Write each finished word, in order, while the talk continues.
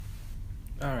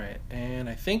Alright, and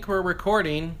I think we're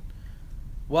recording.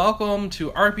 Welcome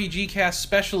to RPGCast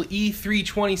Special E3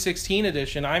 2016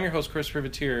 edition. I'm your host, Chris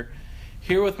Privateer,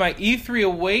 here with my E3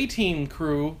 away team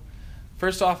crew.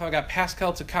 First off, I've got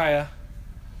Pascal Takaya,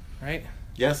 right?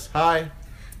 Yes, hi.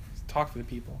 Talk to the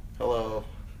people. Hello,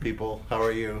 people. How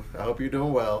are you? I hope you're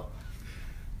doing well.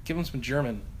 Give them some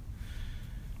German.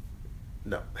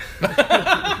 No.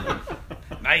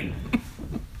 Nein.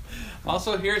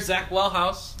 Also, here's Zach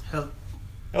Wellhouse. Hello.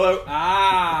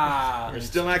 Ah. We're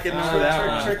still not getting over that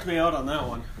one. Tricked me out on that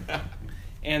one.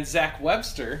 And Zach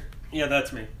Webster. Yeah,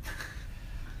 that's me.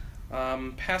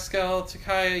 Pascal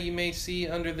Takaya, you may see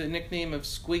under the nickname of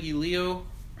Squiggy Leo.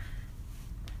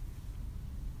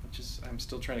 Which is, I'm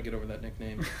still trying to get over that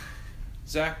nickname.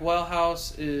 Zach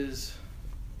Wellhouse is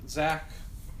Zach.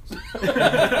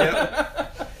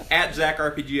 Yep. At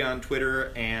ZachRPG on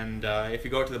Twitter, and if you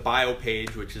go to the bio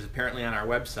page, which is apparently on our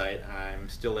website, I'm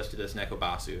still listed as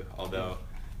Nekobasu, although...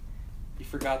 You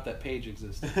forgot that page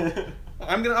existed.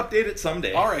 I'm going to update it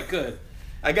someday. Alright, good.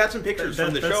 I got some pictures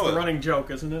from the that's show. That's the running joke,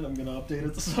 isn't it? I'm going to update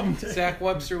it someday. Zach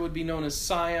Webster would be known as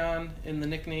Scion in the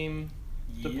nickname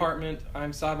department.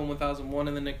 I'm Sabin 1001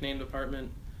 in the nickname department.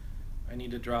 I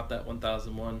need to drop that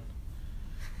 1001.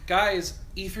 Guys,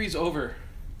 E3's over.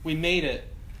 We made it.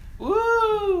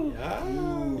 Woo!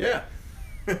 Yeah.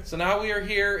 So now we are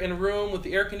here in a room with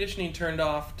the air conditioning turned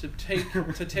off to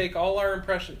take all our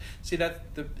impressions. See,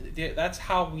 that's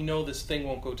how we know this thing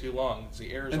won't go too long. Is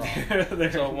the air is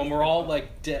off. So when we're all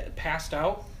like passed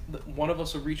out, one of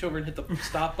us will reach over and hit the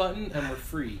stop button, and we're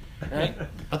free. Right?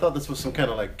 I thought this was some kind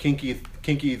of like kinky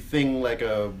thing, like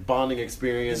a bonding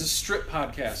experience. It's a strip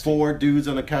podcast. 4 dudes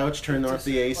on a couch, turn off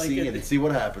the AC, like and see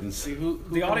what happens. See who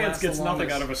The can audience last gets the nothing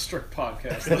longest. out of a strict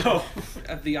podcast,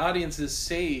 though. The audience is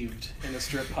saved in a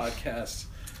strip podcast.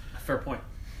 Fair point.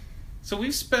 So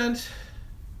we've spent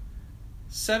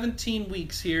 17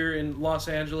 weeks here in Los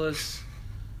Angeles.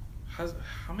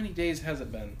 How many days has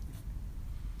it been?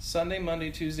 Sunday,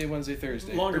 Monday, Tuesday, Wednesday,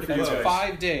 Thursday. Longer for you That's guys.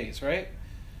 5 days, right?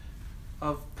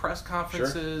 Of press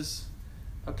conferences.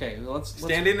 Sure. Okay, let's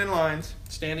Standing in lines.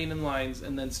 standing in lines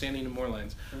and then standing in more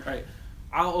lines. All right,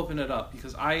 I'll open it up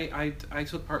because I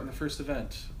took part in the first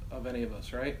event of any of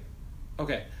us, right?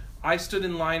 Okay, I stood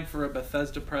in line for a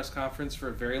Bethesda press conference for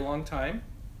a very long time,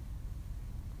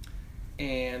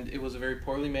 and it was a very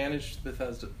poorly managed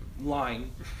Bethesda line.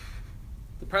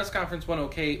 The press conference went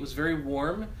okay. It was very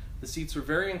warm. The seats were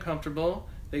very uncomfortable.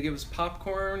 They gave us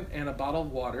popcorn and a bottle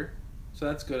of water, so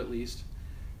that's good at least.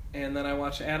 And then I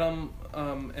watched Adam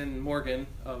and Morgan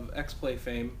of X-Play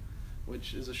fame,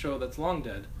 which is a show that's long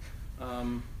dead,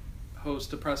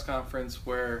 host a press conference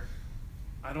where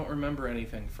I don't remember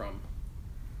anything from.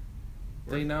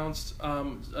 They announced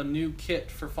a new kit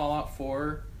for Fallout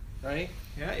 4, right?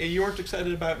 Yeah, you weren't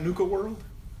excited about Nuka World?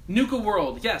 Nuka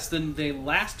World, yes, the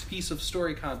last piece of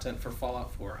story content for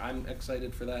Fallout 4. I'm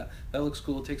excited for that. That looks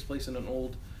cool. It takes place in an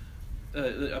old,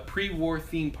 a pre-war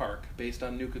theme park based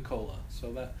on Nuka-Cola.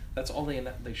 So that's all they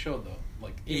showed, though.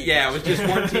 Like images. Yeah, it was just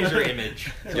one teaser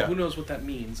image. So Yeah. Who knows what that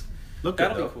means? Look,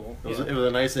 That'll be cool. It was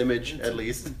a nice image, at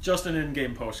least. Just an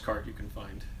in-game postcard you can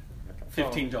find.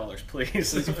 $15,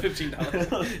 please. It's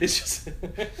 $15. It's just...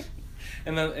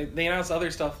 And then they announced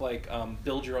other stuff like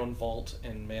build your own vault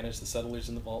and manage the settlers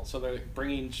in the vault. So they're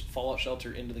bringing Fallout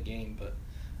Shelter into the game, but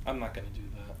I'm not going to do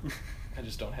that. I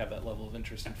just don't have that level of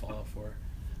interest in Fallout 4.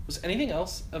 Was anything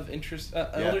else of interest?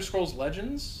 Elder Scrolls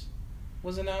Legends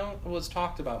was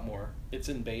talked about more. It's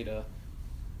in beta.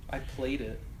 I played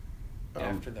it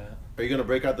after that. Are you going to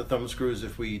break out the thumb screws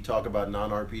if we talk about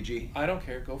non-RPG? I don't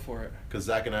care. Go for it. Because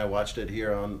Zach and I watched it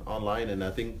here online, and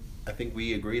I think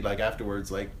we agreed, like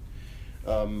afterwards, like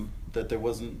that there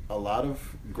wasn't a lot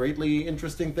of greatly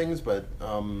interesting things, but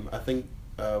I think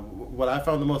what I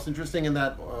found the most interesting in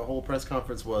that whole press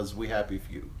conference was We Happy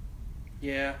Few.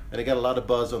 Yeah. And it got a lot of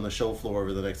buzz on the show floor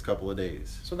over the next couple of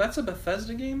days. So that's a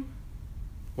Bethesda game?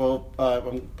 Well,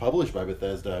 published by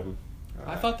Bethesda.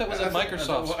 I thought that was at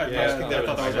Microsoft's. I thought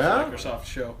that was Yeah? a Microsoft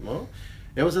show. Well,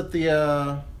 it was at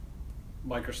the...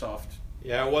 Microsoft.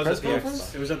 Yeah, it was Press at the conference?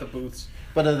 Xbox. It was at the booths.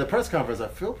 But at the press conference, I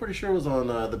feel pretty sure it was on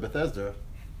the Bethesda.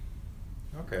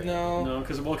 Okay. No. No,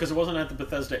 because it wasn't at the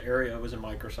Bethesda area. It was in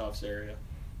Microsoft's area.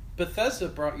 Bethesda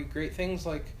brought you great things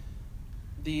like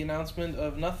the announcement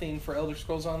of nothing for Elder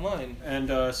Scrolls Online. And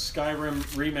Skyrim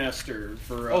Remaster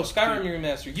for... Skyrim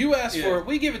Remaster. You asked Yeah. for it,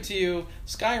 we give it to you.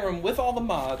 Skyrim with all the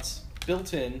mods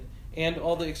built in and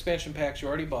all the expansion packs you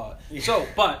already bought. So,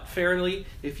 but fairly,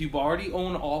 if you already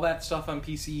own all that stuff on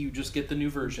PC, you just get the new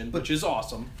version, which is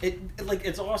awesome.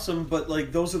 It's awesome, but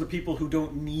like those are the people who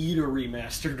don't need a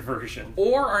remastered version.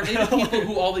 Or are they the people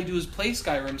who all they do is play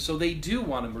Skyrim, so they do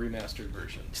want a remastered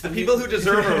version? It's the people who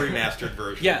deserve a remastered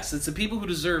version. Yes, it's the people who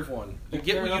deserve one. You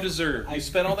get what you deserve. You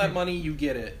spend all that money, you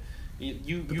get it.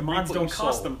 You the mods don't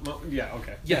cost them. Yeah,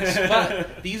 okay. Yes,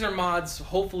 but these are mods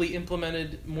hopefully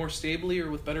implemented more stably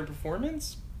or with better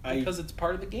performance because it's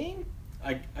part of the game.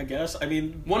 I guess. I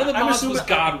mean, one of the mods was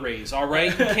God Rays. All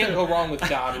right, you can't go wrong with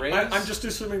God Rays. I'm just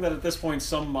assuming that at this point,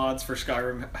 some mods for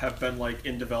Skyrim have been like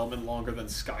in development longer than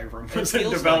Skyrim was in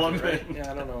development. Like it, right?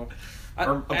 Yeah, I don't know.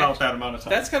 Or about that amount of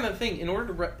time. That's kind of the thing. In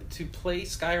order to play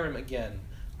Skyrim again,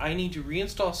 I need to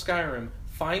reinstall Skyrim.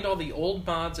 Find all the old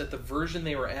mods at the version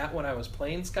they were at when I was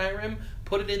playing Skyrim,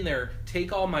 put it in there,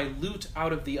 take all my loot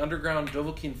out of the Underground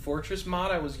Dovahkiin Fortress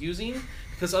mod I was using,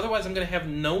 because otherwise I'm going to have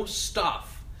no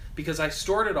stuff, because I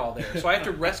stored it all there. So I have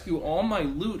to rescue all my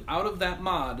loot out of that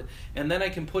mod, and then I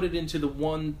can put it into the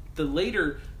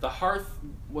Hearth,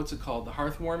 what's it called? The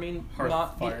Hearthwarming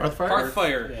mod?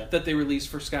 Hearthfire that they released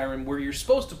for Skyrim, where you're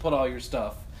supposed to put all your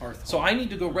stuff. So I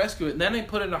need to go rescue it, and then I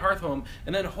put it in a Hearthhome,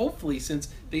 and then hopefully, since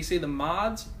they say the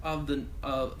mods of the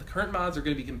current mods are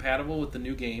going to be compatible with the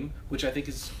new game, which I think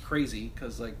is crazy,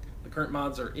 because like the current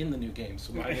mods are in the new game,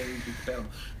 so why can't they be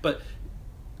compatible? But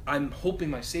I'm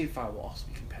hoping my save file will also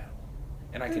be compatible,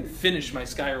 and I can finish my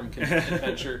Skyrim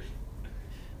adventure.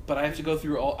 But I have to go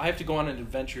through I have to go on an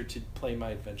adventure to play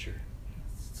my adventure.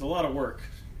 It's a lot of work.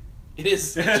 It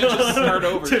is. I should just start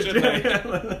over, shouldn't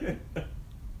I?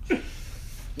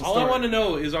 All I want to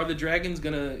know is, are the dragons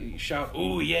gonna shout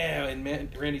 "Ooh yeah" in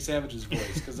Randy Savage's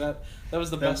voice? Because that was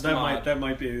the best mod. There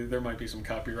might be some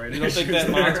copyright. You don't think that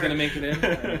mod's gonna make it in?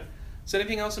 Right. Is there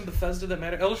anything else in Bethesda that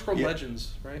matters? Elder Scrolls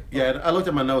Legends, right? Yeah, I looked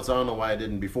at my notes. I don't know why I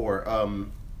didn't before.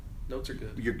 Notes are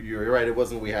good. You're right. It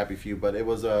wasn't We Happy Few, but it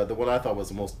was the one I thought was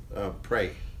the most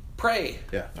Prey. Prey.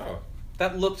 Yeah. Oh.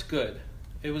 That looked good.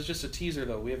 It was just a teaser,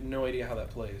 though. We have no idea how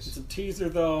that plays. It's a teaser,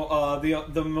 though.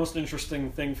 The most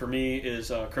interesting thing for me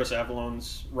is Chris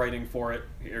Avalon's writing for it.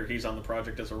 He's on the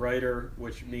project as a writer,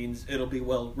 which means it'll be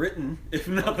well written, if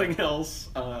nothing else.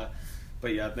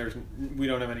 But yeah, we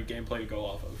don't have any gameplay to go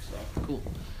off of. So cool.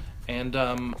 And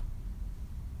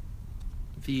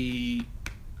the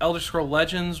Elder Scrolls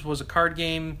Legends was a card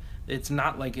game. It's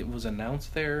not like it was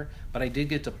announced there, but I did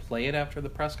get to play it after the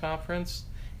press conference.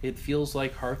 It feels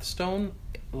like Hearthstone,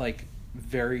 like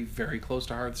very, very close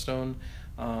to Hearthstone,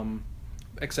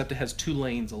 except it has two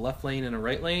lanes, a left lane and a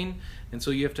right lane, and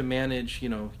so you have to manage,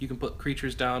 you can put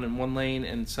creatures down in one lane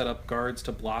and set up guards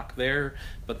to block there,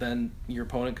 but then your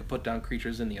opponent could put down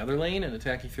creatures in the other lane and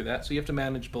attack you through that, so you have to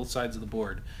manage both sides of the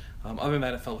board. Other than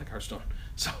that, it felt like Hearthstone.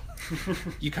 So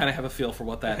you kind of have a feel for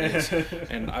what that is,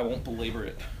 and I won't belabor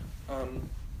it.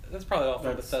 That's probably all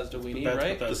for Bethesda we need,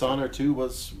 right? Dishonored 2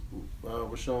 was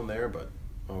shown there, but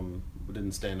it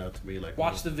didn't stand out to me.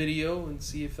 Watch the video and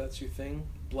see if that's your thing.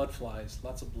 Blood flies,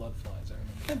 lots of blood flies. I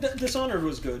remember. Dishonored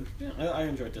was good. Yeah, I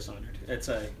enjoyed Dishonored. It's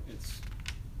a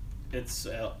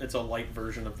light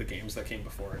version of the games that came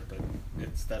before it, but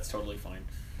that's totally fine.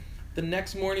 The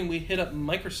next morning we hit up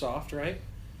Microsoft, right?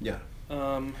 Yeah.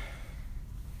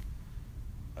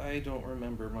 I don't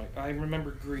remember. I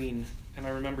remember green, and I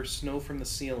remember snow from the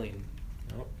ceiling.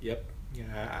 Oh, yep.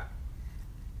 Yeah.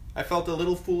 I felt a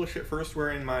little foolish at first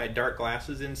wearing my dark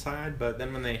glasses inside, but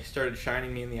then when they started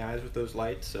shining me in the eyes with those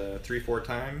lights 3-4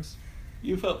 times...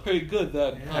 You felt pretty good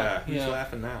then. Yeah, who's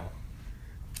laughing now?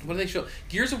 What did they show?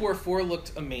 Gears of War 4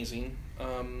 looked amazing,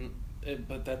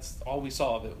 but that's all we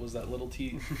saw of it was that little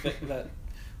that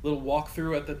little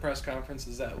walkthrough at the press conference.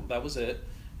 That was it.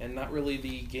 And not really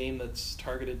the game that's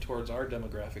targeted towards our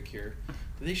demographic here.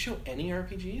 Did they show any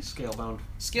RPGs? Scalebound.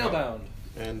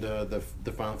 And the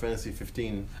Final Fantasy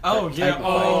 15. Oh, yeah.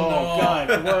 Oh,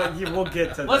 God. We'll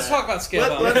get to that. Let's talk about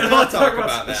Scalebound. Let's talk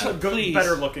about that. Please.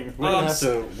 Better looking. We're going to have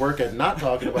to work at not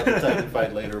talking about the Titan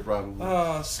fight later, probably.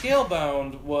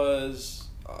 Scalebound was...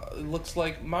 it looks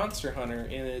like Monster Hunter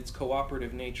in its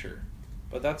cooperative nature.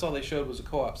 But that's all they showed was the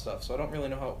co-op stuff, so I don't really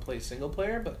know how it plays single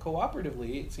player, but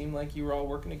cooperatively, it seemed like you were all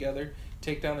working together,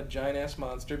 take down a giant-ass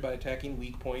monster by attacking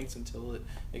weak points until it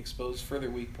exposed further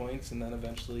weak points, and then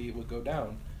eventually it would go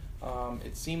down.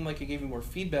 It seemed like it gave you more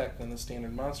feedback than the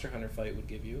standard Monster Hunter fight would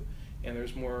give you, and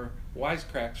there's more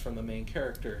wisecracks from the main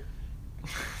character.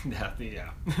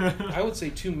 Yeah. I would say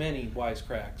too many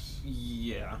wisecracks.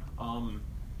 Yeah.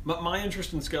 But my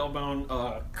interest in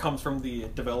Scalebound comes from the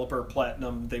developer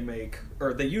Platinum. They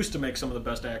used to make some of the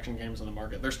best action games on the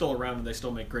market. They're still around and they still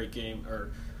make great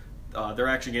their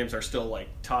action games are still like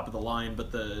top of the line,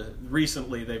 but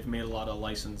recently they've made a lot of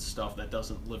licensed stuff that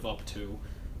doesn't live up to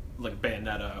like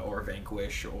Bayonetta or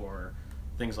Vanquish or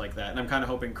things like that. And I'm kind of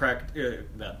hoping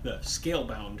that the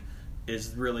Scalebound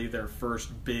is really their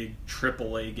first big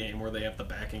AAA game where they have the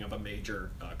backing of a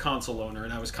major console owner.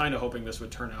 And I was kind of hoping this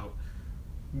would turn out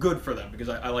good for them because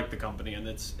I like the company, and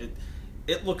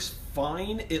it looks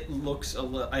fine. It looks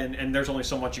and there's only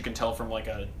so much you can tell from like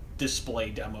a display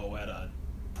demo at a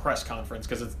press conference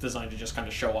because it's designed to just kind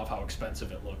of show off how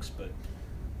expensive it looks. But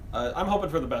I'm hoping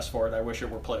for the best for it. I wish it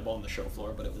were playable on the show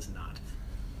floor, but it was not.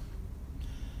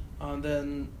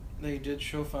 Then they did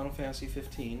show Final Fantasy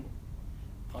 15,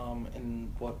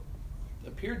 and what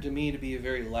appeared to me to be a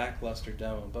very lackluster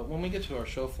demo. But when we get to our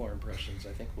show floor impressions,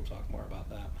 I think we'll talk more about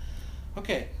that.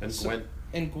 Okay. And Gwent.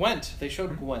 And Gwent. They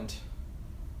showed Gwent.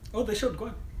 Oh, they showed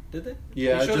Gwent, did they?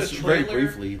 Yeah, They showed just a very trailer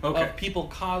briefly. Okay. of people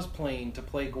cosplaying to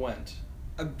play Gwent.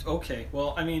 Okay,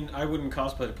 well, I mean, I wouldn't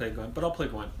cosplay to play Gwent, but I'll play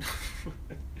Gwent.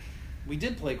 We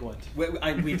did play Gwent.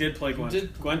 We did play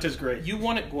Gwent. Gwent is great. You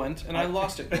won at Gwent, and I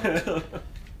lost at Gwent.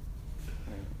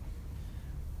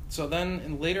 So then,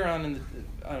 and later on in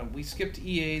the, we skipped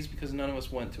EA's because none of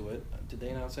us went to it. Did they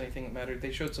announce anything that mattered?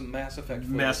 They showed some Mass Effect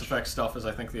footage. Mass Effect stuff is,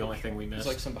 I think, the only thing we It missed. was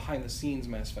like some behind-the-scenes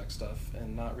Mass Effect stuff,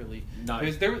 and not really...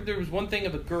 Nice. There was one thing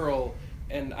of a girl,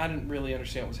 and I didn't really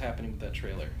understand what was happening with that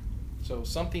trailer. So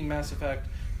something Mass Effect,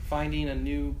 finding a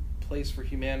new place for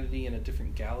humanity in a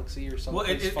different galaxy or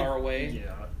something far away.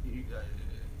 Yeah.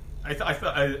 I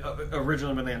thought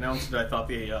originally when they announced it, I thought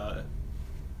the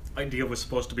idea was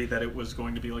supposed to be that it was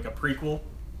going to be like a prequel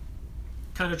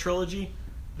kind of trilogy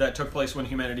that took place when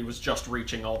humanity was just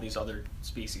reaching all these other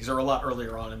species, or a lot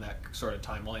earlier on in that sort of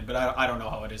timeline. But I don't know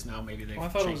how it is now. Maybe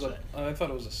they've changed it. I thought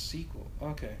it was a sequel.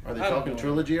 Okay. Are they talking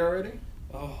trilogy already?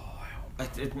 Oh, I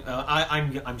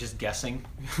hope. I'm just guessing.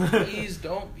 Please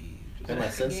don't be. Just Am I make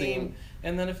a sensing- game,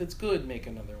 and then if it's good, make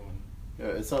another one.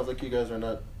 Yeah, it sounds like you guys are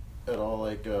not at all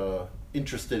like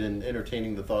interested in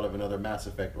entertaining the thought of another Mass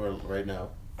Effect right now.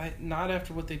 Not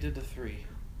after what they did to 3.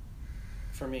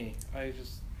 For me, I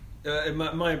just...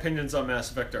 My opinions on Mass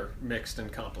Effect are mixed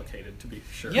and complicated, to be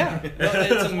sure. Yeah,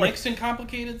 it's a mixed and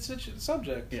complicated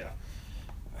subject. Yeah.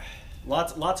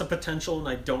 Lots of potential, and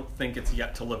I don't think it's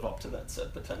yet to live up to that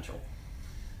said potential.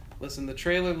 Listen, the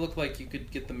trailer looked like you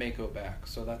could get the Mako back,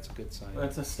 so that's a good sign.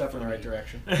 That's a step in the right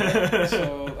direction.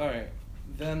 So, all right.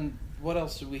 Then, what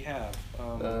else did we have?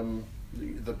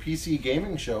 The PC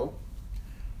gaming show,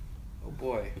 Oh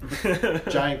boy,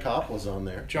 Giant Cop was on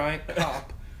there. Giant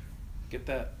Cop.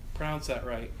 Pronounce that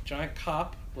right. Giant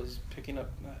Cop was picking up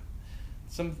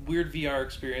some weird VR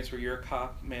experience where you're a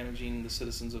cop managing the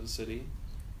citizens of a city.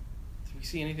 Did we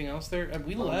see anything else there?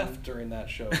 We left during that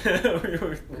show.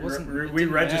 we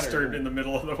registered in the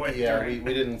middle of the way. Yeah, we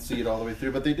didn't see it all the way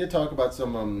through, but they did talk about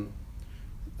some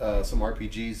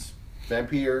RPGs,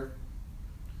 Vampire,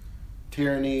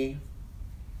 Tyranny.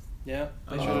 Yeah,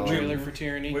 they showed a trailer for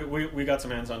Tyranny. We got some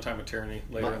hands-on time with Tyranny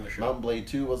later in the show. Mountain Blade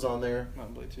 2 was on there.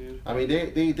 Mountain Blade 2. I mean,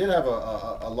 they did have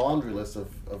a laundry list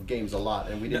of games a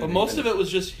lot, and we didn't. But most of it was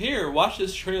just here. Watch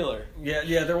this trailer.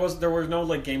 Yeah. There were no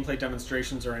like gameplay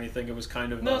demonstrations or anything. It was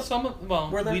kind of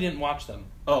we didn't watch them.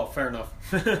 Oh, fair enough.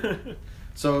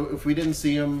 So if we didn't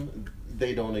see them,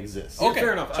 they don't exist. Okay,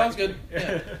 fair enough. Sounds good.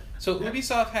 Yeah. So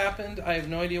Ubisoft happened. I have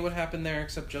no idea what happened there,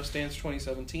 except Just Dance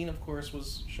 2017, of course,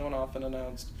 was shown off and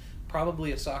announced.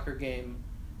 Probably a soccer game,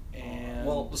 and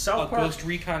South Park, Ghost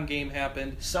Recon game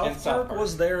happened. South Park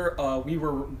was there. We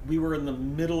were in the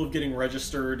middle of getting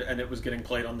registered, and it was getting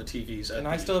played on the TVs. And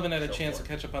I still haven't had a chance to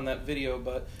catch up on that video,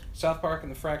 but South Park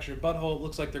and the Fractured Butthole, it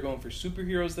looks like they're going for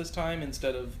superheroes this time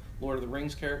instead of Lord of the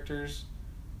Rings characters.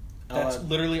 That's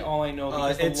literally all I know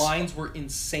because the lines were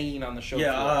insane on the show.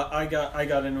 Yeah, floor. I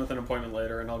got in with an appointment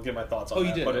later, and I'll give my thoughts on that.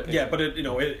 You did? But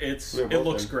okay. it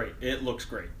looks great. It looks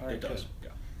great. Right, it does. good.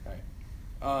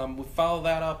 We follow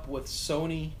that up with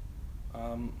Sony.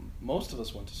 Most of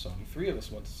us went to Sony. 3 of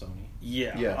us went to Sony.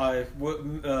 Yeah.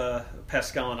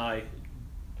 Pascal and I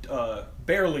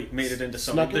barely made it into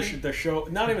Sony. The show,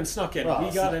 not even snuck in. Oh,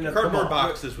 we got in at cardboard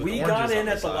boxes with we oranges got in on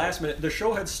the at the side. last minute. The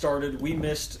show had started. We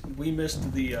missed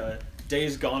the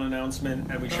Days Gone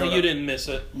announcement, and we showed up. You didn't miss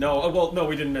it. No, no,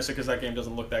 we didn't miss it because that game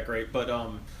doesn't look that great.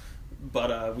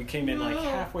 But we came in like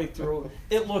halfway through.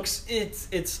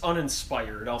 It's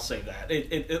uninspired. I'll say that.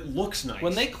 It looks nice.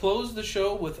 When they closed the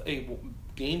show with a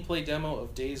gameplay demo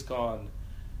of Days Gone,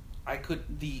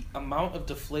 the amount of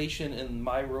deflation in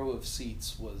my row of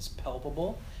seats was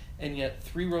palpable, and yet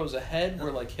 3 rows ahead,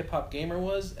 where like Hip Hop Gamer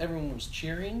was, everyone was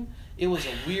cheering. It was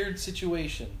a weird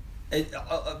situation.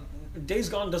 Days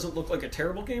Gone doesn't look like a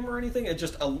terrible game or anything. It's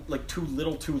just like too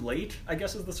little, too late, I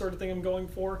guess, is the sort of thing I'm going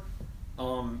for.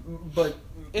 But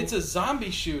it's a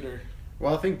zombie shooter.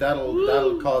 Well, I think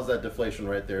that'll cause that deflation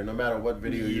right there. No matter what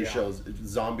video you show,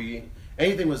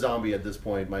 anything with zombie at this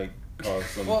point might cause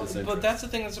some disinterest. But that's the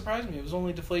thing that surprised me. It was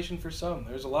only deflation for some.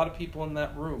 There's a lot of people in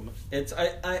that room.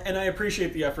 I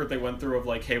appreciate the effort they went through of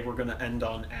like, hey, we're going to end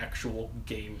on actual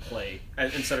gameplay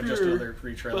instead of just another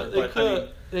pre-trailer.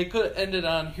 But they could have ended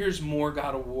on here's more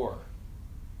God of War.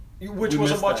 Which was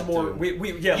a much more...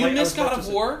 You missed God of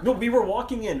War? No, we were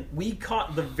walking in. We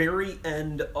caught the very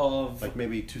end of... Like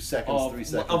maybe 2 seconds, 3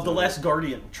 seconds. Of the Last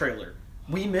Guardian trailer.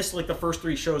 We missed like the first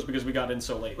 3 shows because we got in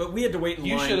so late. But we had to wait in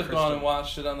line. You should have gone and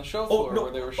watched it on the show floor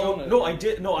where they were showing it. No, I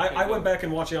did. No, I went back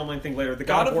and watched the online thing later. The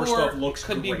God of War stuff looks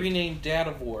could great. be renamed Dad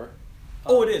of War.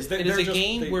 It is. It is a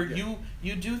game where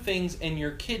you do things and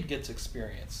your kid gets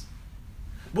experience.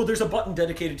 Well, there's a button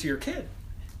dedicated to your kid.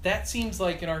 That seems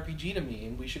like an RPG to me,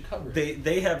 and we should cover it.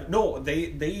 They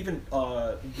even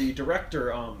the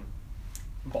director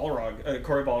Balrog,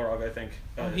 Corey Balrog, I think.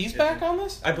 He's back on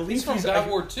this? I believe he's from God of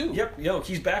War 2. Yep,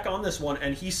 he's back on this one,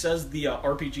 and he says the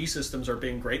RPG systems are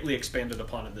being greatly expanded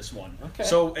upon in this one. Okay.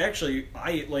 So actually,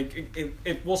 I like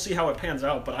it. We'll see how it pans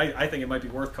out, but I think it might be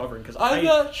worth covering because I'm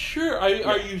not sure.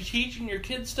 Are you teaching your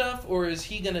kid stuff, or is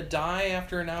he gonna die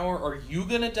after an hour? Or are you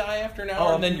gonna die after an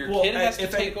hour, and then your kid has to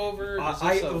take over?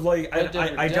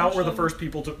 I doubt we're the first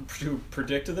people to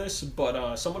predict this,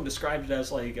 but someone described it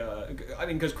as like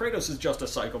because Kratos is just a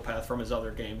psychopath from his other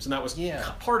games, and that was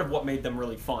part of what made them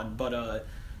really fun. But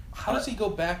how does he go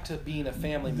back to being a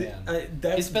family man?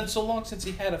 It's been so long since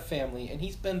he had a family, and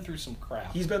he's been through some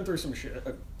crap. He's been through some shit.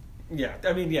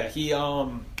 He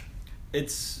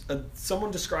it's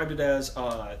someone described it as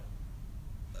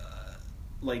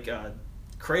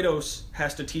Kratos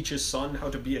has to teach his son how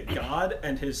to be a god,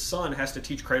 and his son has to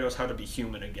teach Kratos how to be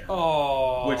human again.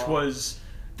 Oh, which was.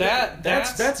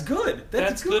 That's good.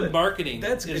 That's good marketing.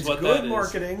 It's good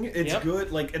marketing. It's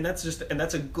good, and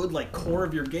that's a good like core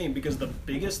of your game, because the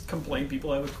biggest complaint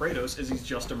people have with Kratos is he's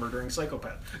just a murdering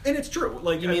psychopath, and it's true.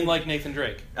 Like you mean like Nathan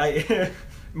Drake?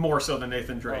 More so than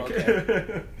Nathan Drake. Oh,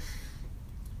 okay.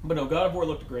 But no, God of War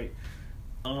looked great.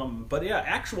 But yeah,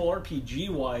 actual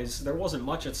RPG wise, there wasn't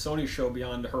much at Sony's show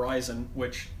beyond Horizon,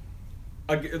 which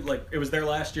it was there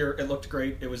last year. It looked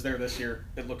great. It was there this year.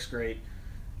 It looks great.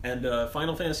 And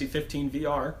Final Fantasy 15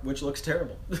 VR, which looks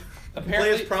terrible.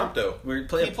 Apparently, play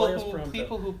as Prompto.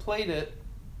 People who played it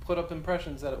put up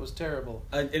impressions that it was terrible.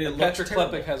 Petra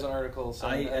Klepek has an article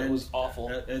saying that it was awful.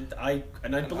 I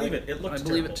believe it. It looks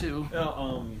terrible. I believe it too.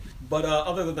 But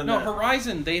other than that,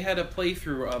 Horizon, they had a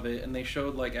playthrough of it, and they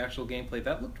showed like actual gameplay.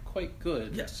 That looked quite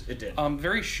good. Yes, it did.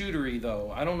 Very shootery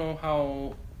though. I don't know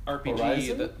how RPG.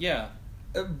 Horizon?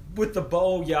 With the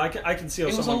bow, I can see how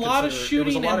it was a lot of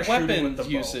shooting and weapons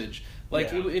usage.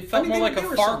 It felt more like a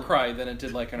Far Cry than it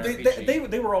did like an RPG.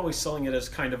 They were always selling it as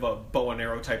kind of a bow and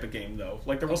arrow type of game, though.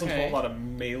 Like there wasn't a whole lot of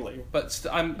melee. But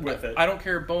I don't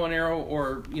care bow and arrow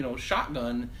or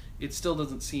shotgun. It still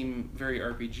doesn't seem very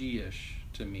RPG-ish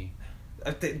to me.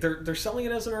 They're selling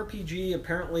it as an RPG.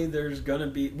 Apparently, there's gonna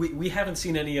be we haven't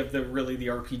seen any of the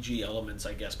RPG elements,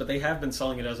 I guess, but they have been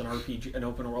selling it as an RPG, an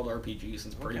open world RPG,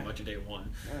 since pretty much day one.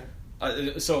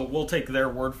 Right. So we'll take their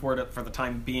word for it for the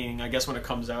time being. I guess when it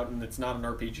comes out and it's not an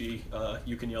RPG,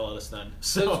 you can yell at us then.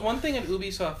 So there's one thing in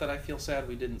Ubisoft that I feel sad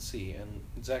we didn't see, and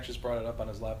Zach just brought it up on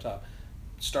his laptop.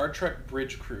 Star Trek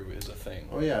Bridge Crew is a thing.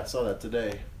 Oh yeah, I saw that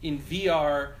today. In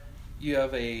VR, you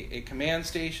have a command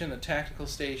station, a tactical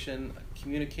station,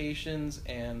 communications,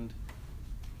 and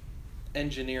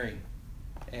engineering.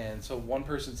 And so one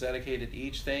person's dedicated to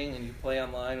each thing, and you play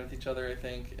online with each other, I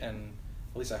think, and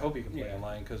at least I hope you can play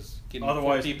online, because getting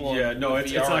otherwise, people it's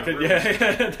not gonna.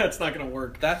 Yeah, that's not gonna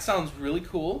work. That sounds really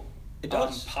cool. It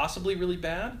does. Possibly really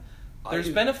bad. There's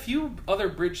been a few other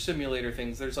bridge simulator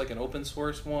things. There's like an open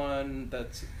source one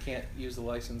that can't use the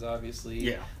license, obviously.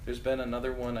 Yeah. There's been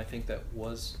another one, I think, that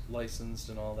was licensed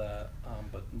and all that,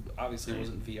 but obviously it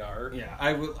wasn't VR. Yeah,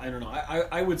 I don't know.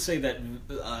 I would say that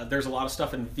there's a lot of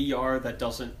stuff in VR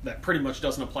that pretty much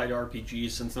doesn't apply to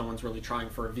RPGs, since no one's really trying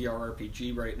for a VR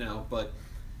RPG right now. But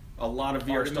a lot of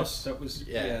VR Artemis. stuff that was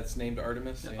it's named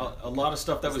Artemis. Yeah. A lot of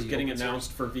stuff that was getting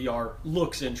announced for VR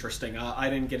looks interesting. I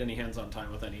didn't get any hands-on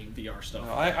time with any VR stuff.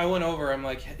 No, I went over. I'm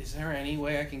like, is there any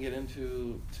way I can get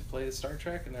into to play the Star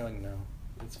Trek? And they're like, no,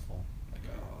 it's full.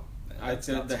 Like,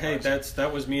 that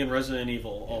was me and Resident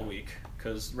Evil all week,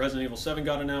 because Resident Evil 7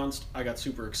 got announced. I got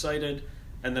super excited,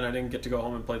 and then I didn't get to go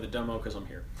home and play the demo because I'm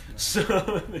here. No.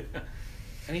 So.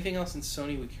 Anything else in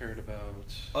Sony we cared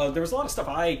about? There was a lot of stuff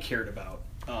I cared about.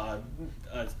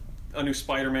 a new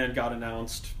Spider-Man got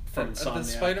announced from Insomniac. The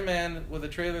Spider-Man with a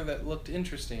trailer that looked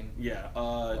interesting. Yeah.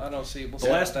 I don't see. We'll The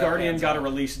see Last what that Guardian lands got a on.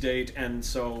 release date, and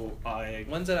so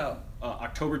When's it out?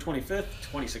 October 25th,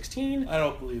 2016. I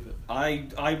don't believe it.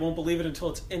 I won't believe it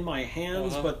until it's in my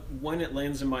hands, Uh-huh. but when it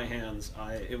lands in my hands,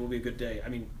 it will be a good day. I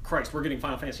mean, Christ, we're getting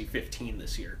Final Fantasy 15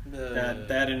 this year.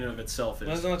 That in and of itself is.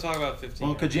 Let's not talk about 15.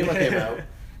 Well, Kojima came out.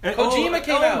 And- Kojima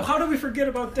came out. How did we forget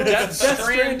about Death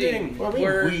Stranding. Well, I mean,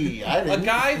 Where I a didn't.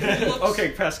 guy who looks.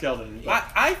 Okay, Pascal didn't.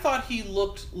 I thought he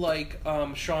looked like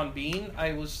Sean Bean.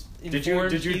 I was Did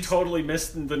informed you he's- totally miss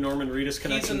the Norman Reedus He's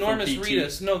connection? enormous from PT?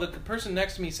 Reedus. No, the person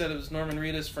next to me said it was Norman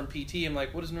Reedus from PT. I'm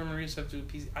like, what does Norman Reedus have to do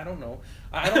with PT? I don't know.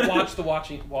 I don't watch the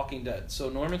Walking Dead, so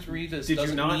Norman Reedus Did doesn't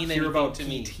you not mean hear anything about to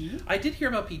PT? me. I did hear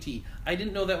about PT. I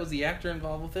didn't know that was the actor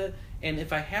involved with it, and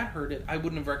if I had heard it, I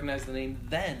wouldn't have recognized the name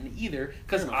then either,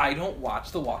 because I don't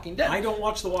watch The Walking Dead. I don't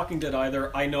watch The Walking Dead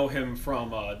either. I know him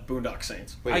from Boondock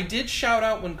Saints. Wait. I did shout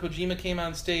out when Kojima came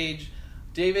on stage,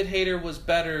 David Hayter was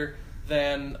better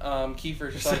than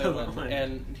Kiefer Sutherland,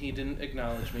 and he didn't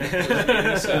acknowledge me.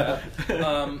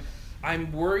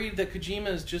 I'm worried that Kojima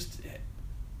is just,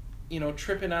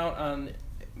 tripping out on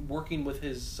working with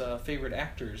his favorite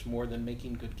actors more than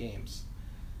making good games.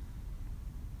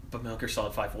 But Metal Gear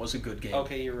Solid 5 was a good game.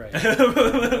 Okay, you're right. That's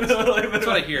what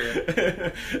I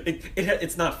hear.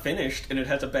 It's not finished, and it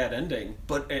has a bad ending,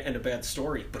 and a bad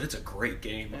story, but it's a great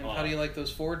game. And how do you like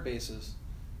those forward bases?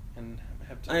 And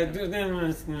have to.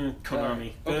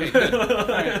 Konami. Okay, good. All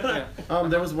right, yeah.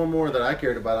 There was one more that I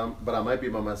cared about, but I might be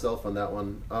by myself on that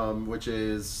one, which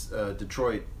is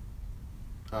Detroit.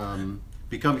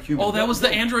 Become Human. Oh, that was the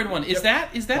Android one. Is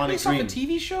that Quantic based off a Dream.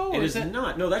 TV show? It or is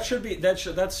not. No, that should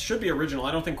be original.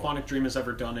 I don't think Quantic Dream has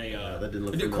ever done a. That didn't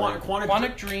look familiar.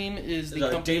 Quantic Dream is the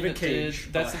company David that Cage.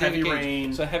 did, that's the Heavy David Cage.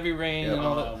 Rain. So Heavy Rain Yeah, and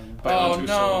all that. Beyond Oh Two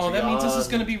no, Souls. that means this is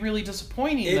God. going to be really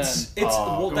disappointing. It's then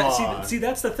Oh, God. see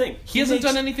that's the thing. he hasn't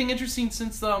done anything interesting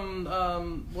since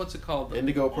what's it called?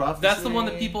 Indigo Prophecy. That's the one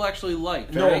that people actually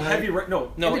like. No, right? Heavy Rain.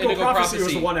 No, No, Indigo Indigo Prophecy was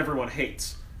Prophecy. the one everyone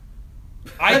hates.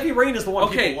 Heavy Rain is the one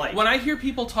Okay, people like. when I hear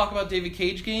people talk about David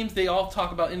Cage games, they all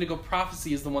talk about Indigo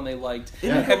Prophecy is the one they liked.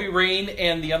 Yeah. Heavy Rain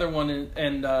and the other one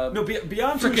and No,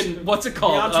 Beyond freaking Two, what's it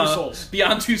called? Beyond Two Souls.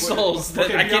 Beyond Two Souls. That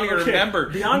I can't even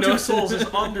remember. Beyond No. Two Souls is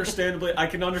understandably. I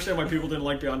can understand why people didn't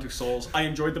like Beyond Two Souls. I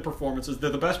enjoyed the performances. They're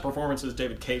the best performances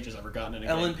David Cage has ever gotten in a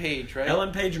Ellen game. Page, right?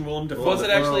 Ellen Page and Willem Dafoe. Was it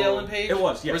actually Well, Ellen Page? it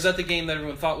was, yes. Or is that the game that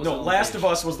everyone thought was No, Ellen Last Page? of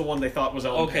Us was the one they thought was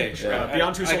Ellen Okay, Page. sure.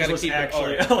 Beyond Two I Souls gotta was keep it-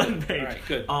 actually alright. Ellen Page. Alright,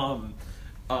 good.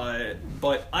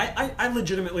 But I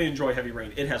legitimately enjoy Heavy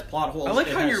Rain. It has plot holes. I like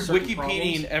it how has you're certain Wikipediaing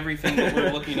problems. everything that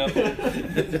we're looking up.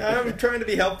 I'm trying to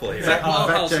be helpful here. Zach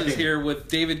Wellhouse is fact-checking. here with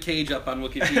David Cage up on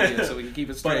Wikipedia, so we can keep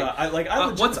it straight.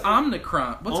 But What's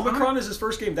Omnicron? What's Omicron is his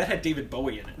first game. That had David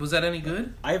Bowie in it. Was that any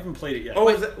good? I haven't played it yet. Oh,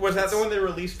 was that the one they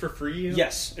released for free?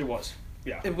 Yes, it was.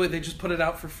 Yeah. They just put it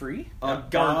out for free?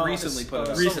 GOG Or recently put it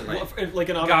out? Recently. Like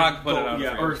an GOG put it out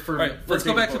yeah, for or free. for, All right, for let's go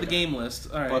David back to the Bowie. game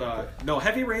list. All right. But no,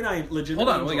 Heavy Rain I legitimately Hold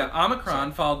on, we enjoyed. got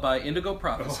Omicron, followed by Indigo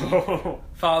Prophecy, Oh.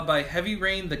 followed by Heavy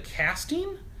Rain, the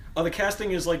casting? The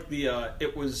casting is like the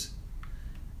it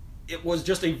was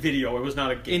just a video. It was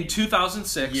not a game. In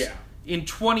 2006. Yeah. In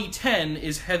 2010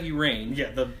 is Heavy Rain.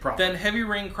 Yeah, the problem. Then Heavy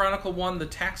Rain Chronicle 1, The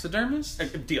Taxidermist.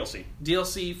 DLC.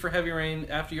 DLC for Heavy Rain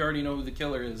after you already know who the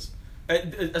killer is.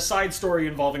 A side story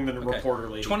involving the Okay. reporter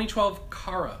lady. 2012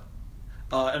 Kara.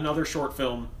 Another short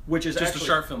film, which is Just actually, a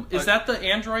short film. Is that the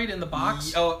android in the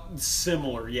box?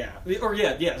 similar? Yeah, or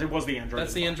yeah, it was the android.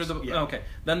 That's in the android. box. Yeah. Okay.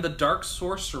 Then the Dark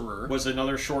Sorcerer. Was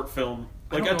another short film,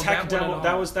 I like don't a know tech that one demo. at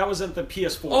That all. was at the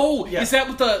PS4. Oh, yeah. is that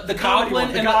with the comedy goblin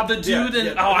one, and the dude? yeah,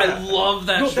 And I yeah. love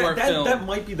that short film. That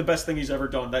might be the best thing he's ever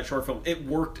done. That short film. It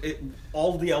worked.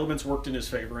 All the elements worked in his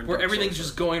favor. In where Dark everything's Sorcerer.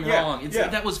 just going Yeah, wrong. It's, yeah.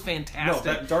 That was fantastic.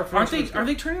 No, that Dark Aren't Sorcerer was they? Are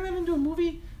good. they turning that into a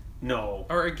movie No.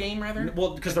 or a game rather?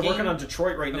 Well, because A they're working game? on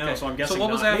Detroit right now, Okay. so I'm guessing. So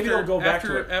what was not. after? Maybe they'll go back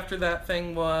after, to it. after that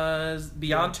thing was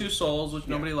Beyond Two Souls, which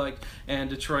nobody liked, and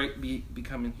Detroit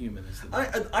becoming human. Is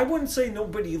the I wouldn't say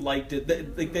nobody liked it. They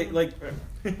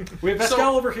we have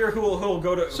Pascal over here who will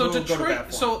go to So who will go to Detroit. bat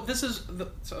for So him. this is.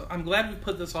 So I'm glad we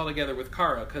put this all together with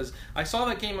Kara because I saw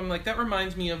that game. I'm like, that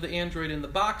reminds me of the Android in the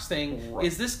box thing. Right.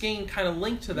 Is this game kind of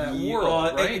linked to that Yeah,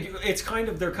 world? Right. it's kind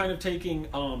of they're kind of taking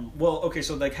well, okay,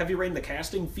 so like Heavy Rain, the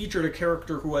casting featured a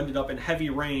character who ended up in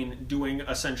Heavy Rain doing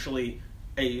essentially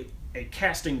a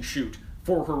casting shoot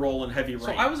for her role in Heavy Rain.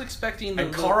 So I was expecting the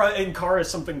and Kara is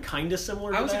something kind of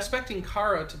similar. I to was that. expecting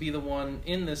Kara to be the one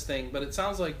in this thing, but it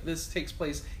sounds like this takes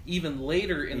place even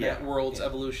later in that Yeah, world's yeah,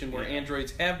 evolution, where yeah.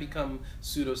 androids have become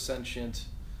pseudo-sentient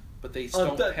but they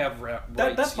don't have rights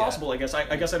That's yet. possible, I guess.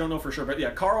 I guess I don't know for sure, but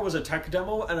yeah, Kara was a tech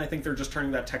demo, and I think they're just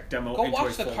turning that tech demo Go into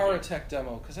watch a the full Kara game. tech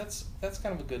demo, because that's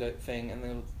kind of a good thing, and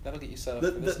then that'll get you set up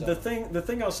The, for this the stuff.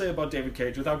 thing I'll say about David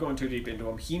Cage, without going too deep into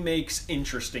him, he makes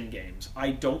interesting games.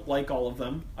 I don't like all of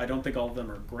them. I don't think all of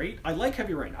them are great. I like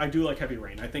Heavy Rain. I do like Heavy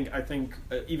Rain. I think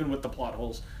even with the plot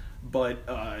holes, but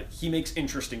he makes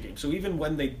interesting games. So even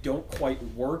when they don't quite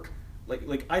work,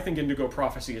 like I think Indigo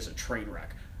Prophecy is a train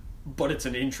wreck, but it's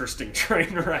an interesting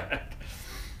train wreck.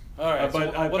 All right,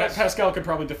 But so what else? Pascal could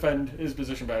probably defend his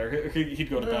position better. He'd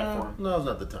go to bat for him. No, it's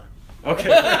not the time. Okay,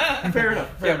 fair enough.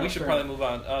 Yeah, we should probably move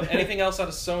on. Anything else out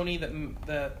of Sony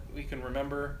that we can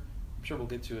remember? I'm sure we'll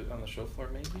get to it on the show floor,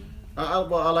 maybe. I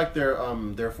like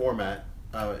their format.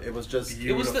 It was just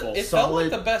It was Beautiful. it felt like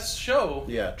Solid. the best show.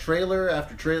 yeah, trailer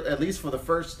after trailer, at least for the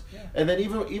first. Yeah. And then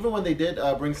even when they did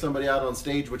bring somebody out on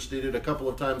stage, which they did a couple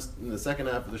of times in the second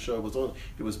half of the show,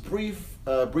 it was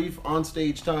brief on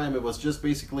stage time. It was just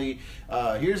basically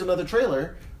here's another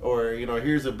trailer, or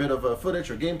here's a bit of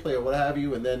footage or gameplay or what have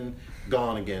you, and then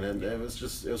gone again. And it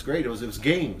was great. It was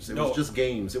games. It was just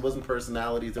games. It wasn't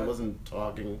personalities. It wasn't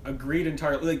talking. Agreed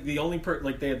entirely. Like the only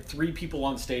they had 3 people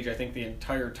on stage, I think, the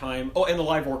entire time. Oh, and the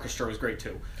live orchestra was great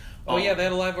too. Oh yeah, they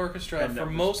had a live orchestra and for that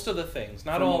was- most of the things,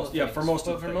 not for all. most- of the yeah, things, for most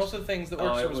but of the for things. most of the things, the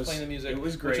orchestra It was playing the music. It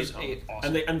was great. Which was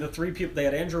awesome. And the 3 people, they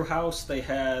had Andrew House, they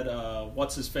had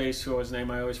what's his face, whose name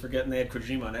I always forget, and they had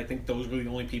Kojima. And I think those were the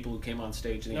only people who came on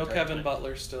stage. The No entire Kevin time.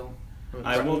 Butler still.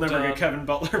 I will never Done. get Kevin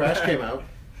Butler. Crash back. came out.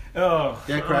 Oh,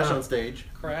 Yeah, Crash on stage.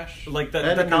 Crash. like the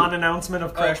Bandicoot. non-announcement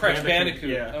of Crash, Crash Bandicoot.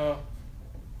 Yeah.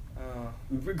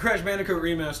 Crash Bandicoot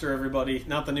remaster, everybody.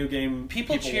 Not the new game.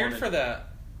 People cheered wanted. for that.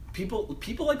 People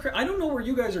like. I don't know where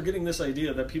you guys are getting this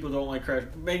idea that people don't like Crash.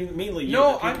 Mainly you. No,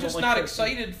 that people I'm don't just like not Crash.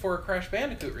 excited for a Crash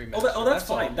Bandicoot remake. That's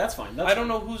fine. That's fine. I don't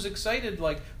know who's excited.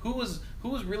 Like who was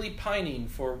really pining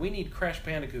for? We need Crash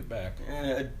Bandicoot back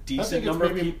A I decent think it's number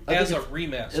of maybe- people. I as a think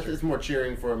remaster. It's more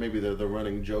cheering for maybe the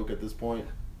running joke at this point,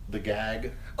 the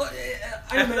gag. I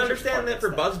can understand that for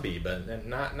Busby, but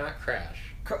not Crash.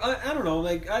 I don't know.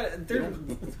 Like there's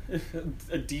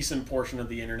a decent portion of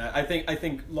the internet. I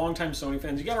think longtime Sony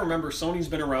fans. You got to remember, Sony's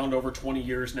been around over 20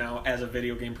 years now as a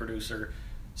video game producer.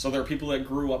 So there are people that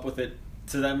grew up with it.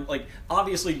 To them, like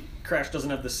obviously, Crash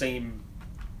doesn't have the same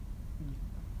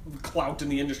clout in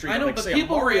the industry. I that, know, like, but say,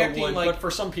 people a Mario reacting would, like- but for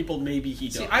some people, maybe he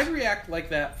does. See, I'd react like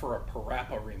that for a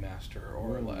Parappa remaster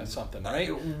or something, right?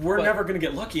 We're But- never going to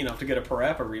get lucky enough to get a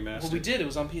Parappa remaster. Well, we did. It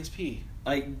was on PSP.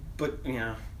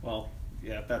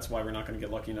 Yeah, that's why we're not going to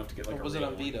get lucky enough to get like Or a was it real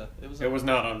on one. Vita? It was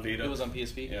not on Vita. It was on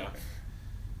PSP. Yeah.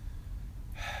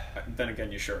 Then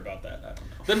again, you sure about that? I don't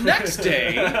know. The next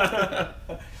day,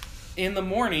 in the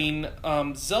morning,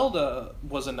 Zelda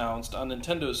was announced on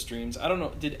Nintendo's streams. I don't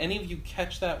know. Did any of you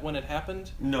catch that when it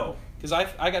happened? No. Because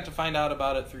I got to find out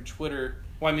about it through Twitter.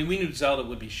 Well, I mean, we knew Zelda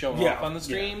would be shown Yeah, off on the yeah.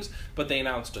 streams, but they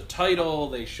announced a title,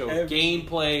 they showed Every-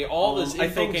 gameplay, all this info I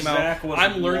think came Zach out. was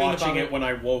I'm learning watching about it when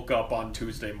I woke up on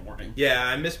Tuesday morning. Yeah,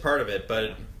 I missed part of it,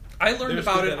 but I learned There's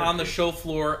about good it on the energy. show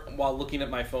floor while looking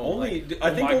at my phone. Only, like, I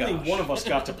oh think my only gosh. one of us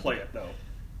got to play it though.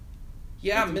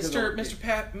 Yeah, I think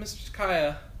Mr.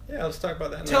 Kaya. yeah, let's talk about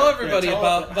that. Tell now. everybody tell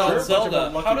about us- sure, Zelda.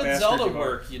 bunch of How lucky did bastards Zelda you are.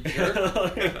 work, you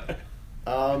jerk?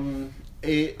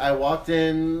 I walked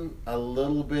in a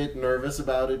little bit nervous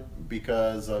about it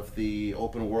because of the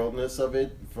open worldness of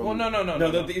it. Well, no.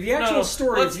 The actual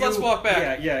story. Let's walk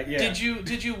back. Yeah. Did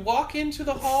you walk into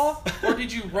the hall or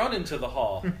did you run into the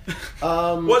hall?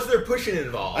 Was there pushing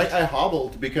involved? I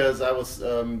hobbled because I was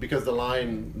because the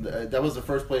line that was the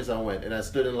first place I went, and I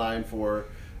stood in line for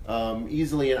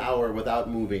easily an hour without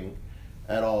moving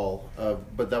at all.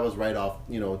 But that was right off.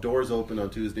 Doors open on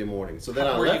Tuesday morning. So then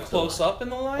I Were left you close up in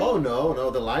the line? Oh no,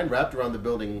 the line wrapped around the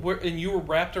building. And you were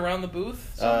wrapped around the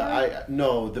booth?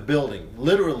 No, the building,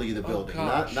 literally the building,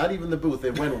 gosh. not even the booth.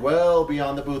 It went well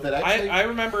beyond the booth. It actually, I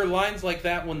remember lines like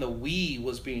that when the Wii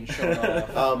was being shown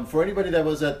off. for anybody that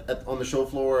was on the show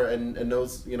floor and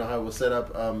knows how it was set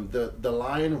up, the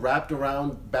line wrapped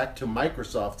around back to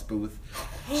Microsoft's booth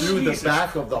through the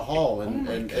back of the hall,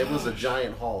 and it was a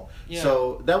giant hall. Yeah.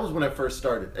 So that was when I first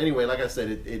started. Anyway, like I said,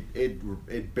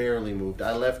 it barely moved.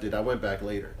 I left it. I went back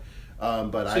later.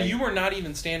 So you were not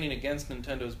even standing against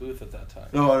Nintendo's booth at that time?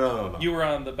 No. You were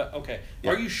on the... Okay.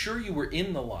 Yeah. Are you sure you were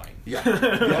in the line? Yeah.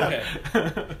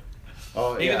 Okay.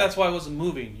 Oh, Maybe yeah. that's why I wasn't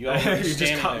moving. You all were You just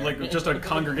standing there. just a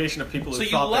congregation of people. So who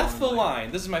you thought they left were the like-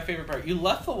 line. This is my favorite part. You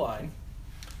left the line.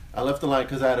 I left the line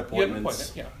because I had You had an appointments.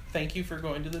 appointment. Yeah. Thank you for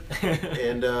going to the...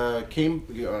 And came.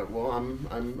 Well,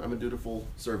 I'm a dutiful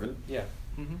servant. Yeah.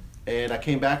 Mm-hmm. And I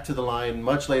came back to the line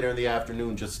much later in the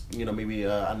afternoon, just maybe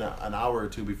an hour or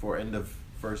two before end of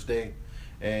first day,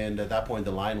 and at that point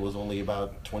the line was only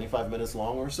about 25 minutes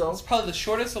long or so. It's probably the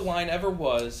shortest the line ever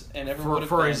was, and ever would have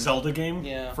for been. a Zelda game.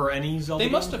 Yeah. For any Zelda. They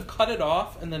game? must have cut it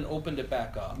off and then opened it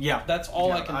back up. Yeah, that's all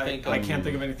Yeah, I can think of. I can't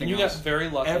think of anything. And you else. got very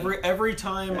lucky. Every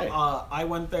time Hey. I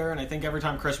went there, and I think every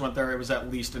time Chris went there, it was at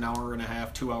least an hour and a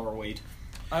half, 2 hour wait.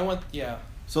 I went, yeah.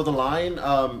 So the line,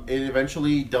 it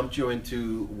eventually dumped you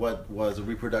into what was a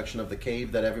reproduction of the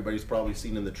cave that everybody's probably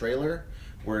seen in the trailer,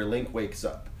 where Link wakes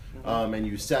up. And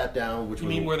you sat down, which You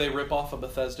was mean where they rip off a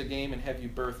Bethesda game and have you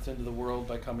birthed into the world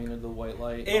by coming into the white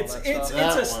light? And It's all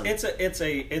that it's stuff?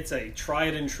 it's a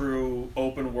tried and true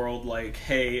open world. Like,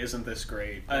 hey, isn't this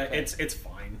great? Okay. It's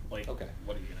fine. Like, Okay.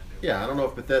 what are you gonna do? Yeah, I don't know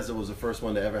if Bethesda was the first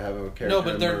one to ever have a character. No,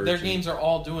 but their emerge games are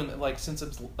all doing that. Like since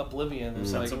Oblivion,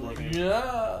 it's Since like Oblivion.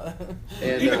 yeah.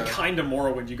 And, Even kind of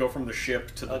more when you go from the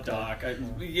ship to the Okay. dock.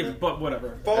 But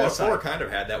whatever. Fallout Aside. 4 kind of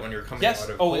had that when you're coming Yes.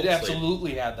 out of Oh, it Cold Slate.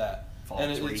 absolutely had that. Fallout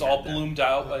And 3 it's all had that. bloomed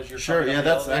out as you're Sure, coming yeah, up the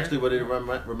that's elevator. actually what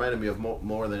it reminded me of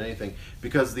more than anything,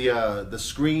 because the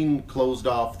screen closed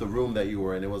off the room that you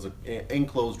were in. It was an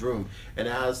enclosed room, and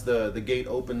as the gate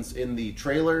opens in the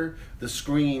trailer, the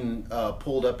screen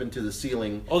pulled up into the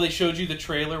ceiling. Oh, they showed you the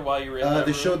trailer while you were in that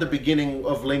They room, showed the or- beginning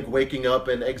of Link waking up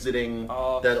and exiting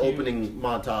Oh, that cute. opening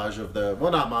montage of the,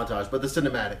 well, not montage, but the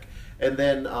cinematic, and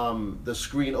then the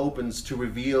screen opens to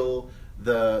reveal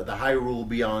the Hyrule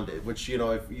beyond it, which, you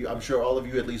know, I'm sure all of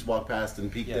you at least walked past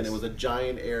and peeked in. Yes. It was a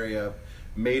giant area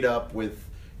made up with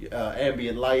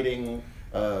ambient lighting,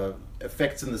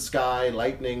 effects in the sky,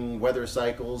 lightning, weather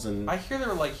cycles, and I hear there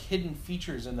are like hidden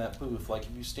features in that booth. Like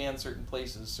if you stand certain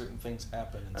places, certain things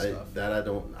happen and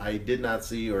stuff. I did not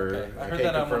see, or Okay. I I heard can't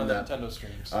that on one confirm of the that. Nintendo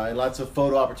streams. And lots of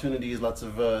photo opportunities, lots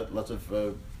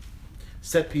of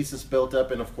set pieces built up,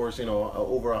 and of course, you know,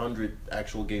 over 100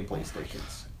 actual gameplay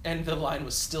stations. And the line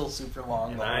was still super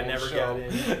long. And the I whole never show. got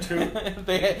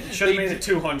in. Should have made it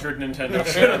 200, Nintendo.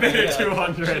 Should have made it Should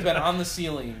have 200. been on the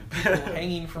ceiling, people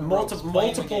hanging from ropes, playing the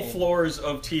Multiple game. floors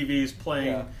of TVs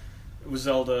playing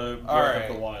Zelda Breath All of right.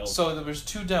 the Wild. So there was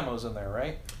 2 demos in there,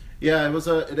 right? Yeah, it was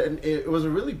a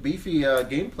really beefy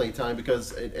gameplay time,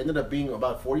 because it ended up being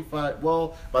about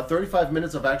 35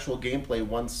 minutes of actual gameplay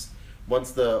once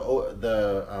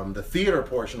the theater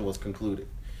portion was concluded.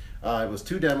 It was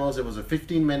 2 demos. It was a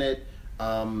 15-minute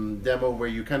demo where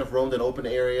you kind of roamed an open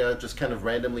area, just kind of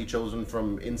randomly chosen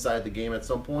from inside the game at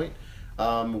some point,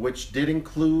 which did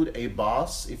include a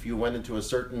boss if you went into a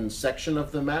certain section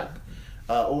of the map.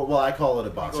 I call it a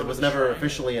boss. It was never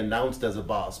officially announced as a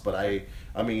boss, but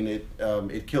I mean,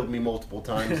 it killed me multiple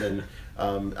times, and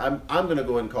I'm gonna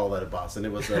go and call that a boss. And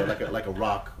it was like a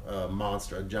rock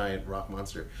monster, a giant rock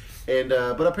monster. And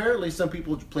but apparently some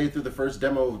people played through the first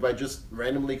demo by just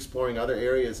randomly exploring other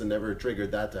areas and never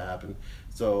triggered that to happen.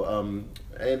 So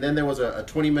and then there was a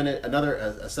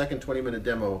second 20-minute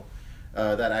demo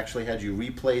that actually had you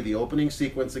replay the opening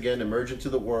sequence again, emerge into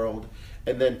the world,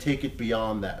 and then take it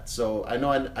beyond that. So I know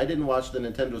I didn't watch the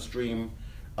Nintendo stream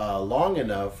long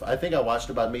enough. I think I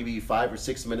watched about maybe 5 or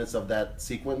 6 minutes of that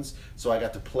sequence, so I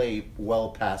got to play well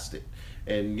past it.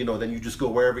 And, you know, then you just go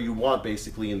wherever you want,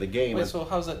 basically, in the game. Wait, so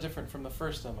how's that different from the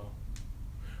first demo?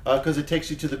 Because it takes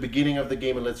you to the beginning of the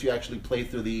game and lets you actually play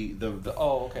through the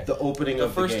okay. the opening The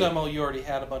of the game. first demo, you already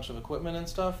had a bunch of equipment and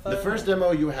stuff, then? The first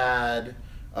demo you had,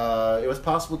 it was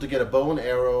possible to get a bow and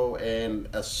arrow and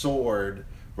a sword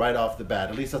right off the bat.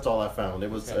 At least that's all I found. It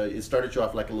was Okay. it started you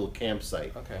off like a little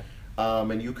campsite. Okay.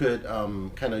 And you could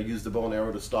kind of use the bow and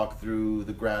arrow to stalk through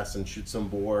the grass and shoot some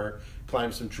boar,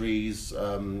 climb some trees.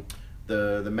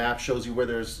 The map shows you where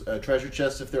there's treasure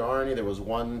chests, if there are any. There was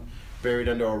one buried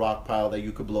under a rock pile that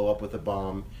you could blow up with a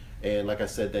bomb. And like I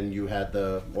said, then you had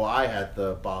I had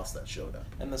the boss that showed up.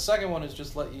 And the second one is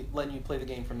just letting you play the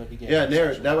game from the beginning. Yeah,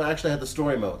 essentially. that one actually had the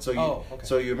story mode. So okay.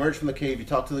 so you emerge from the cave, you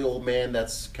talk to the old man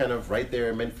that's kind of right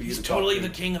there, meant for you He's to totally talk the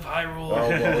to. king of Hyrule. Oh,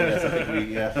 well,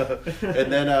 yes, I think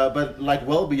and then, but like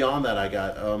well beyond that, I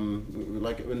got,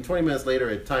 like in 20 minutes later,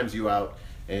 it times you out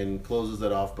and closes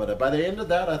it off. But by the end of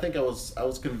that, I think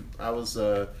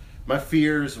my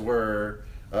fears were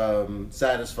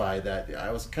satisfied. That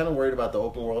I was kind of worried about the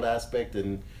open world aspect,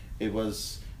 and it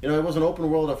was, you know, it was an open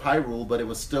world of Hyrule, but it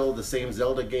was still the same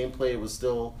Zelda gameplay. It was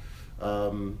still,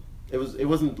 it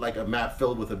wasn't like a map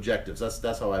filled with objectives.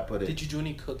 That's how I put it. Did you do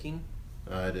any cooking?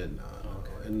 I did not.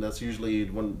 Okay. And that's usually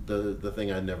the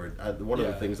thing of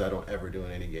the things I don't ever do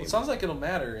in any game. Well, it sounds like it'll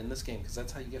matter in this game because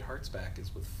that's how you get hearts back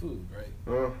is with food,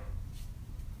 right?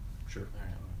 Sure. All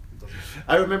right.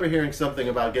 I remember hearing something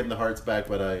about getting the hearts back,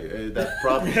 but that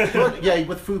probably yeah,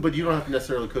 with food, but you don't have to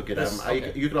necessarily cook it.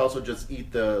 Okay. You could also just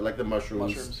eat the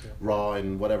mushrooms yeah. raw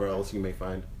and whatever else you may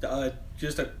find.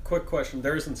 Just a quick question.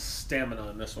 There isn't stamina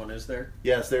in this one, is there?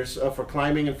 Yes, there's for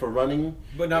climbing and for running,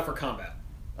 But not for combat.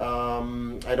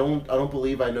 I don't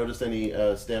believe I noticed any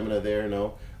stamina there.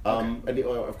 No. And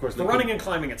of course, For running and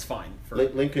climbing, it's fine.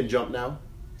 Link can jump now.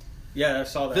 Yeah, I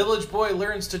saw that. Village boy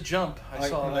learns to jump. I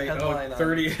saw the headline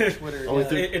 30 on Twitter. Only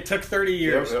yeah. It took 30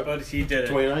 years, Yep. but he did it.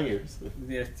 29 years.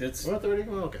 Yeah, it's Well, 30.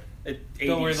 Well, okay.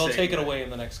 Don't worry, they'll 86, take it right? away in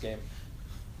the next game.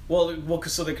 Well,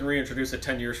 so they can reintroduce it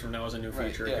 10 years from now as a new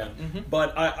Right, feature yeah. again. Mhm.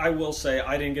 But I will say,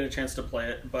 I didn't get a chance to play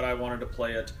it, but I wanted to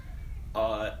play it.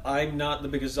 I'm not the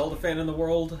biggest Zelda fan in the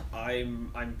world.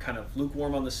 I'm kind of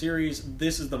lukewarm on the series.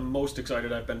 This is the most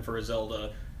excited I've been for a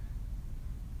Zelda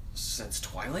since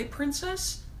Twilight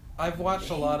Princess? I've watched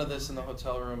a lot of this in the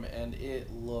hotel room, and it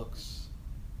looks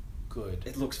good.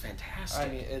 It looks fantastic. I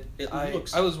mean, It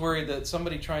looks... I was worried that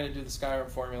somebody trying to do the Skyrim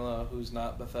formula who's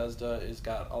not Bethesda has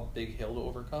got a big hill to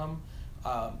overcome.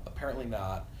 Apparently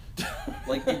not.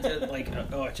 Link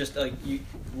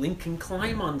can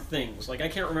climb on things. Like, I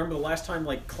can't remember the last time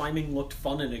climbing looked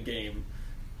fun in a game.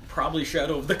 Probably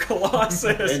Shadow of the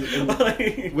Colossus.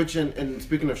 and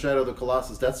speaking of Shadow of the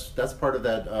Colossus, that's part of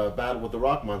that battle with the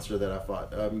rock monster that I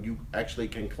fought. You actually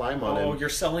can climb on him. Oh, you're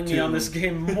selling me on this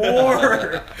game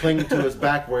more. Cling to his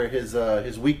back where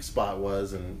his weak spot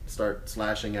was and start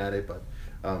slashing at it. But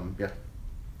yeah.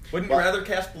 Wouldn't you rather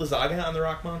cast Blizzaga on the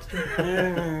rock monster?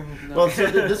 No. Well, so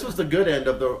this was the good end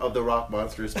of the rock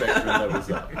monster spectrum that was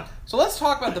up. So let's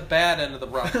talk about the bad end of the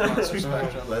rock monster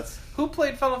spectrum. Let's. Who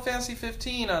played Final Fantasy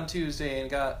 15 on Tuesday and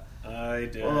got... I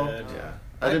did. Well, yeah.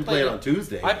 I didn't play it on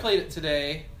Tuesday. I played it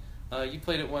today. You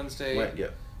played it Wednesday. Wait, yeah.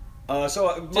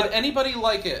 Did anybody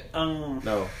like it?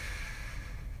 No.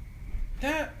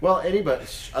 That... Well, anybody,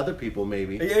 other people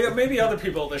maybe. Yeah, maybe other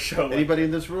people at the show. Anybody in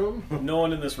this room? No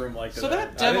one in this room liked it. So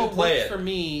that demo didn't play looked it. for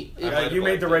me... You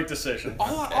made the right decision.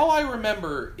 All I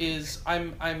remember is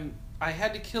I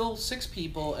had to kill 6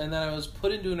 people, and then I was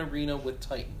put into an arena with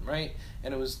Titan, right?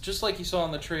 And it was just like you saw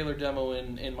in the trailer demo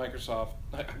in Microsoft.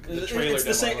 It's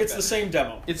the same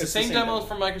demo. It's the same demo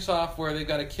from Microsoft where they've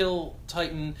got to kill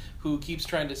Titan who keeps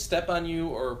trying to step on you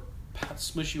or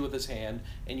smush you with his hand,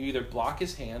 and you either block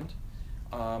his hand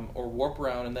or warp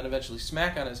around and then eventually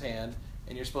smack on his hand,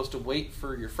 and you're supposed to wait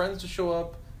for your friends to show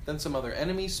up, then some other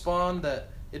enemies spawn that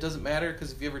it doesn't matter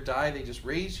because if you ever die, they just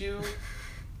raise you.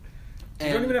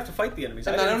 You don't even have to fight the enemies.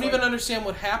 And I don't even understand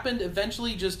what happened.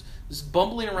 Eventually, just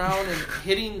bumbling around and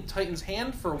hitting Titan's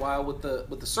hand for a while with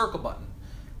the circle button.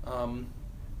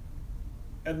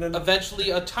 And then Eventually,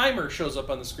 a timer shows up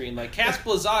on the screen, like cast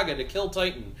Blizzaga to kill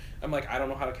Titan. I'm like, I don't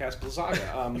know how to cast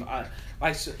Blizzaga.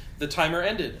 The timer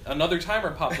ended. Another timer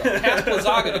popped up. Cast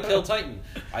Blizzaga to kill Titan.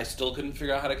 I still couldn't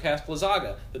figure out how to cast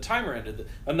Blizzaga. The timer ended.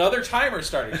 Another timer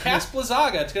started. Cast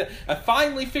Blizzaga. I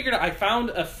finally figured out. I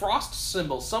found a frost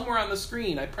symbol somewhere on the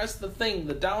screen. I pressed the thing,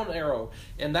 the down arrow,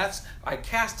 and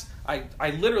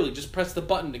I literally just pressed the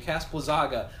button to cast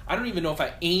Blizzaga. I don't even know if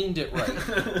I aimed it right.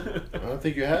 I don't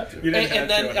think you had to. And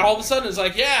then all of a sudden it's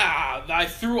like, yeah, I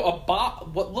threw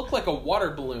what looked like a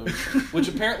water balloon, which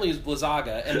apparently is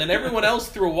Blizzaga, and then everyone else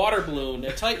threw a water balloon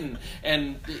at Titan,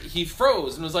 and he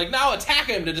froze and was like, now attack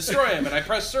him to destroy him, and I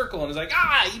pressed circle and was like,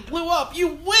 he blew up,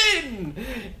 you win!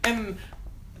 And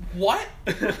what?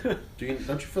 Don't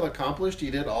you feel accomplished?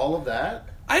 You did all of that?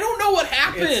 I don't know what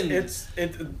happened.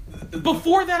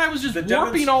 Before that, I was just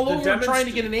warping all over trying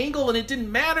to get an angle, and it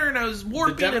didn't matter, and I was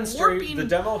warping and warping. The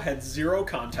demo had zero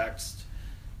context.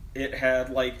 It had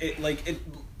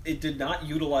it did not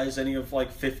utilize any of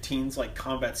 15's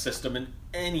combat system in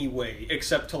any way,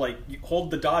 except to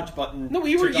hold the dodge button. No,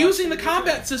 we were using the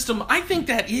combat system. I think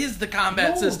that is the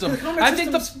combat system. The combat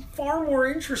system's far more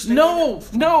interesting. No.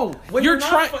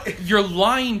 You're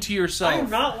lying to yourself. I'm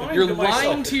not lying You're to myself.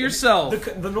 lying to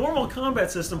yourself. The normal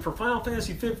combat system for Final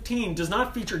Fantasy 15 does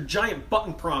not feature giant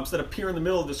button prompts that appear in the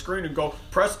middle of the screen and go,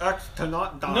 press X to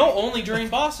not die. No, only during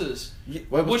bosses.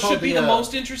 Which should be the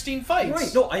most interesting fights.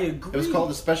 Right, no, I agree. It was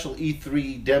called a special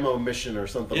E3 demo mission or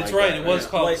something like that. It's right, it was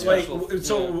called special.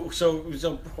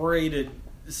 So paraded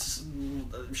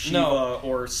Shiva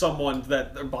or someone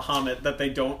that Bahamut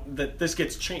that this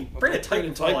gets changed. Bring a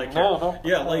Titan to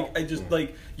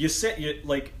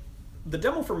the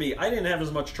demo for me. I didn't have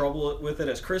as much trouble with it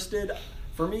as Chris did.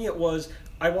 For me, it was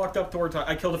I walked up to where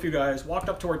I killed a few guys, walked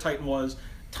up to where Titan was.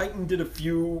 Titan did a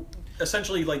few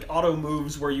essentially auto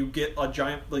moves where you get a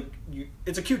giant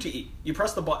it's a QTE. You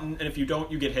press the button, and if you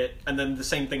don't, you get hit, and then the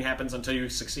same thing happens until you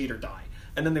succeed or die.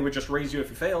 And then they would just raise you if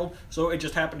you failed, so it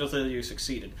just happened until you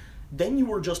succeeded. then you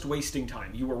were just wasting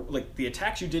time. You were like, the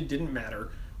attacks you didn't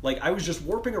matter. Like, I was just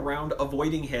warping around,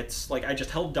 avoiding hits. Like, I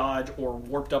just held dodge or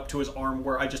warped up to his arm,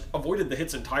 where I just avoided the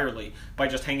hits entirely by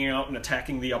just hanging out and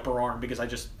attacking the upper arm because I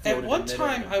just floated At one in midair.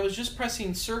 time, I was just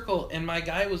pressing circle, and my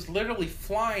guy was literally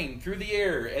flying through the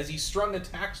air as he strung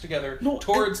attacks together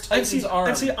towards Titan's arm.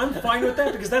 And see, I'm fine with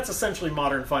that because that's essentially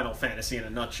modern Final Fantasy in a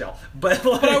nutshell. But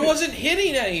I wasn't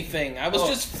hitting anything. I was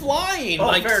just flying,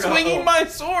 swinging my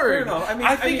sword. Fair enough.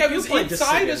 I think I was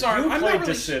inside his arm. You played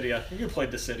Dissidia. You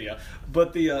played Dissidia.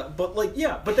 But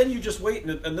then you just wait,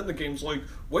 and then the game's like,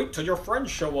 wait till your friends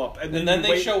show up, and then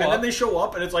they show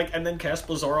up, and it's like, and then cast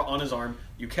Blizzara on his arm.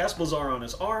 You cast Blizzara on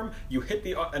his arm, you hit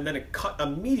and then it cuts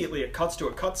to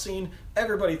a cutscene.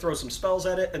 Everybody throws some spells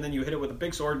at it, and then you hit it with a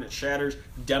big sword, and it shatters.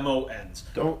 Demo ends.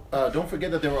 Don't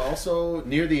forget that there were also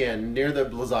near the end, near the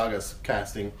Blizzaga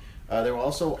casting, there were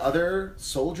also other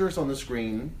soldiers on the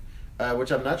screen,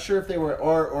 which I'm not sure if they were,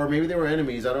 or maybe they were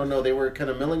enemies. I don't know. They were kind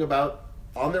of milling about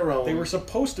on their own. They were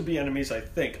supposed to be enemies, I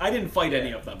think. I didn't fight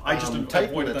any of them. I just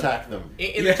Titan attacked them.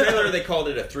 In the trailer, they called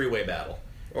it a 3-way battle,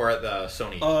 or at the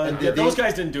Sony. Those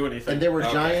guys didn't do anything. And there were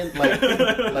giant,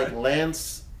 like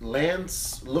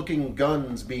lance-looking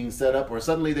guns being set up, where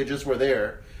suddenly they just were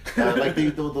there. Like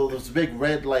those big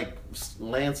red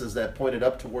lances that pointed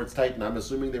up towards Titan. I'm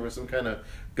assuming they were some kind of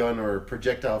gun or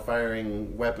projectile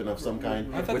firing weapon of some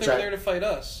kind. I thought they were there to fight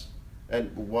us.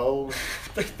 And well,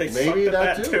 they maybe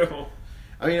that too. too.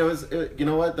 I mean, you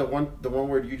know what, the one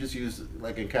word you just used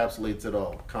like encapsulates it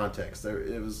all. Context.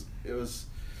 It was.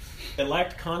 It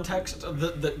lacked context.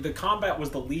 The combat was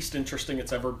the least interesting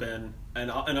it's ever been,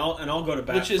 and I'll go to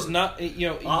bat. Which is not, it's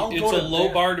a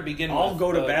low bar to begin with. I'll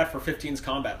go to bat for 15's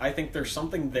combat. I think there's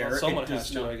something there. Well, someone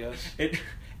has to, I guess.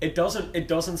 It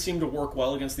doesn't seem to work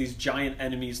well against these giant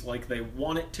enemies like they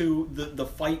want it to. The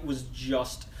fight was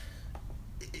just.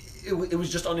 It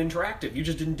was just uninteractive. You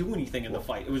just didn't do anything in the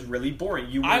fight. It was really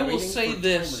boring. I will say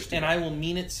this, and I will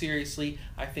mean it seriously.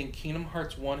 I think Kingdom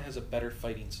Hearts 1 has a better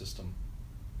fighting system.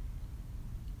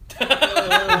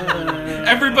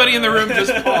 Everybody in the room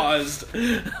just paused.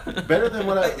 Better than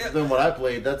what I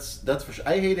played. That's for sure.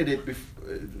 I hated it.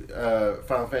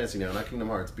 Final Fantasy now, not Kingdom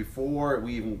Hearts. Before I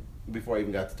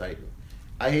even got to Titan,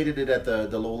 I hated it at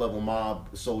the low level mob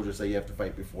soldiers that you have to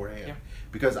fight beforehand,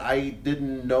 because I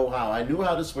didn't know how. I knew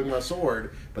how to swing my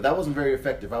sword, but that wasn't very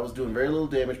effective. I was doing very little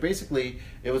damage. Basically,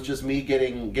 it was just me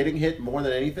getting hit more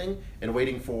than anything, and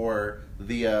waiting for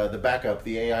the backup,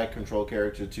 the AI control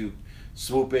character to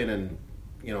swoop in and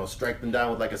strike them down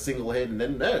with like a single hit, and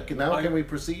then can we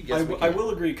proceed? Yes, we can. I will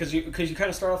agree, because you kind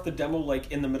of start off the demo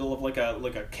like in the middle of like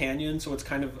a canyon, so it's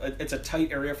kind of it's a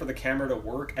tight area for the camera to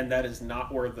work, and that is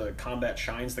not where the combat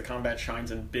shines. The combat shines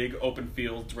in big open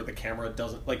fields where the camera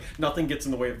doesn't, like, nothing gets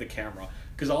in the way of the camera.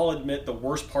 Because I'll admit, the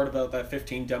worst part about that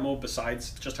 15 demo,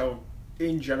 besides just how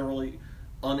in generally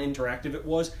uninteractive it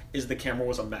was, is the camera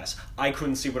was a mess. I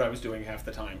couldn't see what I was doing half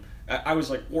the time. I was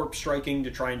like warp striking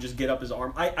to try and just get up his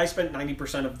arm. I spent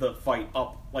 90% of the fight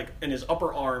up, like, in his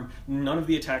upper arm. None of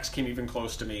the attacks came even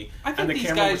close to me. I think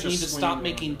these guys need to stop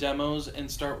making demos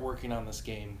and start working on this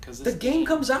game, because the game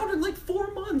comes out in like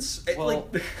 4 months. Well,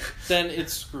 then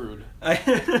it's screwed.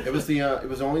 It was the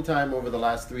only time over the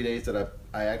last 3 days that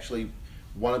I actually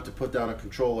wanted to put down a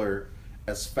controller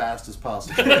as fast as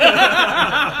possible.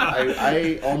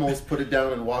 I almost put it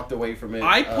down and walked away from it.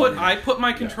 I put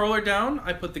my controller down,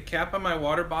 I put the cap on my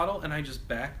water bottle, and I just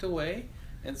backed away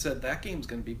and said, that game's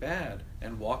going to be bad,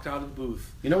 and walked out of the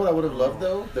booth. You know what I would have loved,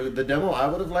 though? The demo I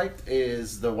would have liked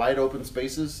is the wide open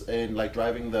spaces and like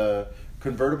driving the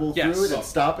convertible through it and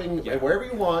stopping wherever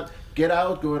you want. Get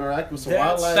out, go interact with some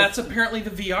wildlife. That's apparently the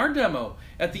VR demo.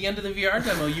 At the end of the VR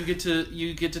demo, you get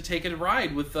to take a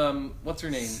ride with what's her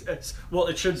name? Well,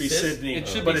 it should be Sydney. It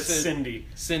should but be it's Cindy.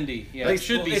 Cindy, yeah. It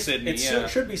should be Sydney. It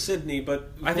should be Sydney,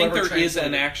 but I think there is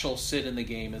an actual Sid in the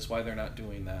game. Is why they're not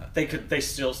doing that. They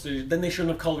still then they shouldn't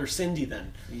have called her Cindy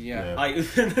then. Yeah.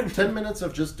 10 minutes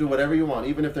of just do whatever you want,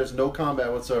 even if there's no combat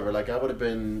whatsoever. Like, I would have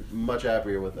been much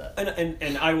happier with that.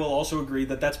 And I will also agree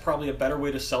that that's probably a better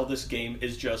way to sell this game.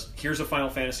 Is just, here's a Final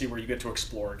Fantasy where you get to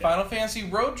explore again. Final Fantasy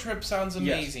Road Trip sounds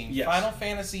amazing. Yes. Final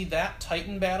Fantasy, that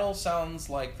Titan battle sounds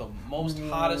like the most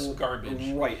hottest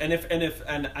garbage. Right.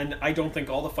 And I don't think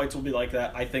all the fights will be like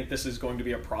that. I think this is going to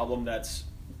be a problem that's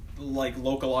like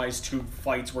localized to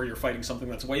fights where you're fighting something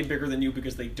that's way bigger than you,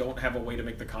 because they don't have a way to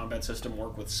make the combat system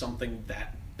work with something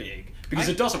that big. Because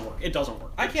it doesn't work. It doesn't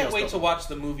work. I can't wait to watch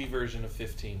the movie version of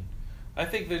 15. I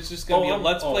think there's just going to be a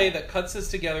Let's Play that cuts this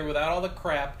together without all the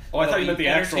crap. Oh, I thought you meant the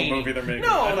actual movie they're making.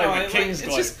 No, it's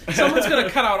just someone's going to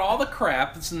cut out all the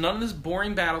crap. It's none of this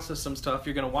boring battle system stuff.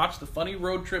 You're going to watch the funny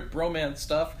road trip bromance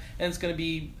stuff, and it's going to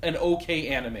be an okay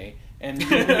anime. And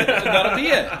that'll be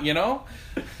it, you know?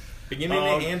 Beginning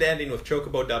and ending with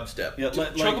Chocobo dubstep. Yeah,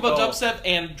 Chocobo dubstep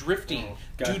and drifting.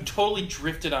 Dude totally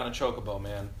drifted on a Chocobo,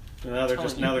 man. Now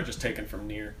they're just taken from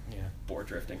Nier. Yeah, board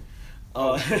drifting.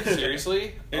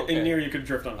 Seriously? Okay. In Nier you could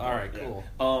drift on. All right, cool.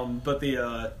 But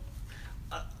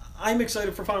I'm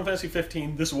excited for Final Fantasy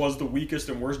 15. This was the weakest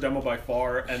and worst demo by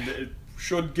far, and it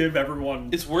should give everyone.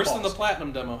 It's worse than the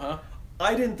Platinum demo, huh?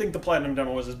 I didn't think the Platinum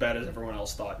demo was as bad as everyone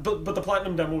else thought, but the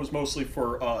Platinum demo was mostly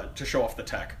for to show off the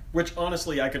tech. Which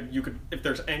honestly, you could if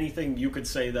there's anything you could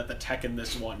say that the tech in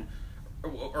this one.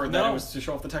 Or that it was to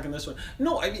show off the tech in this one.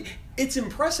 No, I mean, it's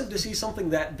impressive to see something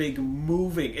that big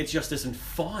moving. It just isn't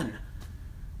fun.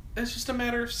 It's just a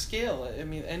matter of scale. I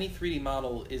mean, any 3D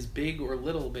model is big or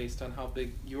little based on how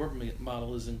big your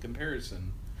model is in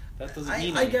comparison. That doesn't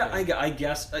mean anything. I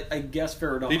guess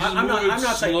fair enough. I'm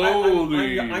not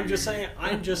saying.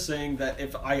 I'm just saying that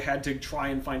if I had to try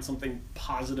and find something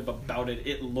positive about it,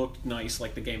 it looked nice,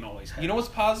 like the game always had. You know what's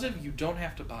positive? You don't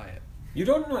have to buy it. You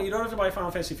don't have to buy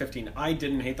Final Fantasy 15. I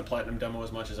didn't hate the Platinum demo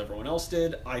as much as everyone else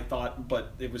did. I thought,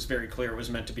 but it was very clear it was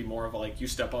meant to be more of like, you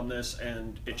step on this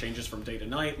and it changes from day to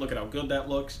night. Look at how good that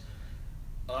looks.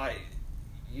 I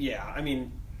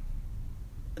mean,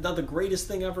 not the greatest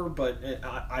thing ever, but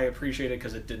I appreciate it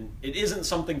because it isn't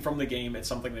something from the game. It's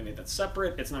something they made that's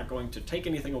separate. It's not going to take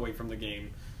anything away from the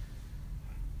game.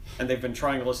 And they've been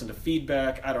trying to listen to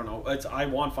feedback. I don't know. I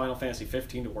want Final Fantasy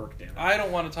 15 to work, damn it. I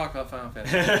don't want to talk about Final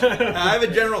Fantasy 15. I have a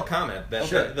general comment that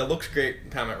Sure. the looks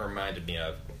great comment reminded me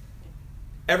of.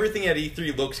 Everything at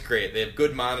E3 looks great. They have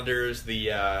good monitors.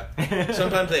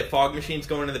 Sometimes they have fog machines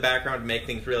going in the background to make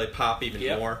things really pop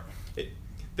even more.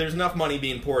 There's enough money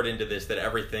being poured into this that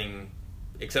everything,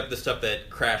 except the stuff that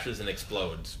crashes and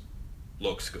explodes,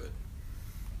 looks good.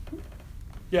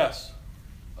 Yes.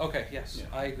 Okay, yes.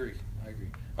 Yeah. I agree.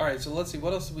 All right, so let's see.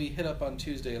 What else did we hit up on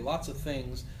Tuesday? Lots of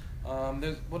things.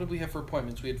 What did we have for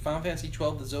appointments? We had Final Fantasy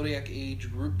 12, the Zodiac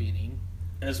Age group meeting.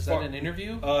 Is that an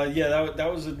interview? Yeah,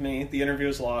 that was with me. The interview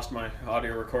was lost. My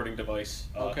audio recording device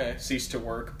ceased to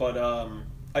work. But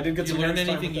I did get some. You learned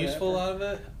anything useful out of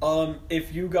it?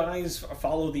 If you guys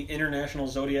follow the International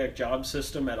Zodiac Job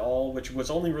System at all, which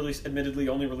was admittedly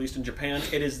only released in Japan,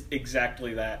 it is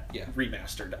exactly that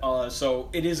remastered. So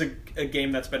it is a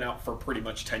game that's been out for pretty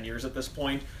much 10 years at this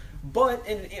point. But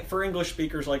for English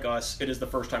speakers like us, it is the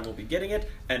first time we'll be getting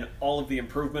it, and all of the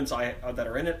improvements that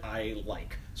are in it, I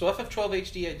like. So FF12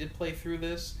 HD, I did play through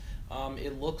this.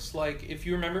 It looks like, if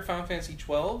you remember Final Fantasy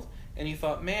 12, and you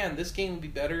thought, man, this game would be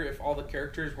better if all the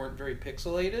characters weren't very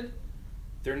pixelated,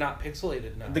 they're not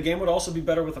pixelated now. The game would also be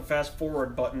better with a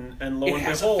fast-forward button, and lo and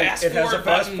behold, it has a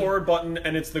fast-forward button,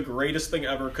 and it's the greatest thing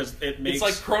ever, because it makes... It's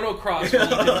like Chrono Cross when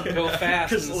you can go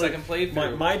fast in the second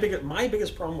playthrough. My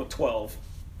biggest problem with 12,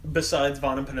 besides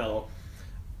Von and Pinello,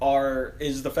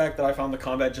 is the fact that I found the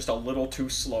combat just a little too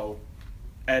slow.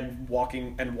 And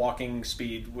walking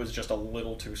speed was just a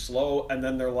little too slow, and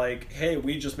then they're like, hey,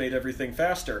 we just made everything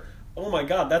faster. Oh my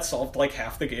god, that solved like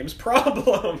half the game's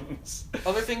problems.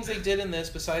 Other things they did in this,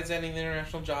 besides adding the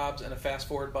international jobs and a fast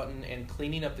forward button and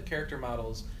cleaning up the character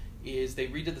models, is they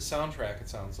redid the soundtrack, it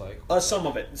sounds like. Some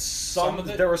of it. Some of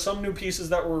it? There were some new pieces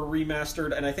that were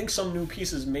remastered, and I think some new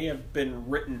pieces may have been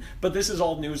written, but this is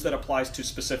all news that applies to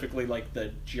specifically like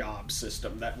the job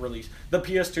system that released. The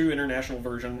PS2 international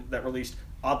version that released,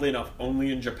 oddly enough,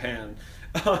 only in Japan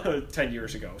 10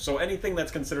 years ago. So anything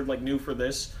that's considered like new for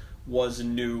this was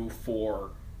new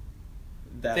for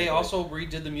that. They also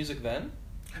redid the music then?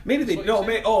 Maybe they... No,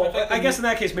 I guess in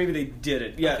that case, maybe they did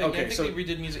it. Yeah, I think they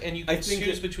redid music, and you can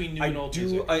choose between new and old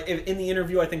music. In the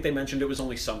interview, I think they mentioned it was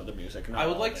only some of the music. I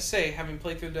would like to say, having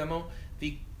played through the demo,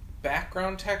 the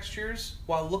background textures,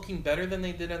 while looking better than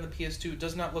they did on the PS2,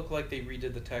 does not look like they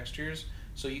redid the textures,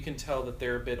 so you can tell that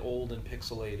they're a bit old and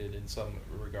pixelated in some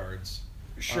regards.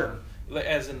 Sure.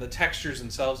 As in the textures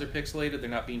themselves are pixelated, they're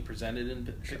not being presented in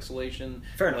pixelation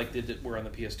like they were on the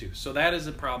PS2. So that is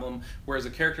a problem, whereas the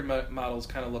character models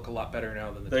kind of look a lot better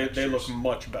now than the textures. They look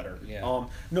much better. Yeah.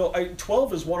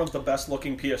 12 is one of the best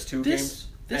looking PS2 games.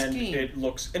 This game... It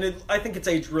looks... And I think it's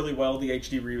aged really well. The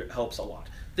HD helps a lot.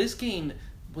 This game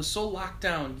was so locked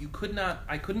down,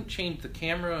 I couldn't change the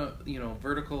camera,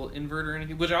 vertical invert or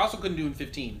anything, which I also couldn't do in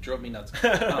 15. It drove me nuts.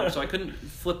 So I couldn't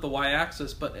flip the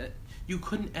Y-axis, but... You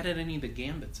couldn't edit any of the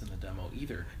gambits in the demo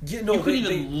either. Yeah, no, you couldn't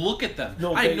even look at them.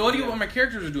 I had no idea what my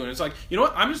characters were doing. It's like, you know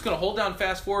what? I'm just going to hold down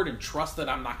fast forward and trust that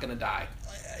I'm not going to die.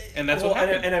 And that's what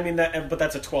happened. And I mean that, but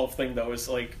that's a 12 thing though. Is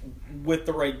like with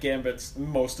the right gambits,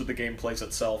 most of the game plays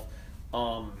itself.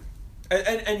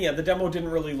 And yeah, the demo didn't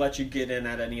really let you get in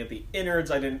at any of the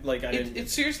innards.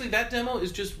 It's seriously, that demo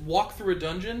is just walk through a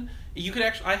dungeon. You could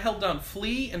actually, I held down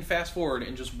flee and fast forward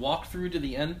and just walk through to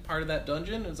the end part of that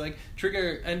dungeon. It's like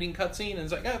trigger ending cutscene, and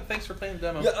it's like, oh, thanks for playing the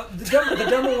demo. Yeah, the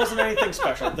demo wasn't anything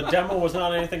special. The demo was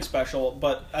not anything special,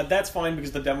 but that's fine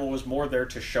because the demo was more there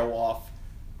to show off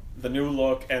the new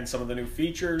look and some of the new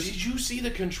features. Did you see the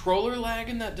controller lag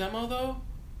in that demo though?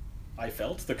 I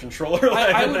felt the controller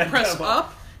lag. I in would that press demo.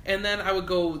 up, and then I would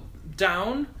go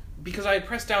down because I had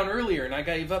pressed down earlier, and I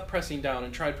gave up pressing down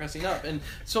and tried pressing up, and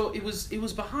so it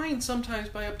was behind sometimes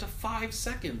by up to 5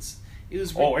 seconds. It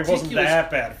was ridiculous. It wasn't that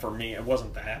bad for me. It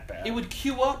wasn't that bad. It would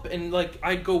queue up, and like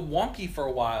I'd go wonky for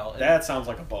a while. And that sounds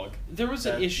like a bug. There was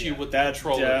an issue with the that's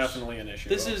controllers. definitely an issue.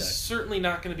 This is certainly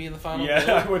not going to be in the final build.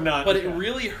 I would not. But it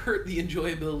really hurt the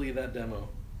enjoyability of that demo.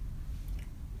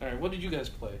 All right, what did you guys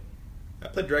play? I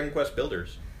played Dragon Quest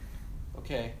Builders.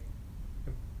 Okay.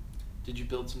 Did you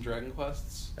build some Dragon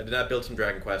Quests? I did not build some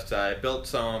Dragon Quests. I built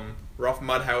some rough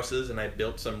mud houses, and I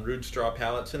built some rude straw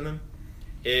pallets in them.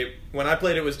 When I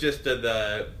played, it was just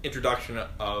the introduction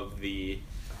of the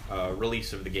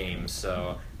release of the game,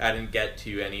 so I didn't get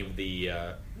to any of the...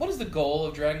 What is the goal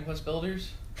of Dragon Quest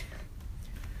Builders?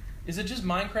 Is it just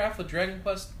Minecraft with Dragon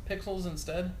Quest pixels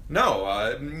instead? No,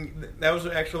 that was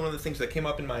actually one of the things that came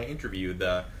up in my interview.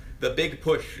 The big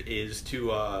push is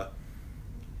to...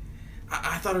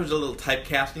 I thought it was a little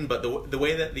typecasting, but the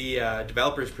way that the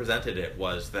developers presented it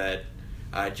was that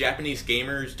Japanese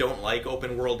gamers don't like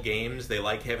open world games. They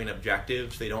like having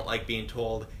objectives. They don't like being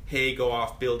told, hey, go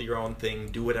off, build your own thing,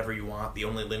 do whatever you want. The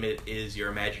only limit is your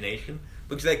imagination.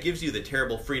 Because that gives you the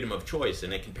terrible freedom of choice,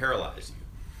 and it can paralyze you.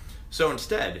 So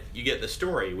instead, you get the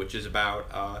story, which is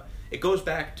about... it goes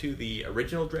back to the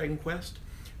original Dragon Quest,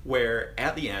 where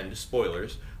at the end,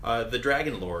 spoilers, the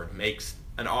Dragon Lord makes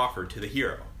an offer to the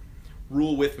hero.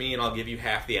 Rule with me and I'll give you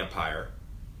half the empire,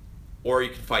 or you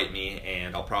can fight me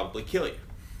and I'll probably kill you.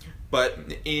 But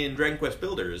in Dragon Quest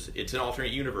Builders, it's an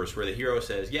alternate universe where the hero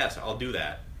says, yes, I'll do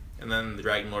that, and then the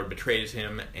Dragon Lord betrays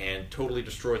him and totally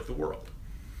destroys the world.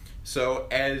 So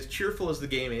as cheerful as the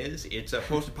game is, it's a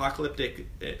post-apocalyptic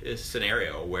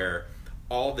scenario where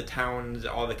all the towns,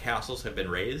 all the castles have been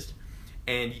razed,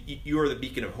 and you are the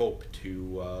beacon of hope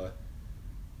to...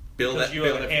 Because you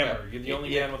have a hammer. You're the only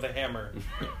man with a hammer.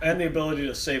 And the ability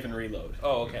to save and reload.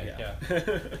 Oh, okay,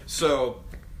 yeah. So,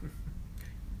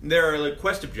 there are like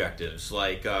quest objectives.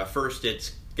 Like, first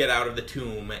it's get out of the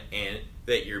tomb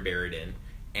that you're buried in.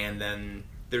 And then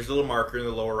there's a little marker in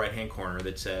the lower right-hand corner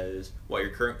that says what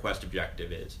your current quest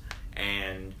objective is.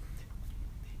 And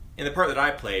in the part that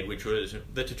I played, which was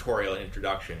the tutorial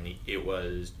introduction, it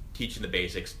was teaching the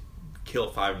basics, kill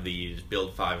 5 of these,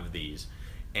 build 5 of these.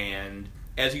 And...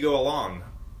 as you go along,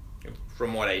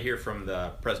 from what I hear from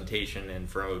the presentation and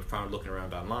from looking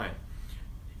around online,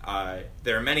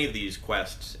 there are many of these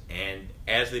quests, and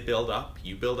as they build up,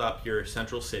 you build up your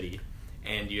central city,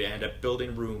 and you end up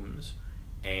building rooms,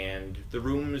 and the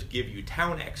rooms give you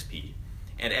town XP,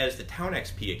 and as the town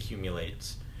XP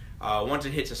accumulates, once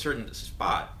it hits a certain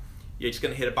spot, you're just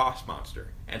going to hit a boss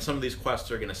monster, and some of these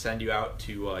quests are going to send you out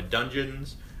to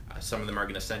dungeons. Some of them are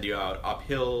going to send you out up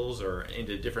hills or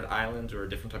into different islands where a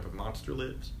different type of monster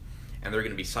lives. And there are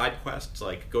going to be side quests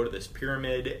like go to this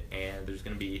pyramid, and there's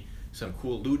going to be some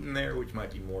cool loot in there, which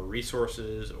might be more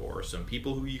resources or some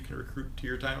people who you can recruit to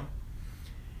your town.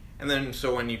 And then,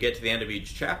 so when you get to the end of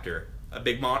each chapter, a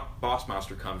big boss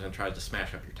monster comes and tries to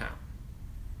smash up your town.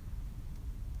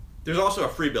 There's also a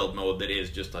free build mode that is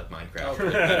just like Minecraft.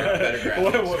 Oh, better graphics.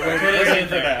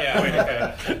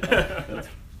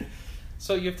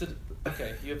 So you have to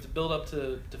build up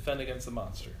to defend against the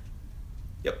monster.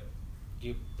 Yep.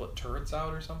 You put turrets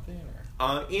out or something?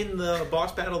 Or? In the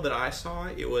boss battle that I saw,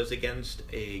 it was against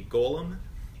a golem,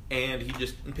 and he'd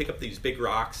just pick up these big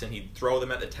rocks and he'd throw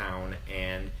them at the town,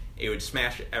 and it would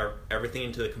smash everything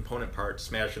into the component parts,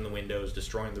 smashing the windows,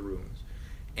 destroying the rooms.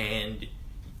 And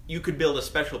you could build a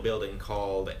special building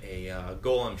called a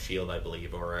golem shield, I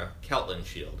believe, or a Keltland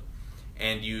shield.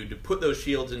 And you'd put those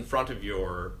shields in front of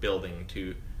your building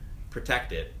to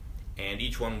protect it, and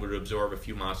each one would absorb a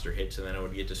few monster hits, and then it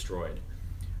would get destroyed.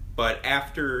 But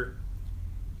after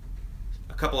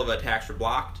a couple of attacks were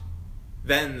blocked,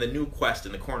 then the new quest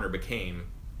in the corner became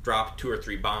drop 2 or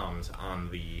 3 bombs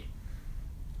on the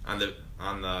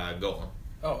golem.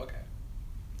 Oh, okay.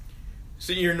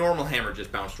 So your normal hammer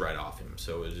just bounced right off him,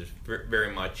 so it was just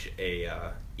very much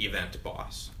a event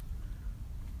boss.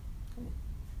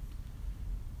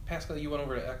 Pascal, you went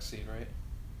over to Xseed, right?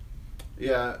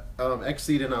 Yeah,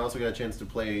 Exceed, and I also got a chance to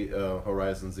play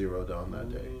Horizon Zero Dawn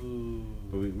that day.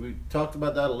 But we talked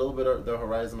about that a little bit, the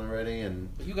Horizon already, and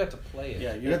But you got to play it.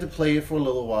 Yeah, you got to play it for a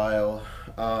little while.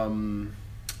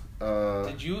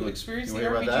 Did you experience the hear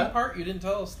about RPG that? part? You didn't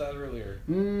tell us that earlier.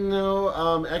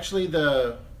 No, actually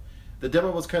the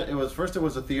demo was it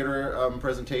was a theater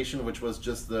presentation, which was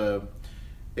just the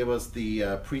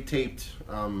pre-taped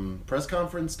press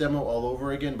conference demo all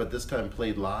over again, but this time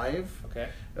played live. Okay.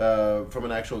 From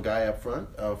an actual guy up front,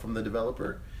 from the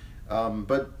developer,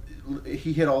 but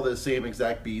he hit all the same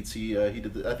exact beats. He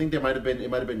did. I think it might have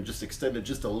been just extended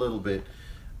just a little bit,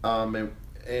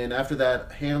 and after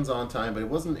that, hands-on time, but it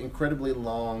wasn't incredibly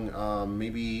long.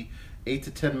 Maybe 8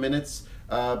 to 10 minutes.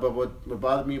 But what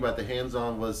bothered me about the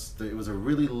hands-on was it was a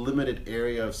really limited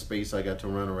area of space I got to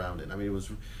run around in. I mean, it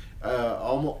was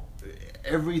almost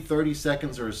every 30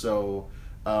 seconds or so.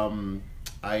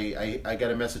 I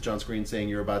got a message on screen saying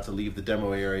you're about to leave the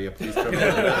demo area. Please come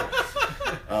back.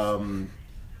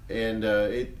 And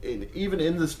even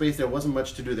in the space there wasn't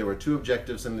much to do. There were 2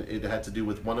 objectives, and it had to do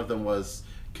with one of them was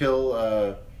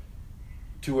kill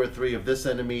 2 or 3 of this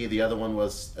enemy. The other one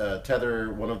was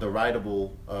tether one of the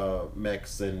rideable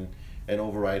mechs and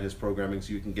override his programming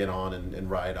so you can get on and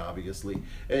ride. Obviously,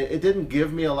 it didn't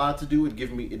give me a lot to do. It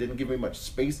didn't give me much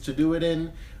space to do it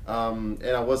in, and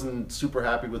I wasn't super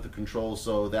happy with the controls.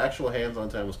 So the actual hands-on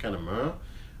time was kind of meh.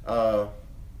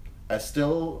 I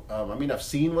still, I've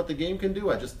seen what the game can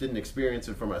do. I just didn't experience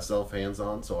it for myself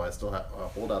hands-on. So I still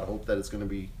hold out hope that it's going to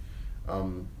be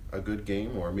a good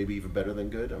game, or maybe even better than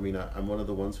good. I mean, I'm one of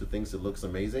the ones who thinks it looks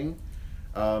amazing.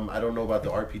 I don't know about the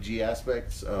RPG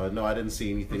aspects. No, I didn't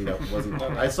see anything that wasn't.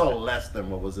 I saw less than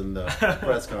what was in the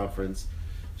press conference.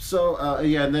 So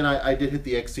and then I did hit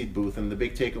the Exceed booth, and the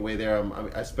big takeaway there,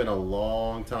 I spent a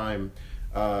long time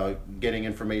getting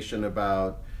information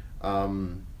about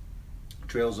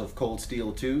Trails of Cold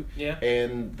Steel 2. Yeah.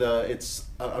 And it's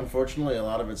unfortunately a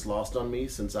lot of it's lost on me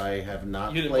since I have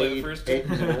not You didn't played. play the first two?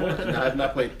 I have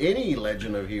not played any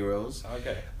Legend of Heroes.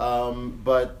 Okay.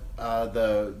 But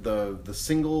the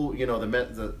single,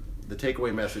 the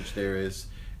takeaway message there is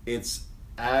it's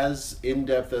as in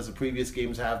depth as the previous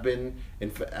games have been.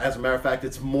 As a matter of fact,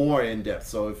 it's more in depth.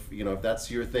 So if that's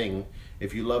your thing,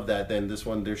 if you love that, then this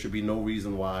one there should be no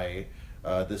reason why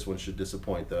this one should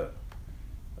disappoint. The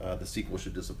sequel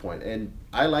should disappoint. And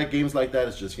I like games like that.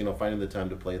 It's just finding the time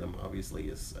to play them obviously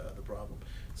is the problem.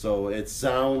 So it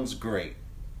sounds great.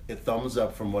 It thumbs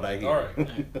up from what I hear. All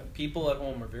right. People at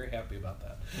home are very happy about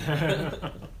that.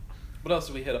 What else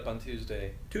did we hit up on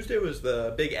Tuesday? Tuesday was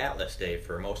the big Atlas day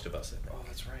for most of us, I think. Oh,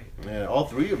 that's right. Yeah, all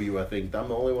 3 of you, I think. I'm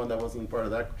the only one that wasn't part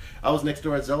of that. I was next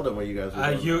door at Zelda when you guys were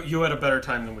going. You had a better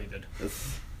time than we did.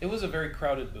 It was a very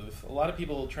crowded booth. A lot of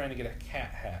people trying to get a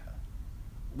cat hat.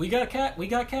 We got cat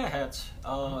hats.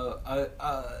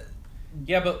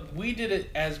 Yeah, but we did it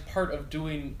as part of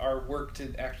doing our work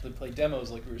to actually play demos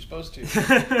like we were supposed to.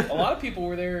 A lot of people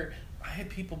were there. I had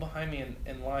people behind me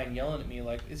in line yelling at me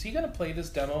like, is he going to play this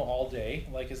demo all day?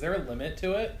 Like, is there a limit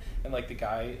to it? And like the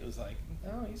guy was like,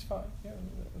 no, he's fine. Yeah.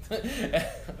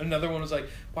 Another one was like,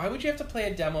 why would you have to play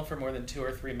a demo for more than 2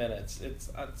 or 3 minutes?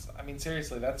 I mean,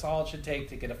 seriously, that's all it should take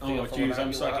to get a feel for what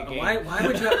I'm like a game. Why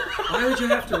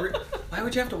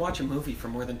would you have to watch a movie for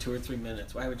more than 2 or 3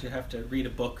 minutes? Why would you have to read a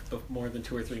book of more than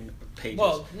 2 or 3 pages?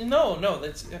 Well, no.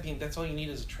 That's all you need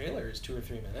as a trailer is 2 or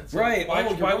 3 minutes. Right.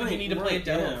 Why would you need to play a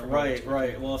demo? Yeah,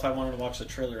 right. Well, if I wanted to watch the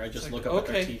trailer, I just look up at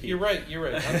their TV. You're right.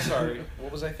 I'm sorry.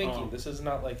 What was I thinking? This is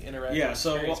not like interactive. Yeah.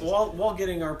 So while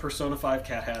getting our Persona 5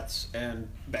 cat hats and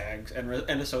bags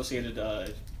and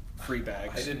associated free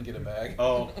bags. I didn't get a bag.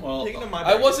 Oh well.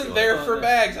 I wasn't there for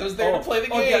bags. I was there to play the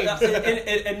game. Yeah,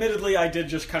 admittedly, I did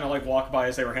just kind of like walk by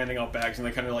as they were handing out bags, and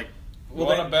they kind of like. Well,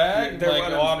 want a bag? Like,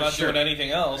 I'm not doing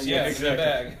anything else. Yeah, exactly.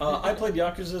 A bag. I played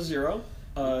Yakuza 0.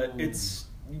 It's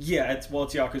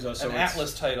Yakuza. So an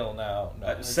Atlas title now. No,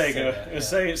 Sega.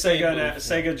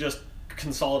 Sega just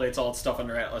consolidates all its stuff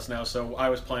under Atlas now. So I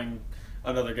was playing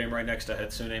another game right next to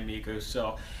Hatsune Miku.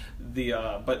 So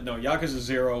but no, Yakuza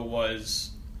 0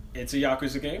 it's a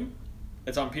Yakuza game.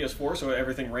 It's on PS4, so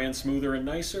everything ran smoother and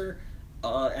nicer.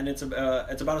 And it's about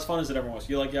as fun as it ever was.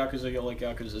 You like Yakuza, you'll like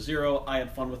Yakuza 0. I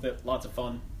had fun with it, lots of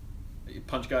fun. You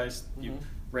punch guys, you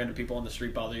random people on the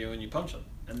street bother you, and you punch them.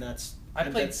 And that's... I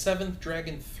played Seventh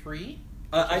Dragon 3.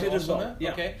 I did as well.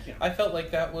 Yeah. Okay. Yeah. I felt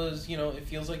like that was, it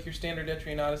feels like your standard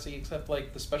Etrian Odyssey, except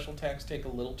like the special attacks take a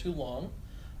little too long.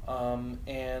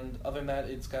 And other than that,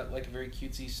 it's got like a very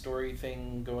cutesy story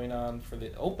thing going on for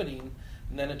the opening.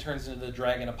 and then it turns into the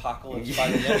Dragon Apocalypse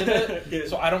by the end of it.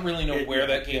 So I don't really know where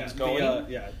that game's going.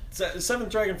 Seventh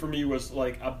Dragon for me was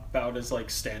like about as like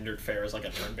standard fare as like a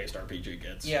turn-based RPG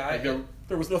gets. Yeah, like,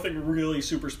 there was nothing really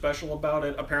super special about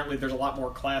it. Apparently, there's a lot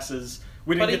more classes.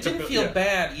 But it didn't feel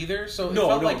bad either. So it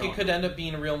felt like it could end up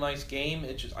being a real nice game.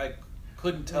 It just I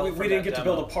couldn't tell. We didn't get to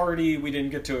build a party. We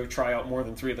didn't get to try out more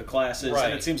than 3 of the classes. Right.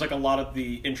 And it seems like a lot of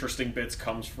the interesting bits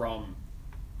comes from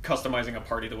customizing a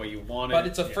party the way you want it. But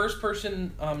it's a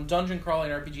first-person dungeon crawling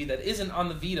RPG that isn't on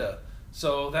the Vita.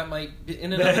 So that might,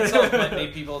 in and of itself, might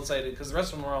make people excited because the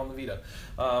rest of them are all on the Vita,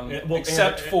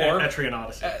 except for Etrian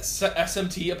Odyssey,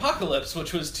 SMT Apocalypse,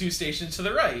 which was 2 stations to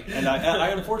the right. And I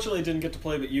unfortunately didn't get to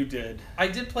play, but you did. I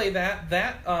did play that.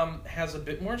 That has a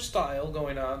bit more style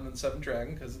going on than Seventh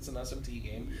Dragon because it's an SMT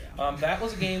game. Yeah. That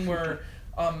was a game where,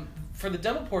 for the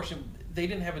demo portion, they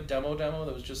didn't have a demo. That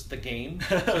was just the game.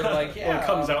 So they're like, yeah, well, it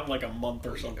comes out in like a month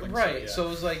or something. Right. So it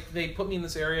was like they put me in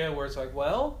this area where it's like,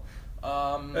 well.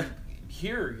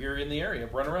 Here, you're in the area,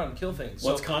 run around and kill things.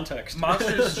 What's context?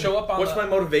 Monsters show up on What's my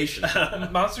motivation?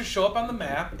 Monsters show up on the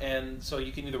map, and so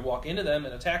you can either walk into them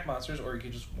and attack monsters, or you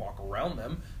can just walk around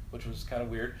them, which was kind of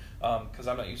weird, because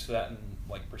I'm not used to that in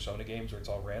like Persona games where it's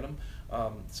all random.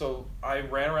 So I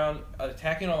ran around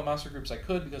attacking all the monster groups I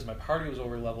could because my party was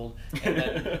over-leveled, and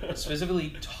then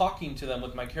specifically talking to them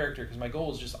with my character because my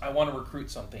goal is just I want to recruit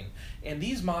something. And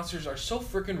these monsters are so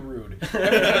freaking rude.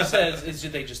 Everything it says is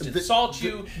they just insult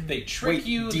you, they trick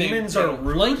you, demons they are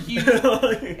rude? blank you,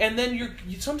 and then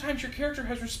sometimes your character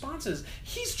has responses.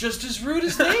 He's just as rude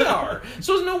as they are.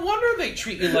 So no wonder they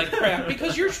treat you like crap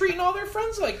because you're treating all their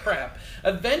friends like crap.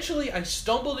 Eventually, I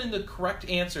stumbled in the correct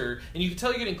answer, and you can tell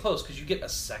you're getting close because you get a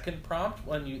second prompt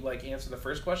when you like answer the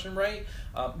first question right.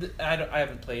 I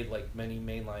haven't played like many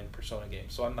mainline Persona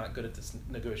games, so I'm not good at this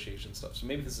negotiation stuff. So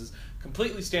maybe this is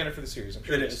completely standard for the series. I'm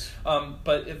sure it is.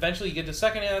 But eventually, you get the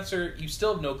second answer. You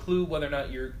still have no clue whether or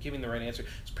not you're giving the right answer.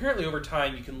 So apparently, over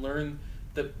time, you can learn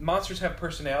that monsters have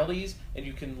personalities, and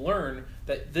you can learn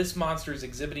that this monster is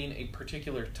exhibiting a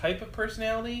particular type of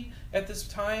personality at this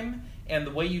time, and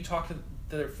the way you talk to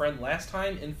their friend last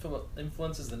time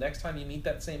influences the next time you meet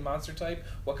that same monster type,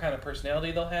 what kind of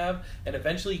personality they'll have, and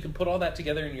eventually you can put all that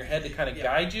together in your head to kind of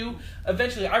guide you.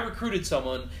 Eventually, I recruited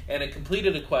someone, and it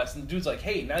completed a quest, and the dude's like,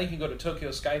 hey, now you can go to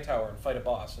Tokyo Sky Tower and fight a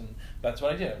boss, and that's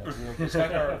what I did. I went to Tokyo Sky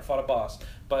Tower and fought a boss.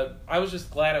 But I was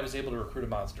just glad I was able to recruit a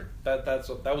monster. That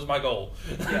was my goal.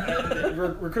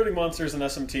 Recruiting monsters in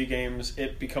SMT games,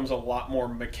 it becomes a lot more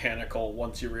mechanical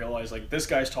once you realize, like, this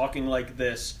guy's talking like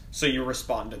this, so you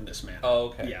respond in this manner. Oh,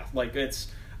 okay. Yeah, like, it's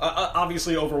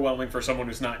obviously overwhelming for someone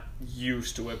who's not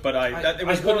used to it, but I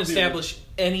couldn't establish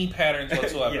any patterns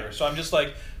whatsoever. Yeah. So I'm just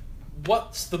like,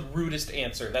 what's the rudest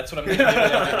answer? That's what I'm going to give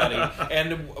to everybody.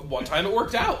 And one time it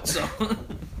worked out, so...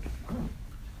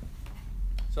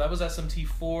 So that was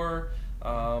SMT4.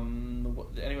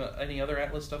 Any other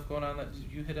Atlas stuff going on?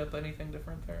 Did you hit up anything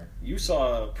different there? You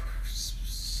saw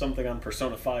something on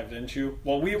Persona 5, didn't you?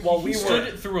 While we stood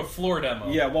it through a floor demo.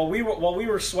 Yeah, while we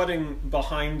were sweating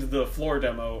behind the floor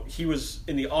demo, he was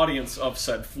in the audience of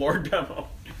said floor demo.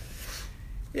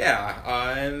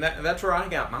 Yeah, and that's where I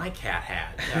got my cat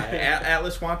hat.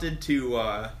 Atlas wanted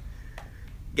to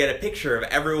get a picture of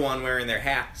everyone wearing their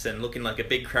hats and looking like a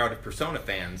big crowd of Persona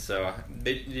fans, so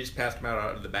they just passed them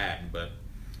out of the bag. But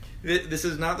this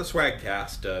is not the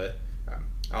Swagcast.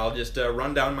 I'll just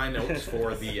run down my notes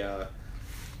for the...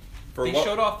 They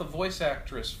showed off the voice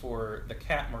actress for the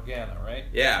cat Morgana, right?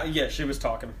 Yeah. Yeah, she was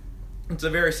talking. It's a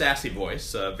very sassy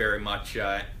voice, very much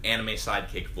anime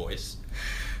sidekick voice.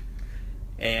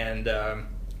 And...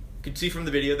 you can see from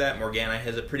the video that Morgana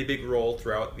has a pretty big role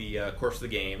throughout the course of the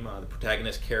game. The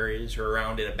protagonist carries her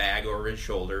around in a bag over his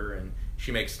shoulder, and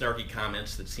she makes snarky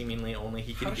comments that seemingly only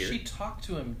he can hear. How does she talk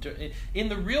to him? In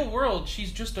the real world,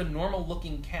 she's just a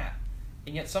normal-looking cat,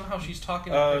 and yet somehow she's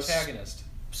talking to the protagonist.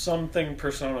 Something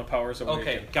Persona powers awaken.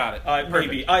 Okay, got it.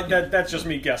 Maybe. That's just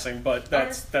me guessing, but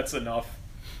that's enough,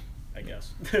 I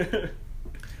guess.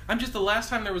 I'm just, the last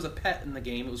time there was a pet in the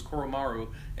game, it was Koromaru,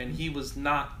 and he was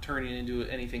not turning into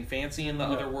anything fancy in the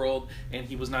other world, and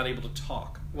he was not able to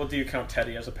talk. Well, do you count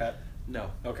Teddy as a pet? No.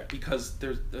 Okay. Because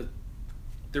there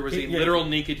was a literal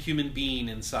naked human being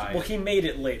inside. Well, he made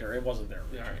it later. It wasn't there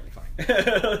originally.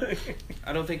 All right, fine.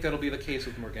 I don't think that'll be the case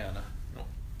with Morgana. No.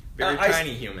 Very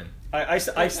tiny human. I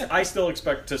still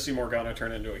expect to see Morgana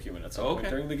turn into a human at some point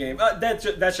during the game.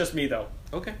 That's just me, though.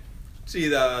 Okay. See,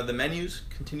 the menus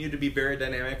continue to be very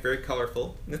dynamic, very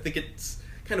colorful. I think it's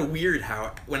kind of weird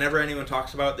how whenever anyone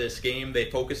talks about this game, they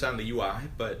focus on the UI,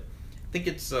 but I think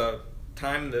it's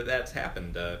time that's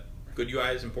happened. Good UI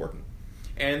is important.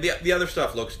 And the other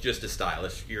stuff looks just as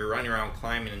stylish. You're running around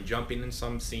climbing and jumping in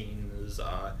some scenes.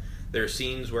 There are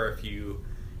scenes where if you,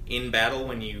 in battle,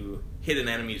 when you hit an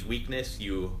enemy's weakness,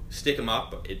 you stick them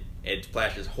up. It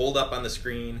flashes hold up on the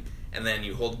screen, and then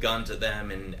you hold guns at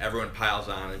them, and everyone piles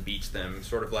on and beats them.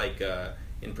 Sort of like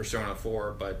in Persona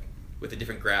 4, but with a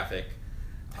different graphic.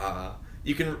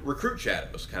 You can recruit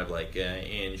shadows, kind of like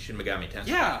in Shin Megami Tensei.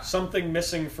 Yeah. Something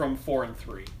missing from 4 and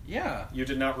 3. Yeah. You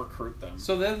did not recruit them.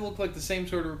 So that looked like the same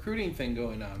sort of recruiting thing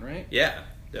going on, right? Yeah,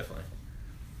 definitely.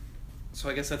 So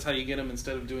I guess that's how you get them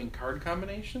instead of doing card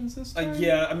combinations this time?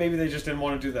 Yeah, maybe they just didn't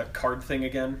want to do that card thing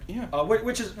again. Yeah.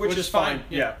 Which is fine.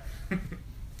 Yeah.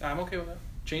 I'm okay with that.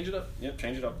 Change it up. Yep,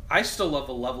 change it up. I still love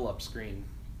the level up screen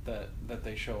that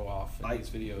they show off in these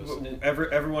videos.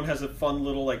 Everyone has a fun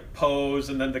little like pose,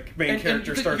 and then the main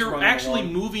character starts you're running actually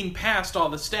along. moving past all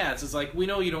the stats. It's like, we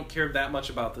know you don't care that much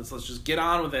about this. Let's just get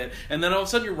on with it. And then all of a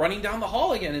sudden you're running down the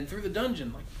hall again and through the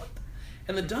dungeon. Like, what?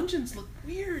 And the dungeons look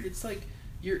weird. It's like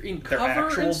you're in They're cover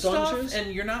actual and stuff, dungeons?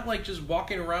 and you're not like just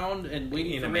walking around and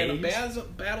waiting In for a random maze?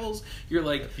 battles. You're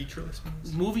like Featureless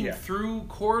ones? moving through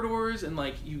corridors, and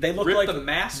like you They look rip like the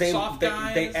masks off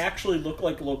guys. They actually look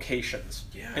like locations.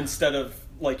 Yeah. Instead of,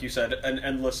 like you said, an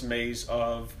endless maze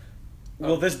of,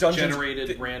 well, this dungeon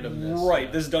generated randomness. Right,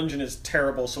 yeah. this dungeon is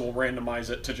terrible, so we'll randomize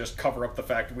it to just cover up the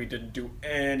fact we didn't do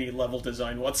any level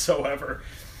design whatsoever.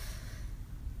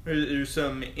 There's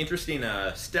some interesting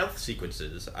stealth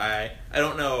sequences. I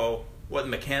don't know what the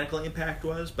mechanical impact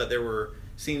was, but there were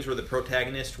scenes where the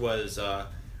protagonist was a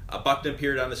button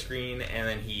appeared on the screen, and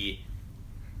then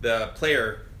the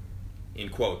player, in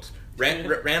quotes,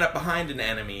 ran up behind an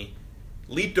enemy,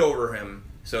 leaped over him,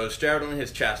 so straddling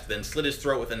his chest, then slit his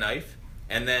throat with a knife,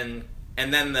 and then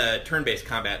the turn-based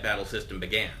combat battle system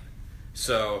began.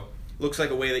 So looks like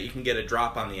a way that you can get a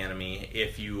drop on the enemy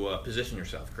if you position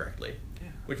yourself correctly.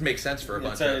 Which makes sense for a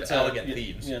bunch of elegant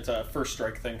themes. Yeah, it's a first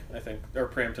strike thing, I think, or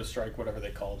preemptive strike, whatever they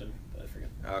called it. I forget.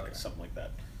 Okay. Something like that.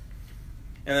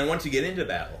 And then once you get into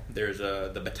battle, there's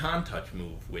the baton touch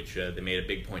move, which they made a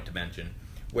big point to mention,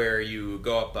 where you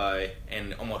go up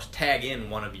and almost tag in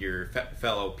one of your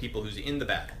fellow people who's in the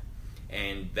battle,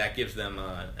 and that gives them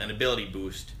an ability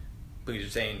boost because you're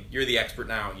saying, you're the expert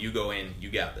now, you go in, you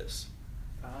got this.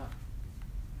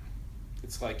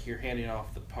 It's like you're handing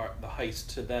off the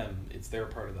heist to them. It's their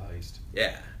part of the heist.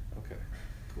 Yeah. Okay.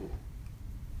 Cool.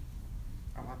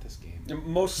 I want this game. The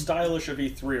most stylish of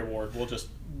E3 award. We'll just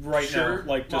now,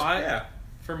 like just Yeah.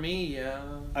 For me, yeah.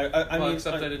 I mean,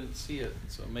 except I didn't see it,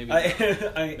 so maybe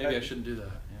I shouldn't do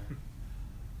that.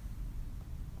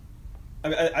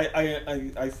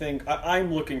 Yeah. I think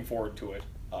I'm looking forward to it.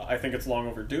 I think it's long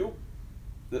overdue.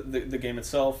 The game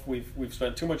itself, we've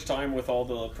spent too much time with all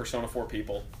the Persona 4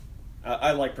 people.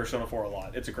 I like Persona 4 a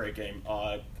lot. It's a great game.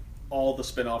 All the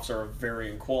spin-offs are of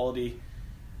varying quality.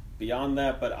 Beyond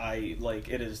that, but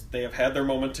they have had their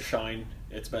moment to shine.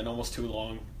 It's been almost too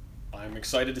long. I'm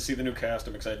excited to see the new cast.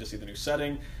 I'm excited to see the new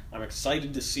setting. I'm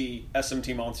excited to see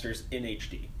SMT Monsters in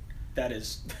HD. That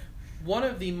is one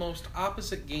of the most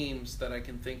opposite games that I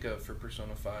can think of for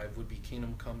Persona 5 would be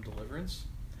Kingdom Come Deliverance.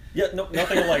 Yeah, no,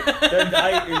 nothing like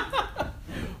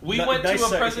we went to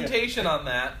a presentation on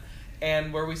that,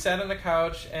 and where we sat on the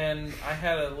couch, and I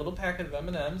had a little packet of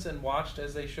M&Ms and watched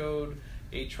as they showed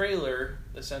a trailer,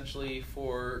 essentially,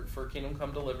 for Kingdom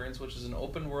Come Deliverance, which is an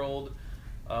open world,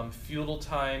 feudal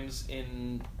times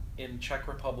in Czech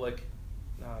Republic,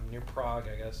 near Prague,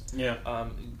 I guess. Yeah.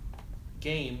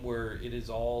 Game where it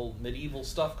is all medieval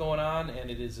stuff going on,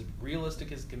 and it is as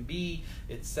realistic as can be.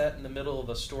 It's set in the middle of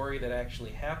a story that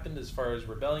actually happened as far as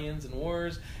rebellions and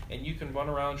wars, and you can run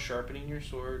around sharpening your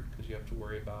sword because you have to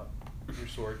worry about your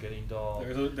sword getting dull.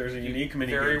 There's a unique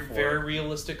mini very game for very it.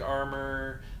 realistic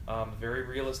armor, very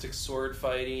realistic sword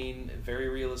fighting, very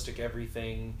realistic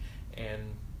everything,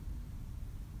 and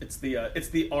it's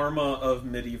the Arma of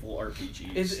medieval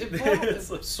RPGs.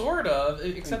 It's sort of,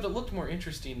 except it looked more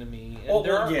interesting to me. And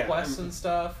there are quests and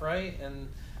stuff, right? And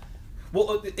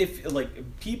if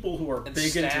people who are and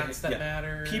big stats into that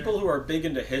matter, people who are big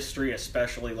into history,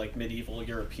 especially like medieval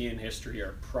European history,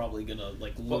 are probably gonna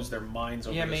lose their minds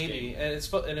over this maybe. game.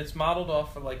 And it's modeled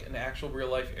off of an actual real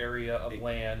life area of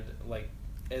land,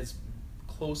 as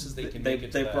close as they can make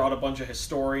it. They brought a bunch of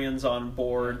historians on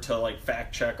board to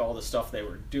fact check all the stuff they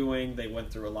were doing. They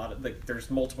went through a lot of there's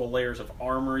multiple layers of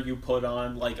armor you put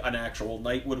on, like an actual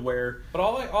knight would wear. But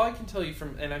all I can tell you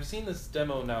and I've seen this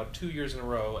demo now 2 years in a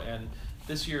row, and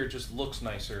this year it just looks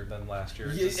nicer than last year.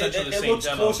 It's essentially the same looks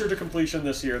demo. Closer to completion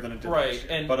this year than it did last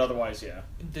year. But otherwise, yeah.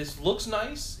 This looks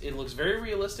nice. It looks very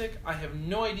realistic. I have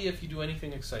no idea if you do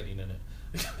anything exciting in it.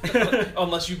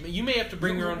 Unless you may have to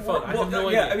bring your own phone. I have no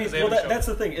yeah, idea. I mean, that's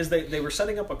the thing is they were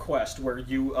setting up a quest where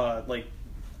you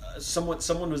someone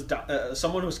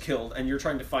was killed, and you're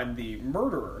trying to find the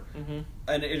murderer,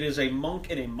 and it is a monk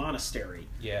in a monastery.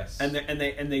 Yes, and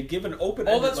they give an open.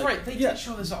 Oh, that's right. They did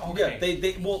show this. Okay.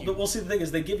 Yeah, we'll see. The thing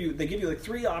is, they give you like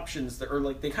 3 options that, or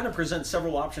like they kind of present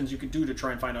several options you could do to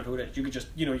try and find out who it is. You could just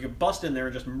you could bust in there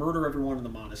and just murder everyone in the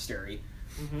monastery.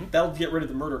 That'll get rid of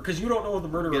the murderer because you don't know who the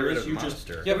murderer is. You just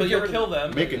but you'll kill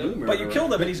them. Make a new murderer. But you kill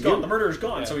them and he's gone. The murderer's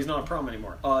gone, so he's not a problem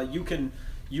anymore. You can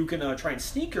try and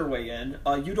sneak your way in.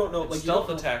 You don't know, like stealth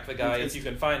attack the guy if you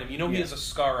can find him. You know he has a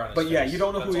scar on his face. But yeah, you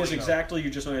don't know who he is exactly. You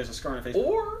just know he has a scar on his face.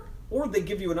 Or they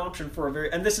give you an option for a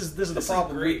very, and this is the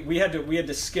problem. We had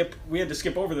to skip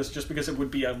over this just because it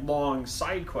would be a long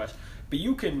side quest. But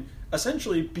you can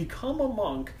essentially become a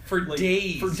monk for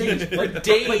days. For days, like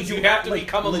days, you have to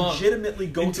become a monk. Legitimately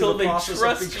go until through the process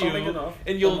trust of becoming you, enough,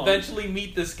 and you'll eventually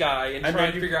meet this guy and try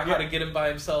and figure out how to get him by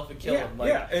himself and kill him.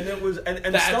 Like, and it was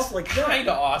and that's stuff like that. Kind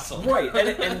of awesome, right?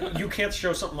 And you can't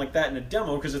show something like that in a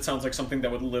demo because it sounds like something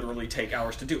that would literally take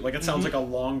hours to do. Like it sounds like a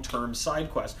long-term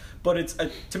side quest. But it's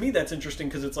to me that's interesting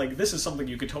because it's like this is something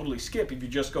you could totally skip if you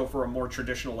just go for a more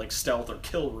traditional like stealth or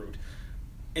kill route.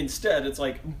 Instead, it's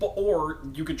like, or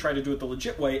you could try to do it the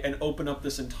legit way and open up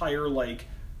this entire, like,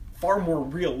 far more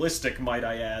realistic, might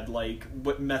I add, like,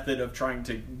 what method of trying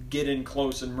to get in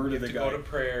close and murder the guy. Go to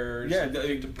prayers. Yeah,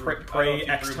 pray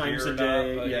X times a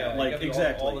day. Like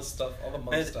exactly. All the stuff, all the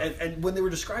monk stuff. And when they were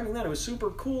describing that, it was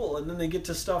super cool. And then they get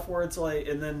to stuff where it's like,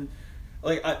 and then,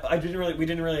 like, we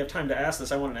didn't really have time to ask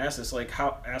this. I wanted to ask this, like,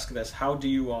 how do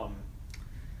you,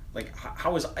 like,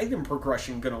 how is item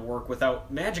progression going to work without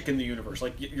magic in the universe?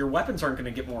 Like, your weapons aren't going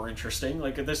to get more interesting.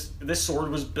 Like, this sword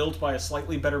was built by a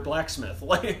slightly better blacksmith.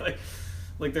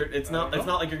 It's not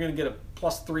like you're going to get a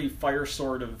 +3 fire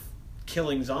sword of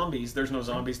killing zombies. There's no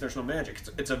zombies. There's no magic.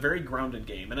 It's a very grounded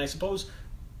game, and I suppose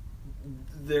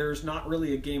there's not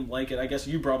really a game like it. I guess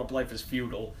you brought up Life is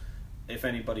Feudal. If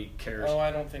anybody cares. Oh,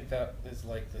 I don't think that is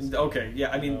like this. Okay,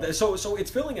 yeah, I mean, so it's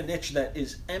filling a niche that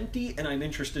is empty, and I'm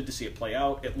interested to see it play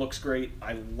out. It looks great.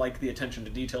 I like the attention to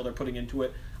detail they're putting into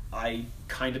it. I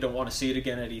kind of don't want to see it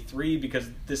again at E3 because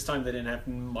this time they didn't have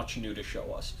much new to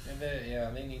show us. And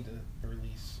they need to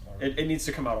release. It needs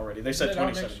to come out already. They said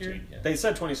 2017. Yeah. They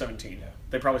said 2017. Yeah.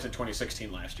 They probably said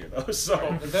 2016 last year though. So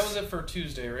that was it for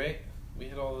Tuesday, right? We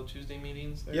had all the Tuesday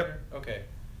meetings there. Yep. Okay.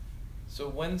 So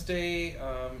Wednesday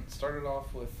started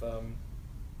off with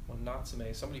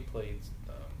Natsume. Somebody played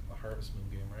a Harvest Moon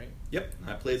game, right? Yep,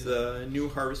 I played the new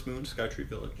Harvest Moon Skytree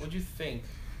Village. What'd you think?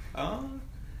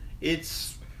 It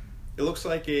looks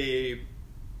like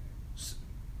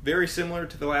very similar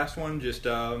to the last one, just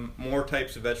more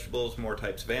types of vegetables, more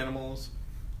types of animals.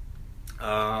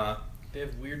 They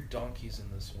have weird donkeys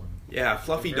in this one. Yeah,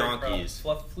 fluffy donkeys.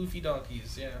 Floofy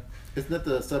donkeys, yeah. Isn't that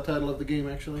the subtitle of the game,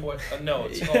 actually? No,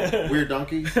 it's called... Weird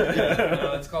Donkeys?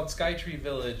 No, it's called Skytree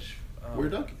Village.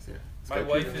 Weird Donkeys, yeah. My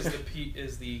wife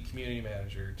is the community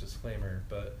manager, disclaimer,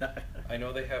 but I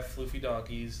know they have floofy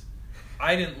donkeys.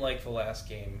 I didn't like the last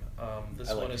game.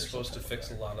 This one is supposed to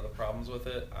fix a lot of the problems with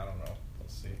it. I don't know.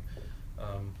 Let's see.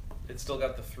 It's still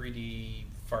got the 3D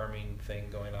farming thing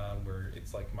going on where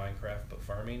it's like Minecraft but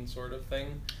farming sort of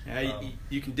thing. Yeah,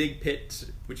 you can dig pits,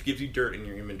 which gives you dirt in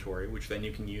your inventory, which then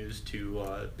you can use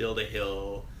to build a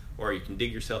hill, or you can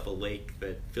dig yourself a lake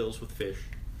that fills with fish.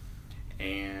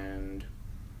 And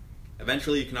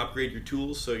eventually you can upgrade your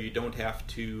tools so you don't have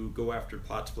to go after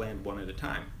plots of land one at a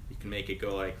time. You can make it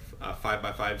go like a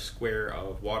 5x5 square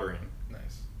of watering.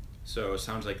 Nice. So it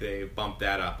sounds like they bumped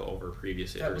that up over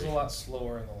previous iterations. That was a lot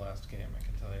slower in the last game, I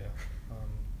can tell you.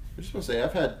 I just want to say,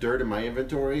 I've had dirt in my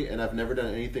inventory, and I've never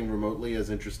done anything remotely as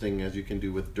interesting as you can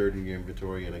do with dirt in your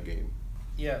inventory in a game.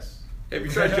 Yes. Have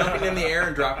you tried jumping in the air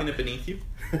and dropping it beneath you?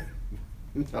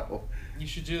 No. You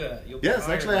should do that. Yes,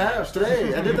 actually I have.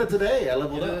 Today. I did that today. I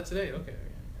leveled up. You did that today? Okay.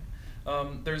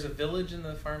 There's a village in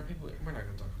the farm. We're not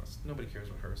going to talk about this. Nobody cares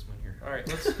about Harvest Moon here. All right,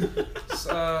 let's...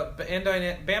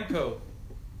 Bamco.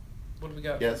 What do we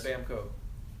got from Bamco?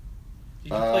 Did you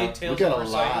play Tales we got of a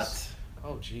Versailles? lot.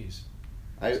 Oh, jeez.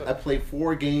 I played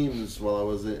 4 games while I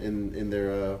was in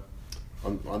their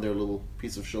on their little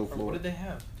piece of show floor. What did they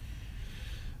have?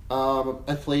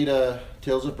 I played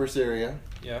Tales of Berseria.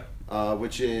 Yeah.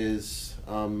 Which is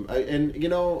I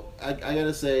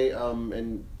gotta say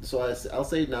and so I'll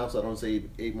say it now so I don't say it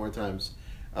 8 more times.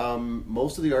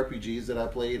 Most of the RPGs that I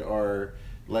played are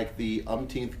like the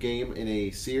umpteenth game in a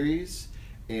series,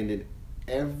 and in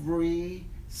every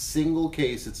single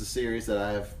case it's a series that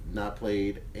I have not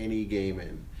played any game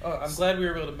in. Oh, I'm glad we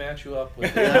were able to match you up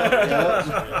with.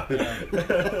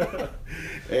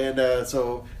 And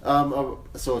so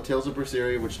Tales of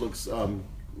Berseria, which looks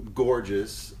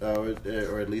gorgeous, or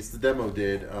at least the demo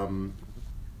did.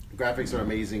 Graphics are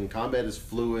amazing. Combat is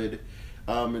fluid.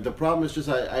 The problem is just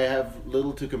I have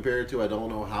little to compare it to. I don't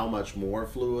know how much more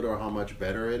fluid or how much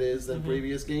better it is than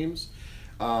previous games.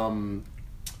 But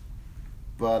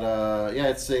yeah,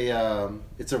 it's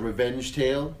a revenge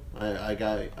tale. I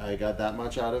got that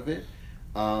much out of it.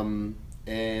 And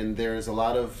there's a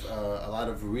lot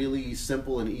of really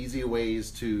simple and easy ways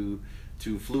to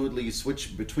fluidly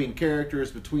switch between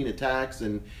characters, between attacks,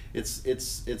 and it's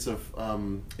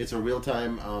a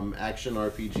real-time action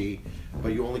RPG,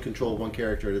 but you only control one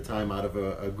character at a time out of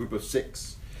a group of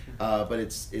 6. But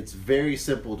it's very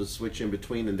simple to switch in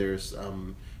between, and there's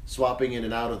swapping in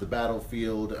and out of the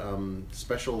battlefield,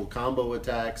 special combo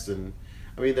attacks, and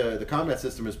I mean the combat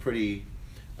system is pretty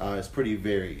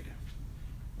varied.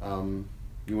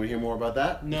 You want to hear more about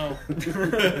that? No.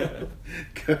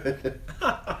 Good.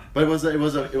 But it was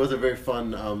a very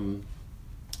fun demo.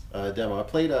 I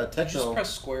played Techno. Did you just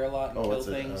press square a lot and kill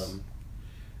things?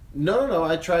 No.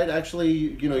 I tried actually,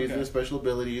 using the special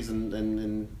abilities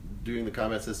and doing the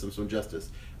combat system some justice.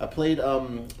 I played.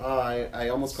 I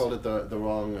almost called it the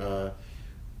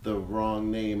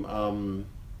wrong name.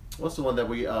 What's the one that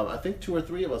we? I think 2 or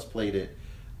 3 of us played it.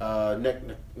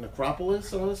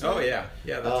 Necropolis. Oh yeah,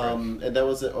 that's right. And that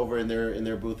was over in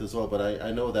their booth as well. But I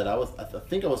know that I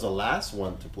think I was the last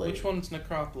one to play. Which one's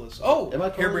Necropolis? Oh, am I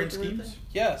Harebrained Schemes?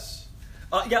 Yes.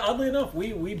 Yeah, oddly enough,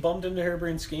 we bumped into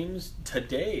Harebrained Schemes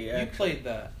today. You played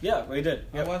that. Yeah, we did.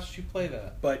 Yep. I watched you play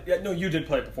that. But yeah, no, you did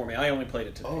play it before me. I only played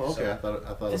it today. Oh, okay. So. I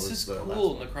thought This it was is the cool, last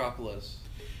one. Necropolis.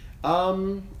 I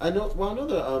know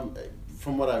that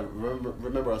from what I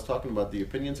remember, I was talking about the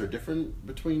opinions are different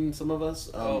between some of us.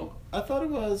 I thought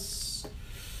it was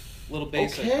A little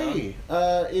basic. okay.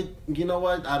 You know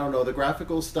what? I don't know the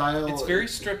graphical style. It's very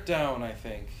stripped down, I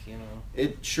think.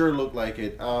 It sure looked like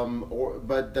it.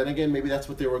 But then again, maybe that's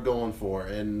what they were going for,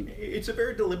 and It's a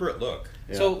very deliberate look.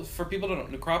 yeah. So, for people who don't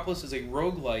know, Necropolis is a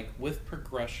roguelike with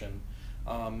progression.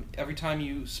 Every time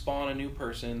you spawn a new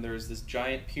person, there's this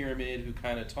giant pyramid who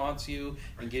kind of taunts you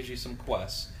and gives you some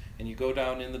quests. And you go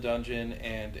down in the dungeon,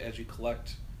 and as you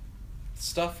collect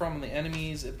stuff from the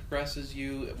enemies, it progresses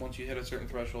you. Once you hit a certain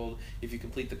threshold, if you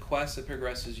complete the quest, it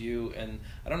progresses you. And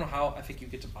I don't know how, I think you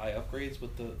get to buy upgrades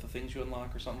with the things you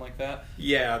unlock or something like that.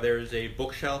 Yeah, there's a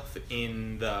bookshelf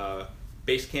in the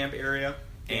base camp area,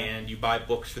 and you buy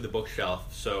books for the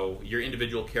bookshelf. So your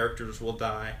individual characters will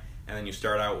die, and then you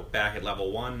start out back at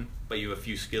level 1, but you have a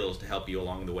few skills to help you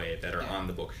along the way that are on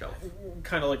the bookshelf.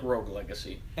 Kind of like Rogue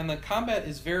Legacy. And the combat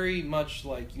is very much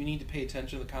like you need to pay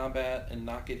attention to the combat and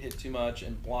not get hit too much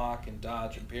and block and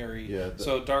dodge and parry. Yeah,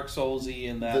 so Dark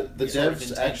Soulsy and that the sort of devs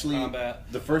intense actually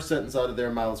combat. the first sentence out of their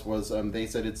mouths was they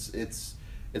said it's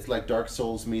like Dark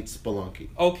Souls meets Spelunky.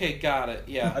 Okay, got it.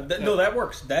 Yeah. No, that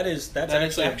works. That's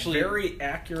actually very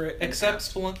accurate. Except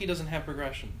Spelunky doesn't have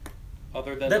progression,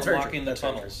 other than that's unlocking the that's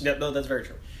very tunnels. true. Yeah, no, that's very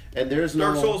true. And there's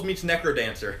no Dark Souls meets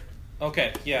Necrodancer.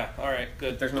 Okay, yeah, all right,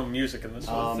 good. There's no music in this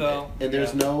one. So, and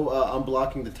there's yeah. no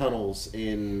unblocking the tunnels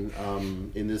in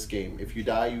this game. If you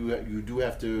die, you do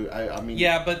have to. I mean,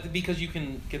 Yeah, but because you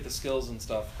can get the skills and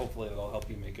stuff, hopefully it'll help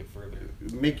you make it further.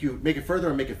 make it further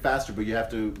and make it faster, but you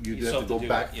have to still have to go do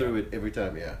back it, through yeah. it every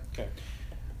time. Yeah. Okay.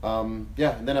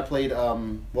 Yeah, and then I played.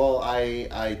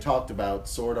 I talked about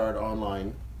Sword Art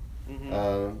Online,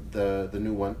 the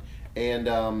new one, and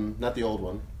not the old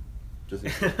one. Just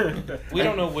We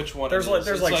don't know which one. There's it like is.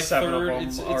 there's It's like 7 third,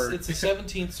 of them. It's the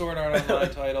 17th Sword Art Online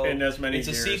title. In as many It's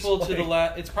a years. sequel to the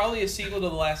last. It's probably a sequel to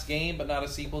the last game, but not a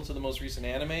sequel to the most recent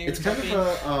anime. It's or kind of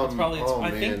something. a. It's probably. oh,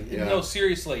 I man, think yeah. no,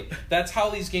 seriously, that's how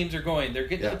these games are going. They're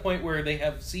getting to Yeah. the point where they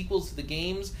have sequels to the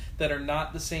games that are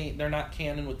not the same. They're not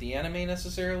canon with the anime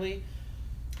necessarily.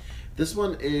 This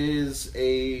one is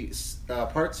a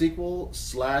part sequel /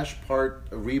 part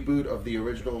reboot of the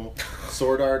original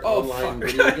Sword Art Online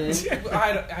video game.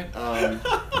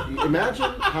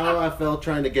 Imagine how I felt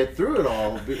trying to get through it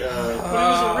all. But it was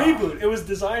a reboot. It was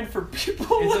designed for people.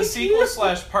 It's like a sequel you.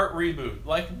 / part reboot.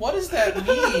 Like, what does that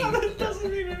mean? It doesn't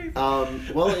mean anything.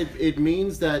 Well, it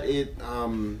means that it.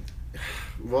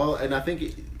 Well, and I think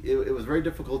it was very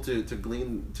difficult to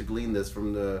glean this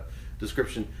from the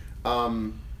description.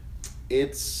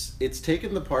 It's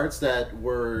taken the parts that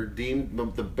were deemed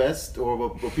the best, or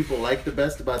what people liked the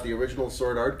best about the original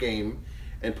Sword Art game,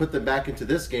 and put them back into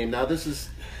this game. Now this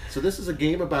is a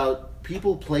game about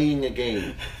people playing a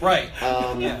game. Right.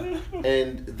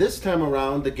 And this time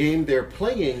around, the game they're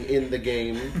playing in the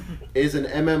game is an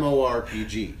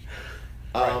MMORPG,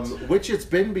 which it's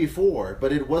been before,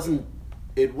 but it wasn't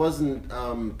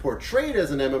portrayed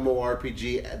as an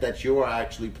MMORPG that you're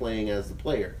actually playing as the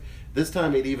player. This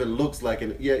time it even looks like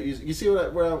an... Yeah, you see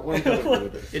where I'm coming from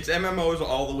with this? It's MMOs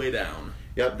all the way down.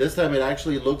 Yep, this time it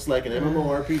actually looks like an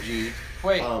MMORPG.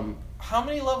 Wait, how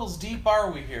many levels deep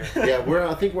are we here? Yeah,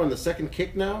 I think we're on the second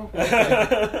kick now.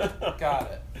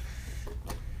 Got it.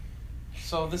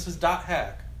 So this is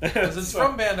 .hack. Because it's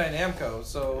from Bandai Namco,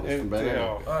 so... It's from Bandai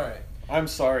Namco. Alright. I'm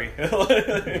sorry.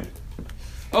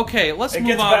 Okay, let's It move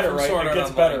gets on better, from right? Sword It Art gets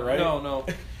Online. better, right? No.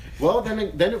 Well,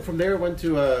 then from there it went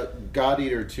to God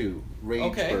Eater 2, Rage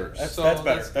Okay. Burst. That's So better.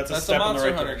 that's- That's a that's a step in the Monster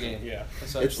right Hunter direction. game.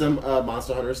 Yeah. It's some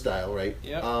Monster Hunter style, right?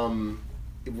 Yep.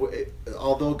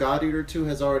 Although God Eater 2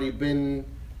 has already been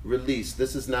released,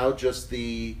 this is now just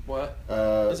the... What?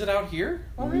 Uh, Is it out here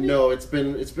already? No, it's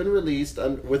been released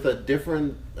with a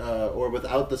different or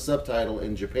without the subtitle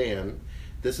in Japan.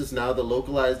 This is now the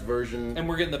localized version And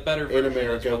we're getting the better version in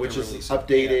America, what which they're is releasing.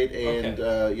 updated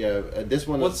Okay. and this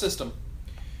one. What is, system?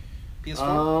 PS4?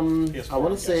 PS4, I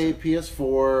want I'm to say guessing.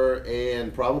 PS4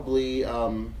 and probably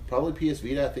PS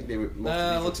Vita. I think they were.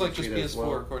 It looks like just Vita as PS4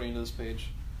 well. according to this page.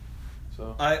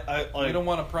 So I we don't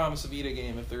want to promise a Vita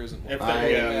game if there isn't one. If I'm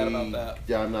there- yeah. mad about that.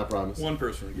 Yeah, I'm not promised. One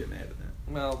person would get mad at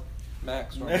that. Well,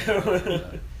 Max. Right?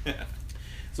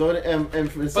 So and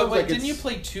it But sounds wait, like didn't you it's-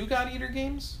 play 2 God Eater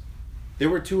games? There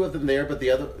were 2 of them there, but the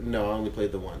other no, I only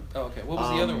played the one. Oh, okay. What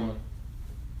was the other one?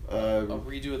 A Uh,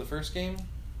 redo of the first game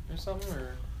or something?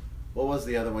 Or what was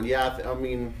the other one? Yeah, I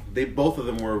mean, both of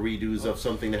them were redos of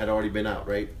something that had already been out,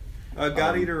 right?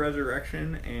 God Eater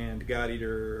Resurrection and God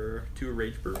Eater 2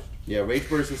 Rage Burst. Yeah, Rage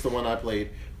Burst is the one I played.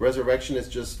 Resurrection is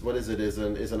just what is it? Is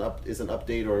an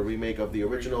update or a remake of the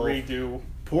original redo.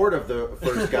 port of the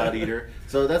first God Eater.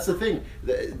 So that's the thing.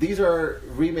 These are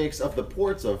remakes of the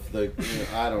ports of the.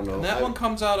 I don't know. and that one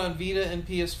comes out on Vita and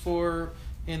PS4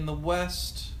 in the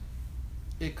West.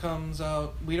 It comes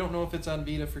out. We don't know if it's on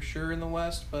Vita for sure in the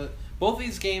West, but both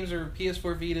these games are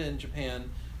PS4 Vita in Japan.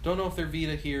 Don't know if they're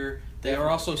Vita here. They are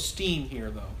also Steam here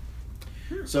though.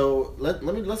 So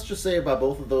let's just say about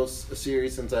both of those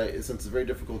series, since it's very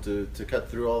difficult to cut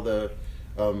through all the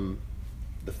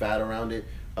fat around it.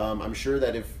 I'm sure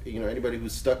that if anybody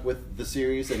who's stuck with the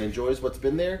series and enjoys what's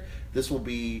been there, this will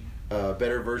be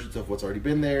better versions of what's already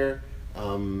been there.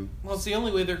 Well, it's the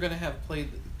only way they're going to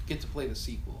get to play the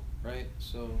sequel, right?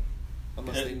 So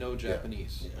unless they know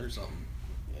Japanese or something.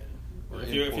 Or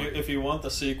If you want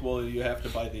the sequel, you have to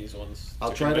buy these ones.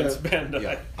 I'll try to. convince Bandai.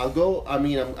 Yeah, I'll go. I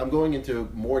mean, I'm going into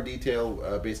more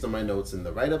detail based on my notes and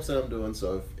the write-ups that I'm doing.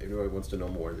 So if anybody wants to know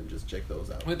more, then just check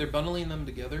those out. Wait, they're bundling them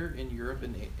together in Europe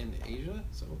and in Asia?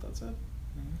 Is that what that said?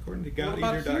 According to What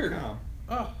about here? GodEater.com.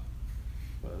 Oh.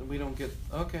 But we don't get...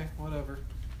 Okay, whatever.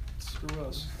 Screw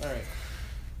us. Alright.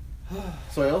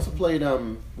 So I also played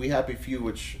We Happy Few,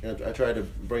 which I tried to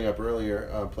bring up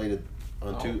earlier. Played it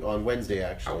on Wednesday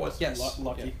actually. I was. Yes.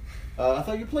 Lucky. I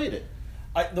thought you played it.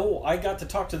 I got to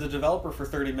talk to the developer for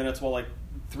 30 minutes while like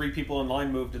 3 people in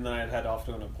line moved, and then I had to head off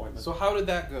to an appointment. So how did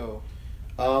that go?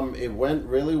 It went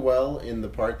really well in the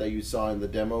part that you saw in the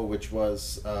demo, which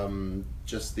was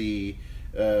just the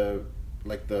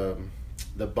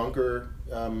bunker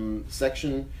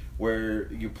section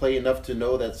where you play enough to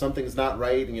know that something's not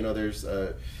right. And,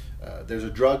 there's a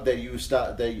drug that you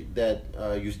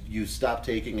stop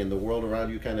taking, and the world around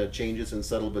you kind of changes in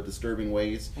subtle but disturbing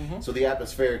ways. Mm-hmm. So the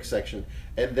atmospheric section,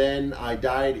 and then I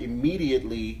died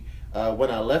immediately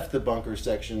when I left the bunker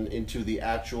section into the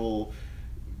actual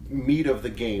meat of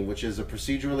the game, which is a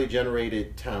procedurally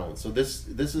generated town. So this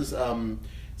is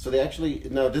so they actually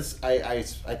this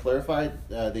I clarified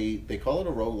they call it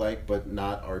a roguelike but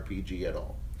not RPG at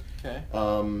all. Okay.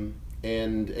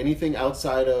 And anything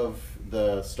outside of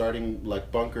the starting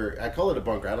bunker, I call it a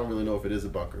bunker. I don't really know if it is a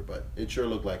bunker, but it sure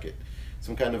looked like it.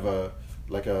 Some kind of an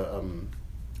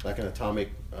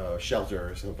atomic shelter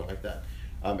or something like that.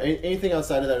 Anything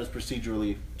outside of that is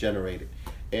procedurally generated,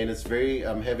 and it's very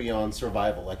heavy on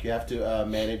survival. Like you have to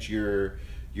manage your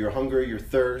hunger, your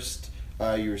thirst,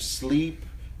 your sleep,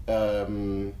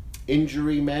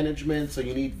 injury management. So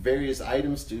you need various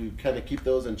items to kind of keep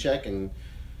those in check. And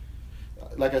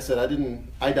like I said,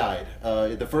 I died.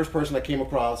 The first person I came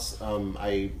across,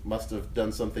 I must have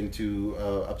done something to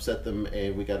upset them,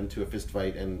 and we got into a fist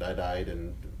fight, and I died,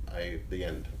 and the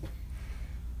end.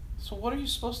 So what are you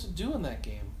supposed to do in that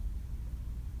game?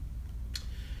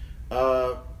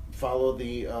 follow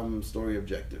the story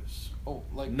objectives. Oh,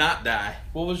 like Not die.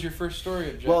 what was your first story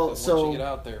objective Well, once so- you get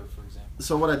out there, for example?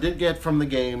 So what I did get from the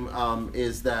game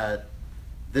is that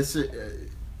this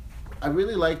I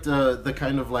really liked the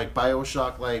kind of like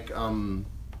BioShock like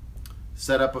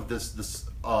setup of this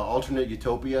alternate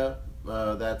utopia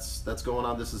that's going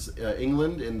on. This is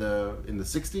England in the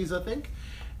 60s, I think,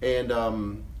 and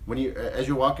when you as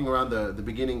you're walking around the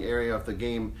beginning area of the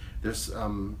game, there's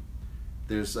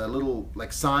little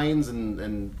like signs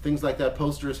and things like that,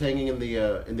 posters hanging in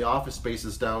the office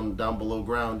spaces down below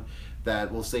ground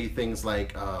that will say things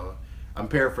like I'm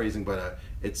paraphrasing, but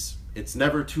it's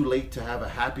never too late to have a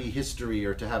happy history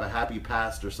or to have a happy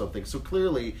past or something. So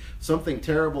clearly something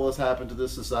terrible has happened to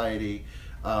this society,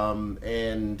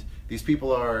 and these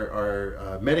people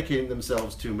are medicating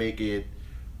themselves to make it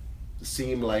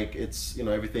seem like it's, you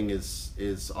know, everything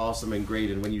is awesome and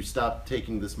great, and when you stop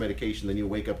taking this medication, then you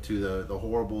wake up to the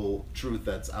horrible truth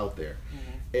that's out there.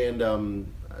 And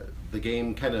the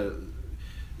game kind of,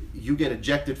 you get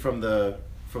ejected from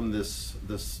this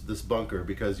bunker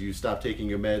because you stop taking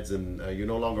your meds, and you're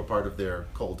no longer part of their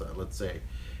cult, let's say.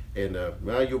 And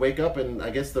well, you wake up, and I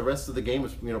guess the rest of the game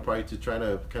is, you know, probably to try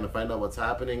to kind of find out what's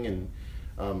happening. And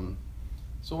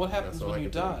So what happens that's all when I you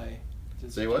can think. die?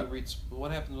 Say what?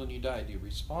 What happens when you die? Do you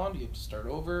respawn? Do you have to start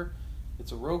over?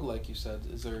 It's a roguelike, you said.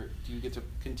 Do you get to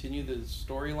continue the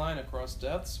storyline across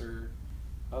deaths, or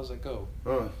how does that go?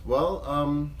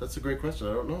 Well, that's a great question.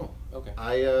 I don't know. Okay.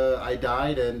 I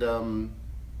died, and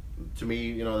to me,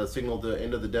 you know, that signaled the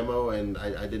end of the demo, and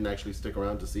I didn't actually stick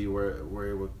around to see where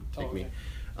it would take me.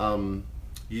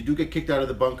 You do get kicked out of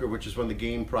the bunker, which is when the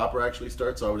game proper actually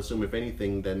starts. So I would assume, if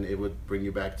anything, then it would bring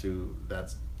you back to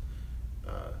that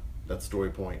story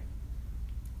point.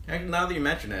 Heck, now that you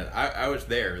mention it, I was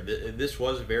there. This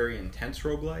was a very intense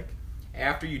roguelike.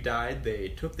 After you died, they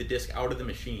took the disc out of the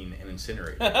machine and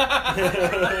incinerated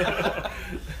it.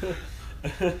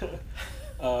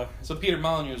 So Peter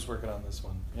Molyneux is working on this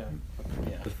one. Yeah.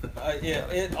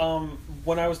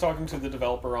 When I was talking to the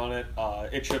developer on it,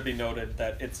 it should be noted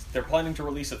that they're planning to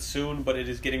release it soon, but it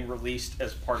is getting released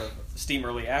as part of Steam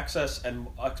Early Access and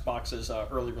Xbox's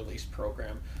early release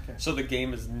program. Okay. So the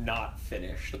game is not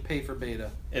finished. The pay for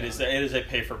beta. It is a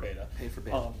pay for beta. Pay for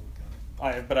beta.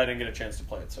 But I didn't get a chance to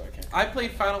play it, so I can't. I played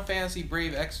Final Fantasy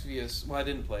Brave Exvius. Well, I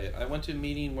didn't play it. I went to a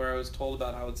meeting where I was told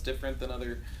about how it's different than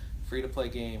other free-to-play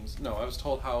games. No, I was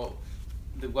told how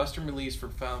the Western release for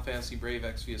Final Fantasy Brave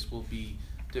Exvius will be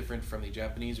different from the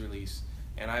Japanese release.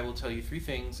 And I will tell you 3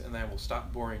 things, and then I will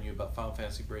stop boring you about Final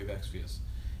Fantasy Brave Exvius.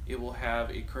 It will have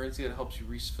a currency that helps you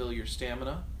refill your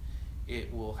stamina.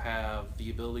 It will have the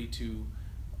ability to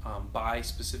buy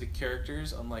specific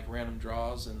characters, unlike random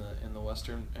draws in the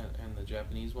Western and the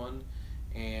Japanese one.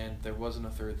 And there wasn't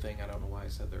a third thing. I don't know why I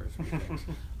said there were 3 things.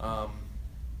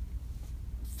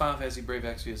 Final Fantasy Brave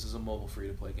Exvius is a mobile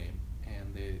free-to-play game,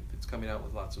 and it's coming out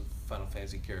with lots of Final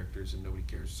Fantasy characters, and nobody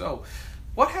cares. So,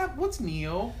 what's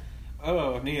Neo?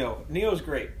 Oh, Neo. Neo's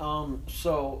great.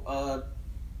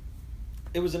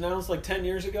 It was announced like 10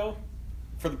 years ago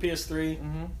for the PS3.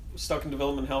 Mm-hmm. Stuck in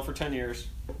development hell for 10 years.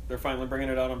 They're finally bringing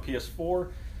it out on PS4.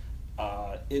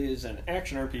 It is an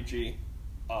action RPG.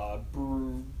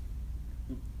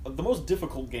 The most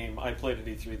difficult game I played at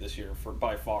E3 this year,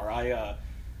 by far.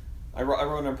 I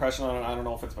wrote an impression on it. I don't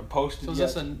know if it's been posted So is yet.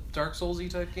 this a Dark Souls-y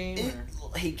type game?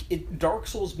 Dark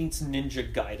Souls meets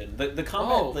Ninja Gaiden. The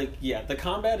combat, the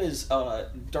combat is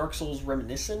Dark Souls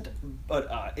reminiscent, but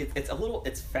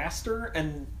it's faster,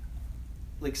 and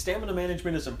like stamina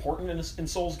management is important in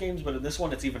Souls games, but in this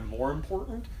one it's even more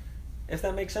important. If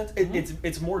that makes sense,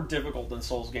 it's more difficult than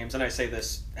Souls games, and I say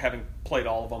this having played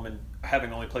all of them and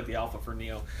having only played the alpha for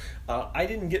Neo. I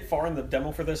didn't get far in the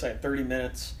demo for this. I had 30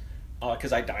 minutes.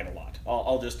 Because I died a lot.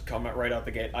 I'll just comment right out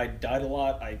the gate. I died a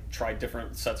lot. I tried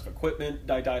different sets of equipment.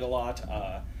 I died a lot.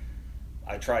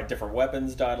 I tried different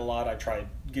weapons. Died a lot. I tried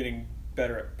getting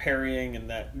better at parrying, and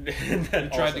that.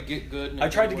 Tried to get good. I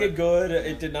tried to get good.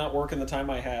 It did not work in the time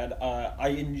I had. I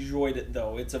enjoyed it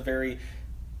though. It has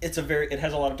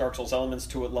a lot of Dark Souls elements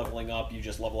to it. Leveling up, you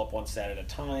just level up one stat at a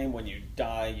time. When you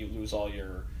die, you lose all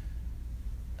your.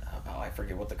 I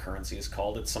forget what the currency is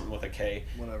called. It's something with a K.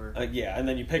 Whatever. Yeah, and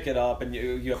then you pick it up, and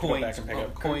you have to go back and pick it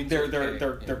up. Coins.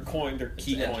 They're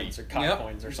key coins or cop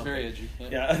coins or it's something. very edgy.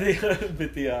 Yeah,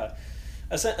 but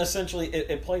essentially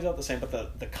it plays out the same,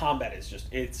 but the combat is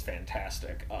it's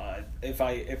fantastic. If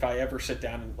I ever sit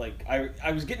down and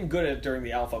I was getting good at it during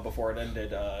the alpha before it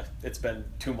ended. It's been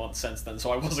 2 months since then,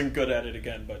 so I wasn't good at it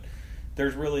again. But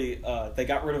there's really they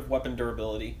got rid of weapon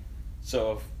durability,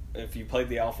 so if you played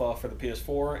the alpha for the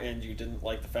PS4 and you didn't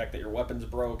like the fact that your weapons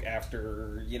broke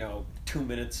after 2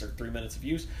 minutes or 3 minutes of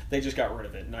use, they just got rid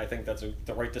of it, and I think that's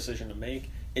the right decision to make.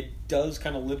 It does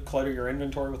kind of clutter your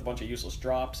inventory with a bunch of useless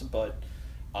drops, but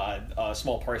a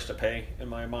small price to pay in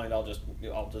my mind. I'll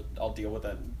deal with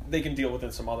that. They can deal with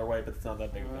it some other way, but it's not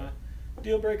that big of a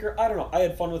deal breaker. I don't know. I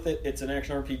had fun with it. It's an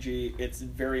action RPG. It's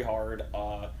very hard.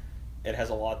 It has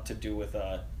a lot to do with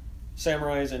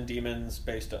samurais and demons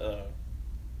based.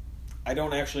 I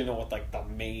don't actually know what the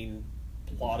main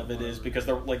plot of it is, because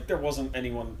there wasn't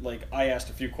anyone. I asked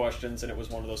a few questions, and it was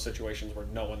one of those situations where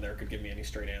no one there could give me any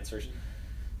straight answers.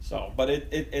 So, but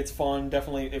it's fun.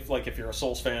 Definitely, if you're a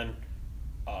Souls fan,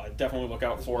 definitely look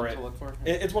out for it.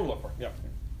 It's one to look for. Yeah.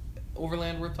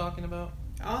 Overland worth talking about?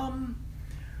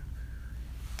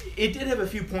 It did have a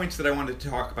few points that I wanted to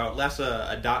talk about, less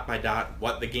a dot by dot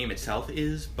what the game itself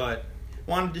is, but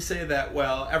wanted to say that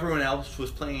while everyone else was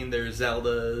playing their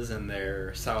Zeldas and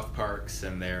their South Parks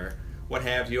and their what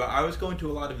have you, I was going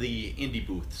to a lot of the indie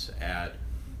booths at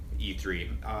E3.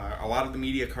 A lot of the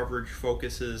media coverage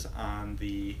focuses on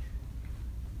the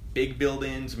big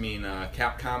buildings. I mean,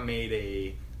 Capcom made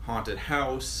a haunted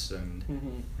house,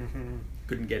 and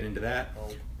couldn't get into that.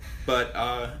 But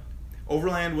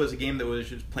Overland was a game that was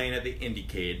just playing at the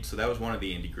Indiecade, so that was one of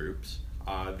the indie groups.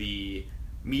 The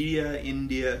Media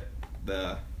India,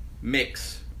 the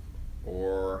Mix,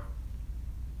 or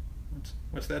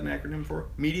what's that an acronym for?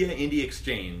 Media Indie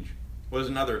Exchange was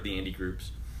another of the indie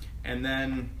groups. And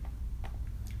then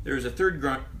there was a third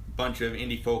bunch of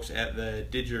indie folks at the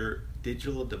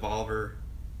Digital Devolver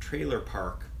Trailer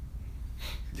Park.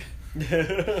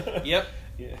 Yep. Yeah.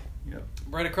 Yep.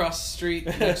 Right across the street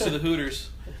next to the Hooters.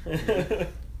 It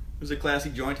was a classy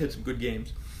joint, had some good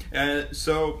games.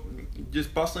 So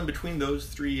just bustling between those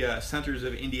three centers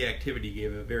of indie activity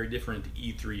gave a very different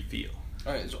E3 feel.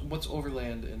 All right, so what's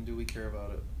Overland, and do we care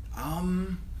about it?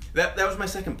 That was my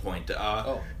second point.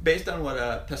 Based on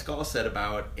what Pascal said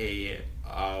about a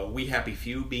We Happy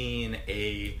Few being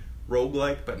a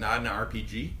roguelike but not an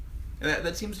RPG, and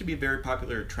that seems to be a very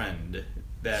popular trend.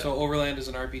 So Overland is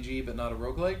an RPG but not a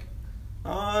roguelike?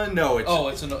 No,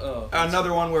 it's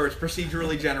another one where it's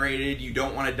procedurally generated. You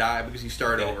don't want to die because you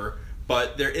start over,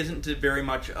 but there isn't very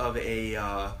much of a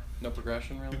no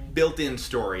progression really built-in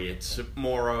story. It's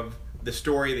more of the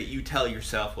story that you tell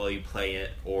yourself while you play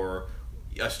it, or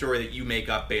a story that you make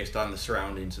up based on the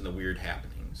surroundings and the weird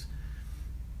happenings.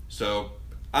 So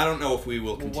I don't know if we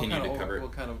will continue to cover it.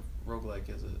 What kind of roguelike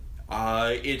is it?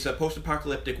 It's a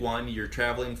post-apocalyptic one. You're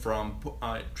traveling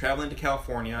to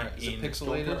California. Is it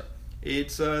pixelated?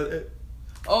 It's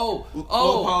low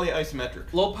poly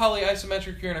isometric. Low poly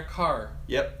isometric. You're in a car.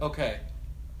 Yep. Okay,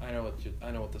 I know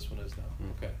what this one is now.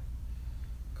 Okay,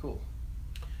 cool.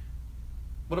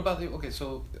 What about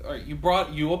so all right,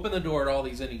 you open the door to all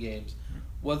these indie games.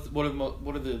 What are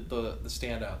the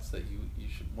standouts that you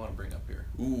should want to bring up here?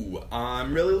 Ooh,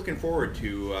 I'm really looking forward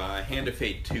to Hand of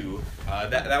Fate 2.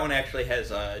 That one actually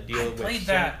has a deal with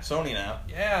Sony now.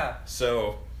 Yeah.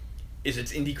 So, is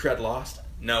its indie cred lost?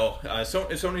 No.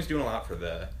 Sony's doing a lot for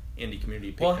the indie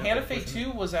community. Well, Hand of Fate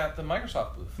 2 was at the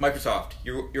Microsoft booth. Microsoft,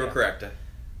 you're correct.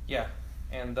 Yeah,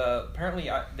 and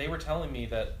apparently they were telling me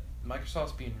that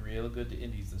Microsoft's being real good to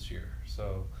indies this year.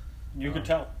 So you could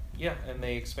tell. Yeah, and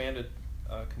they expanded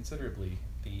considerably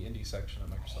the indie section of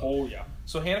Microsoft. Oh yeah.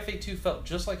 So Hand of Fate 2 felt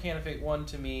just like Hand of Fate 1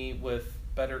 to me, with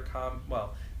better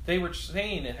well, they were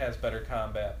saying it has better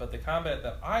combat, but the combat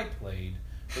that I played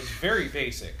was very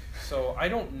basic. So I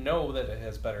don't know that it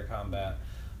has better combat.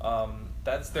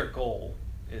 That's their goal,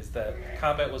 is that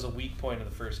combat was a weak point of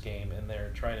the first game, and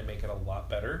they're trying to make it a lot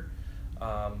better.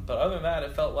 But other than that,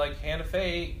 it felt like Hand of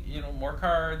Fate, more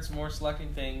cards, more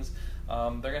selecting things.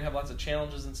 They're going to have lots of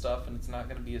challenges and stuff, and it's not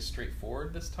going to be as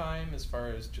straightforward this time as far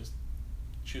as just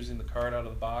choosing the card out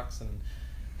of the box. And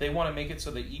they want to make it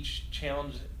so that each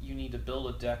challenge, you need to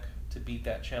build a deck to beat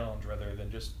that challenge rather than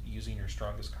just using your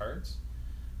strongest cards.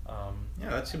 Yeah,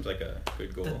 that seems like a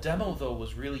good goal. The demo, though,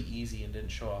 was really easy and didn't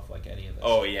show off like any of this.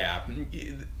 Oh, yeah.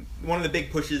 One of the big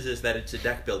pushes is that it's a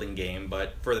deck building game,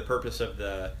 but for the purpose of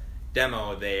the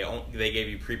demo, they gave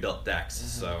you pre-built decks,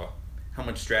 so how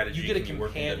much strategy you get a can you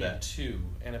work into companion that? too,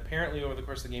 and apparently over the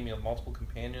course of the game you have multiple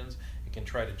companions. It can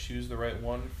try to choose the right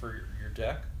one for your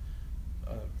deck,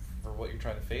 for what you're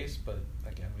trying to face, but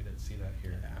again, we didn't see that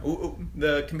here.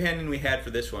 The companion we had for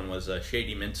this one was a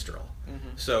Shady Minstrel.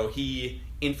 So he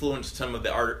influenced some of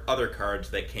the other cards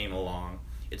that came along.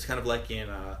 It's kind of like in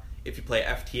if you play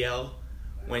FTL,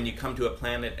 when you come to a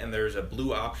planet and there's a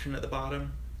blue option at the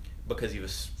bottom because you have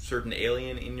a certain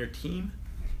alien in your team.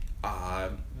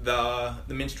 The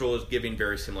minstrel is giving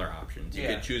very similar options. You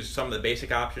could choose some of the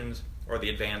basic options or the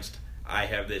advanced. I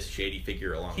have this shady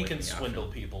figure along He with can me swindle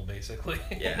option. people, basically.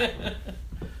 Yeah.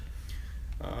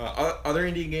 Other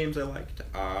indie games I liked.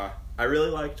 I really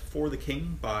liked For the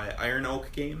King by Iron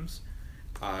Oak Games.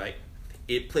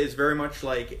 It plays very much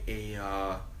like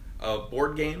a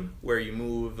board game where you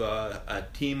move a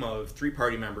team of 3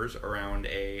 party members around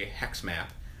a hex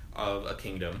map of a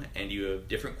kingdom, and you have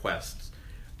different quests.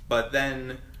 But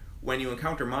then, when you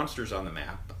encounter monsters on the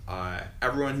map,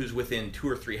 everyone who's within 2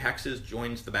 or 3 hexes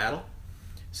joins the battle,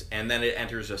 and then it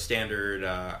enters a standard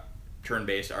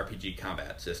turn-based RPG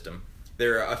combat system.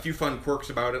 There are a few fun quirks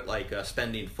about it, like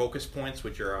spending focus points,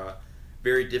 which are a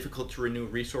very difficult to renew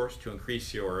resource to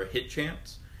increase your hit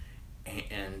chance.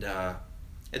 And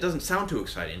it doesn't sound too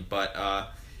exciting,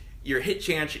 but your hit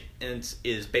chance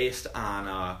is based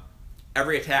on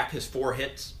every attack has 4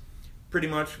 hits, pretty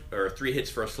much, or 3 hits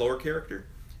for a slower character.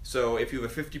 So if you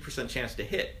have a 50% chance to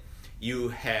hit, you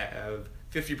have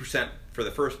 50% for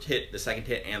the first hit, the second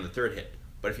hit, and the third hit.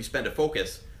 But if you spend a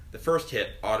focus, the first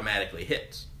hit automatically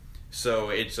hits. So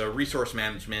it's a resource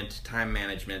management, time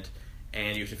management,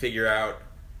 and you have to figure out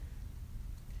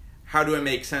how do I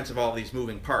make sense of all these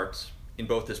moving parts in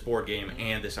both this board game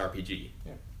and this RPG.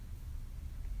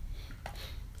 Yeah.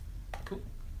 Cool.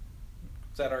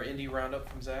 Is that our indie roundup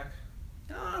from Zach?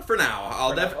 For now,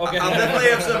 I'll Okay. I'll definitely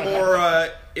have some more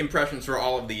impressions for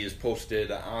all of these posted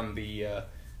on the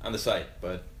site.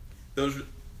 But those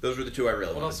were the 2 I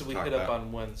really What wanted else to did we talk hit about. up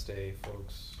on Wednesday,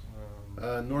 folks?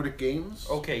 Nordic Games.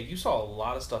 Okay, you saw a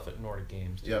lot of stuff at Nordic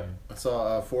Games. Didn't Yep, I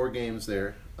saw 4 games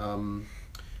there,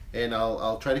 and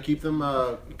I'll try to keep them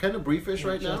kind of briefish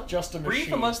right now. Just a you? Brief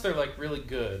machine. unless they're like really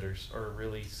good or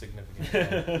really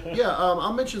significant. Yeah,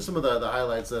 I'll mention some of the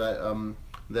highlights that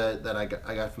I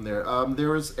got from there.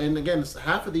 There was, and again,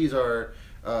 half of these are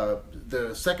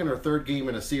the second or third game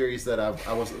in a series that I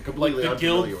was Like completely the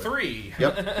unfamiliar Guild with. 3.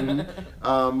 Yep.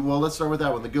 Mhm. Well, let's start with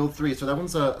that one, the Guild 3. So that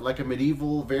one's like a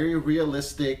medieval, very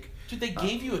realistic. Dude, they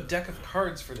gave you a deck of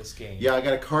cards for this game. Yeah, I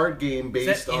got a card game Is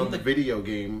that based in on the video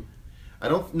game. I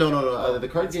don't. No. The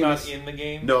card It's game not is in the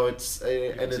game? No, it's and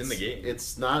It's it's in the game.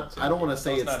 It's not. I don't want to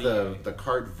say it's it's not the EA. the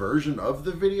card version of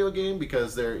the video game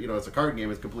because it's a card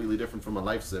game. It's completely different from a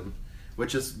life sim,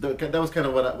 which is that was kind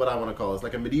of what I want to call it. It's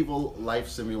like a medieval life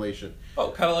simulation.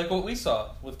 Oh, kind of like what we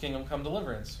saw with Kingdom Come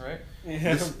Deliverance, right?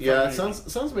 Yeah, it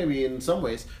sounds maybe in some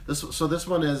ways. This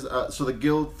one is so the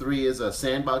Guild 3 is a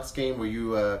sandbox game where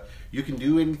you can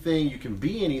do anything, you can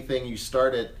be anything. You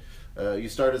start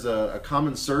as a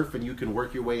common serf and you can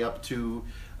work your way up to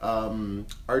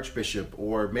archbishop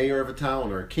or mayor of a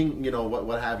town or king,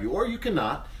 what have you, or you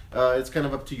cannot. It's kind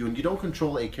of up to you, and you don't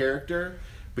control a character,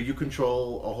 but you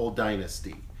control a whole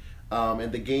dynasty.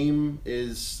 And the game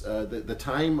is the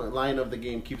timeline of the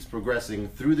game keeps progressing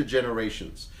through the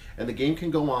generations, and the game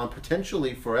can go on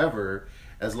potentially forever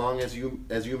as long as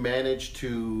you manage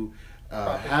to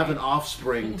have an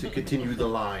offspring to continue the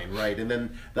line, right? And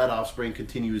then that offspring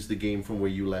continues the game from where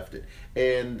you left it.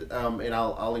 And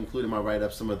I'll include in my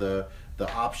write-up some of the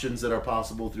options that are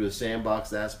possible through a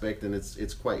sandbox aspect, and it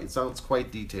sounds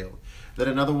quite detailed. Then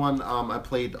another one I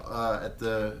played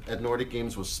at Nordic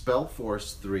Games was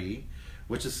Spellforce 3,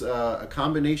 which is a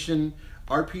combination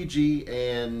RPG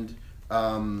and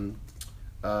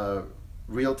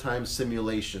real-time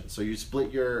simulation. So you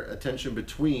split your attention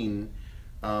between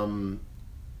an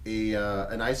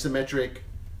isometric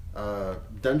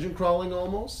dungeon crawling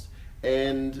almost,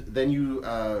 and then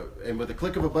and with a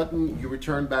click of a button you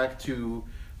return back to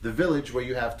the village where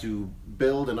you have to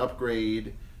build and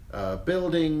upgrade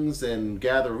buildings and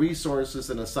gather resources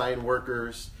and assign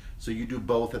workers. So you do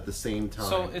both at the same time.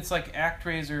 So it's like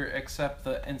ActRaiser, except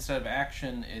instead of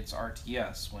action, it's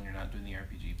RTS when you're not doing the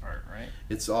RPG part, right?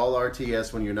 It's all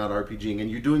RTS when you're not RPGing,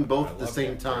 and you're doing both I at the love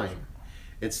same ActRaiser. time.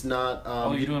 It's not.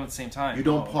 You're doing it at the same time. You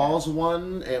don't okay. pause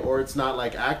one, or it's not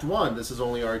like Act 1, this is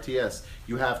only RTS.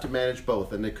 You have to manage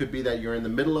both. And it could be that you're in the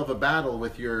middle of a battle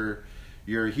with your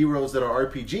heroes that are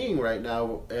RPGing right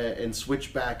now and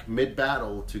switch back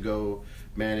mid-battle to go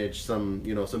manage some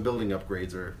building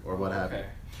upgrades or what have you.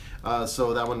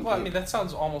 So that one... Well, I mean, that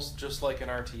sounds almost just like an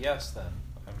RTS then.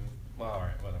 I mean, well, all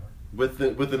right, whatever. With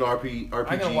an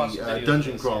gotta watch the RPG videos dungeon of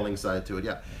this, crawling side to it,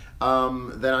 yeah.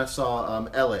 Then I saw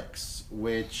LX,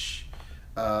 which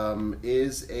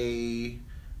is it's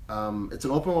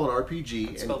an open world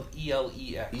RPG. It's spelled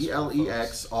ELEX.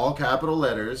 ELEX, all capital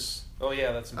letters. Oh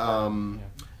yeah, that's important.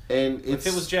 And If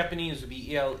it was Japanese, it would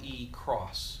be ELE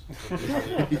cross. Would be how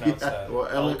we would pronounce that. Well,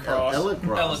 L-cross.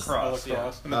 L-cross, yeah.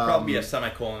 L-cross. And there'll probably be a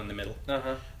semicolon in the middle.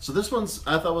 Uh-huh. So this one's,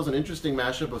 I thought, was an interesting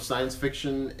mashup of science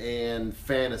fiction and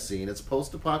fantasy, and it's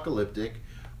post-apocalyptic,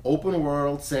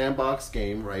 open-world sandbox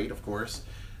game, right? Of course.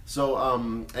 So,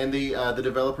 and the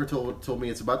developer told me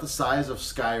it's about the size of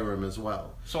Skyrim as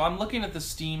well. So I'm looking at the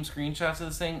Steam screenshots of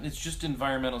this thing. It's just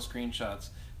environmental screenshots.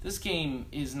 This game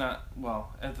is not,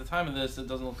 well, at the time of this, it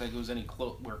doesn't look like it was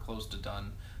anywhere close to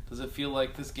done. Does it feel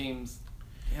like this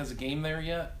has a game there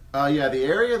yet? Yeah, the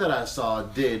area that I saw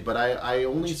did, but I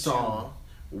only saw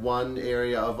one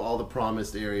area of all the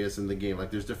promised areas in the game.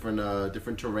 Like there's different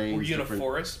terrains. Were you in a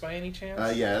forest by any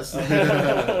chance? Yes.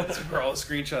 That's where all the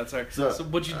screenshots are. So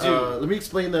what'd you do? Let me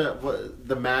explain the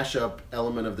mashup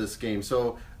element of this game.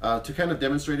 So to kind of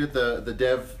demonstrate it, the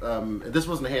dev, this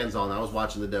wasn't hands-on. I was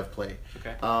watching the dev play.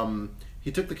 Okay.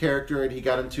 He took the character and he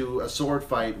got into a sword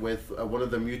fight with one of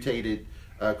the mutated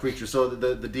creatures. So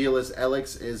the deal is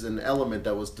Alex is an element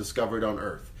that was discovered on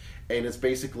Earth, and it's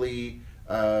basically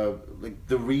like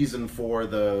the reason for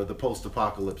the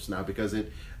post-apocalypse now, because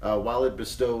it while it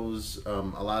bestows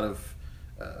a lot of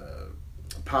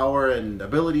power and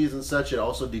abilities and such, it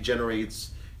also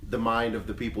degenerates the mind of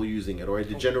the people using it, or it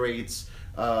degenerates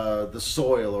the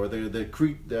soil or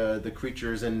the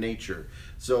creatures in nature.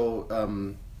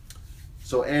 So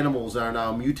so animals are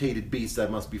now mutated beasts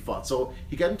that must be fought. So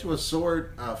he got into a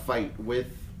sword fight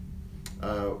with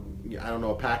I don't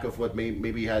know, a pack of what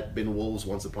maybe had been wolves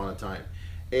once upon a time.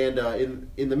 And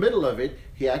in the middle of it,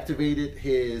 he activated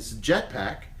his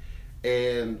jetpack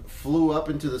and flew up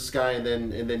into the sky, and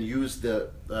then used the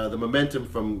momentum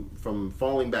from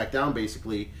falling back down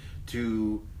basically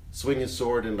to swing his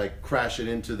sword and like crash it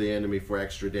into the enemy for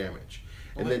extra damage.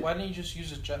 Well, And then why didn't you just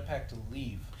use his jetpack to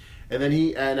leave? and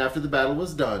then after the battle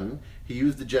was done, he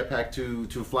used the jetpack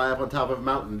to fly up on top of a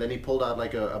mountain. Then he pulled out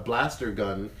like a blaster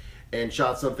gun and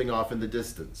shot something off in the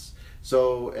distance.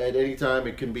 So at any time,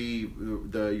 it can be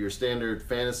your standard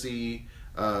fantasy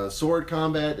sword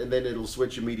combat, and then it'll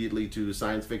switch immediately to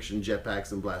science fiction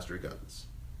jetpacks and blaster guns.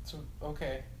 So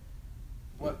okay,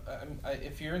 what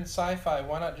if you're in sci-fi?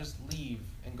 Why not just leave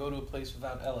and go to a place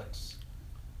without Alex?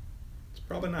 It's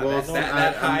probably not Well,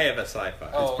 that high of a sci-fi.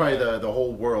 Oh, It's probably okay. the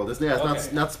whole world. It's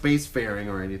Okay. not spacefaring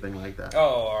or anything like that. Oh,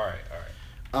 all right.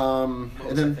 What And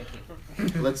was I then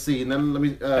thinking? let's see, and then let me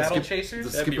Battle Chasers?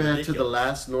 skip That'd be ahead to the ridiculous.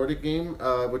 last Nordic game,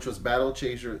 which was Battle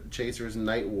Chasers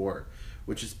Night War,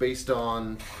 which is based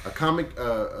on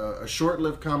a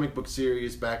short-lived comic book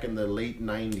series back in the late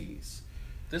 '90s.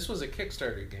 This was a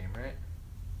Kickstarter game, right?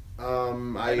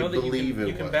 I know that believe you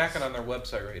it can was. back it on their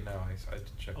website right now. I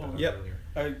checked that out Yep.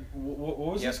 earlier. What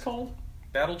was Yep. this called?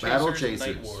 Battle Battle Chasers,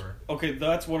 Night Chasers. War. Okay,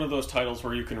 that's one of those titles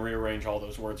where you can rearrange all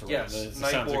those words around. Yes, It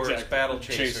Night sounds Wars, exact- Battle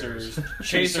Chasers, Chaser-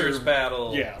 Chasers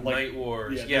Battle, Yeah, like- Night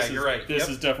Wars. this Yeah, is- you're right. This Yep.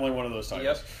 is definitely one of those titles.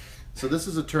 Yep. So this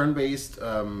is a turn-based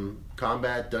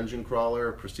combat dungeon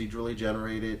crawler, procedurally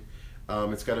generated.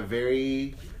 It's got a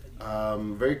very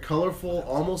colorful,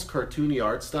 almost cartoony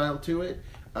art style to it.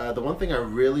 The one thing I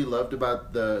really loved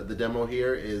about the demo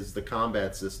here is the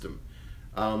combat system.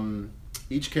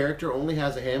 Each character only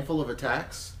has a handful of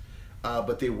attacks,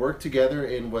 but they work together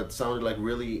in what sounded like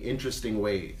really interesting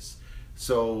ways.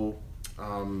 So,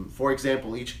 for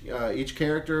example, each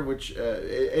character, which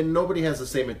and nobody has the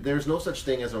same. There's no such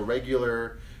thing as a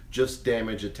regular just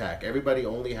damage attack. Everybody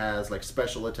only has like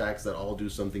special attacks that all do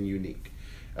something unique.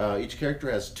 Each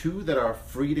character has 2 that are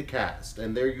free to cast,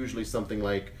 and they're usually something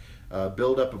like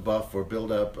build up a buff or build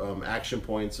up action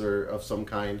points or of some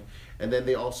kind. And then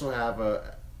they also have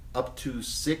up to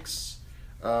 6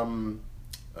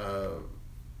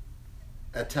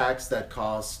 attacks that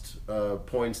cost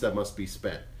points that must be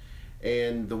spent.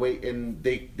 And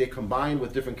they combine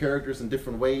with different characters in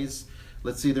different ways.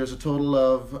 Let's see, there's a total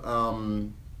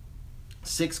of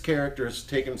 6 characters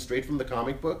taken straight from the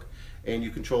comic book, and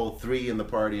you control 3 in the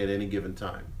party at any given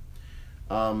time.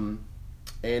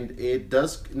 And it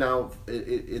does now.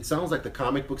 It sounds like the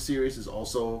comic book series is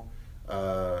also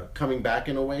coming back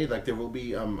in a way. Like there will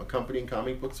be accompanying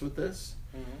comic books with this.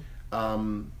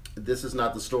 Mm-hmm. This is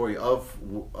not the story of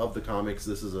the comics.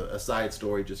 This is a side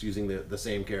story, just using the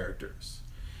same characters.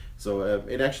 So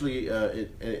it actually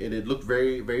it looked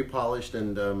very very polished,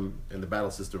 and the battle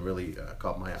system really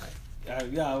caught my eye.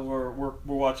 Yeah, we're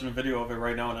watching a video of it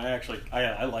right now, and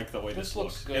I like the way This this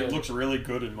looks looks. good. It looks really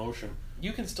good in motion.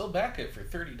 You can still back it for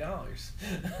 $30.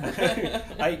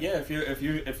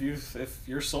 If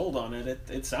you're sold on it,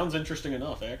 it sounds interesting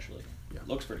enough. Actually, Yeah. It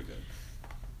looks pretty good.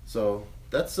 So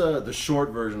that's the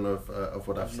short version of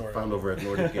what I've Nordic. found over at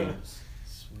Nordic Games.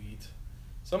 Sweet.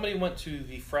 somebody went to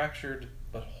the fractured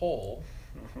but whole,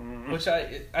 which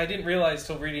I didn't realize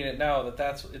till reading it now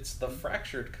that it's the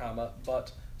fractured comma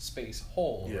but space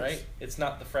hole, Yes. right? It's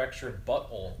not the fractured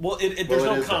butthole. Well, there's Well,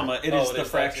 no it is comma. that. It Oh, is it the is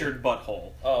that fractured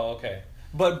butthole. Oh, okay.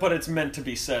 But it's meant to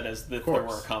be said as if there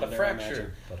were a comma The there. I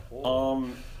fractured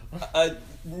imagine.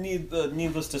 butthole.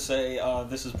 Needless to say,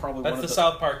 this is probably That's one of the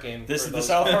South Park game. This for is the those-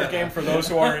 South Park game for those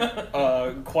who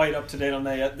aren't quite up to date on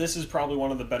that yet. This is probably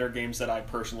one of the better games that I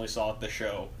personally saw at the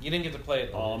show. You didn't get to play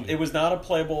it. Though, did you? It was not a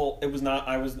playable. It was not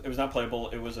playable.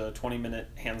 It was a 20-minute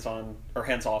hands-on or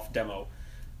hands-off demo,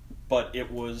 but it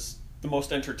was the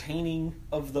most entertaining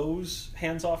of those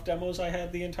hands-off demos I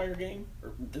had the entire game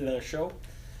or the show.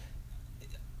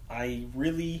 I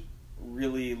really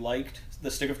liked the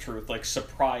Stick of Truth. Like,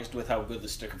 surprised with how good the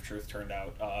Stick of Truth turned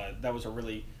out. That was a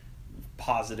really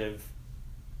positive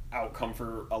outcome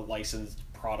for a licensed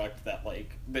product that,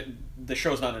 like, the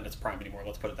show's not in its prime anymore,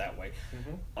 let's put it that way.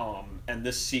 And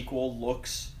this sequel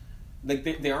looks like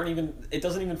they aren't even, it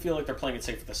doesn't even feel like they're playing it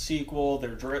safe with the sequel.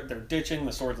 They're ditching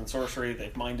the swords and sorcery.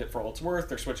 They've mined it for all it's worth.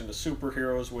 They're switching to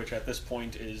superheroes, which at this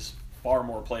point is far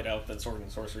more played out than swords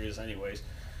and sorcery is anyways.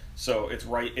 So it's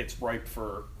ripe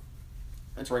for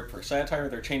satire.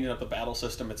 They're changing up the battle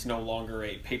system. It's no longer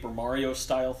a Paper Mario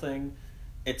style thing.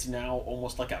 It's now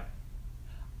almost like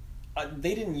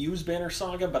they didn't use Banner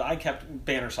Saga, but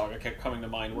Banner Saga kept coming to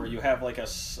mind, where you have like a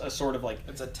sort of like,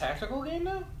 It's a tactical game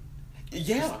now?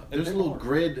 yeah, There's a little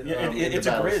grid. it's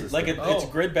a grid, system. it's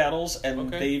grid battles, and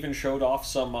Okay. they even showed off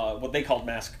some what they called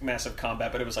massive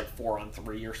combat, but it was like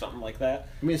 4-on-3 or something like that.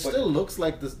 I mean, it still looks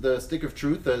like the Stick of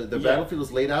Truth. The Yeah. battlefield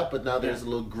is laid out, but now there's a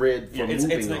little grid for moving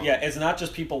on. It's not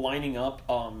just people lining up,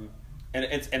 and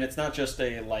it's not just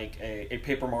a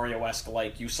Paper Mario-esque,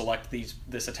 like you select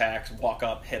this attack, walk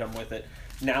up, hit them with it.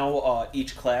 Now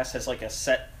each class has like a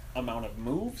set amount of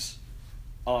moves,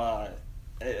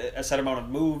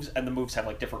 and the moves have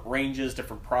like different ranges,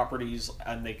 different properties,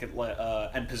 and they could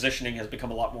and positioning has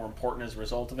become a lot more important as a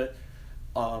result of it.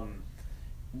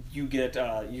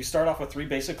 You start off with 3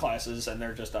 basic classes, and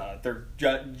they're just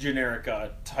generic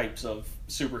types of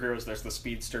superheroes. There's the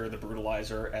Speedster, the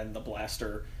Brutalizer, and the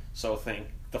Blaster. So think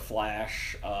the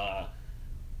Flash,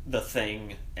 the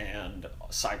Thing, and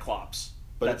Cyclops.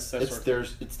 But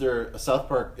it's their South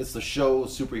Park. It's the show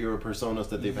superhero personas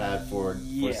that they've had for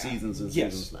seasons and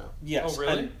seasons now. Yes. Oh,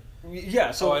 really?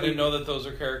 Yeah. So I didn't know that those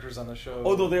are characters on the show.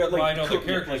 Although they're like, well, I know they're Coon-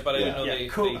 characters, like, but I didn't know yeah. they.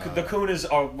 The Coon is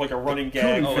like a running Coon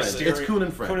gag. and Friends. It's Coon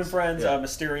and Friends. Coon and Friends, Yeah.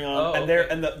 Mysterion, Oh, and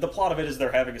okay. the plot of it is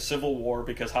they're having a civil war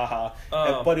because haha.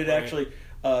 Oh, but it right. actually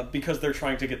because they're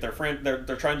trying to get they're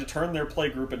trying to turn their play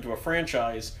group into a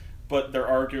franchise. But they're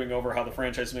arguing over how the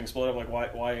franchise is being split up.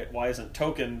 Like, why isn't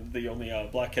Token, the only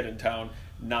black kid in town,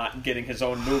 not getting his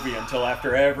own movie until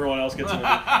after everyone else gets a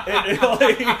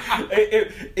movie?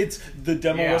 It's the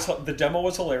demo. Yeah. The demo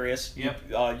was hilarious. Yep.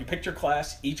 You picked your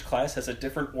class. Each class has a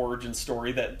different origin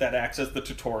story that acts as the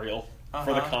tutorial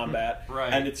for the combat.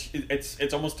 Right. And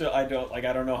it's almost I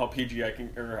don't know how PG I can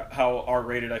or how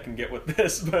R-rated I can get with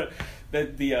this, but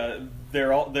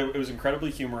it was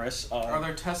incredibly humorous. Are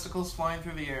there testicles flying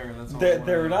through the air? That's all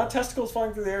There are not testicles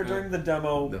flying through the air during the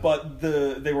demo, No. but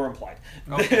they were implied.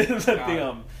 Okay,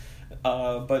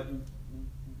 But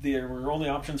there were only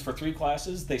options for 3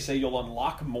 classes. They say you'll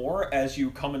unlock more as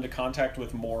you come into contact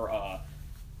with more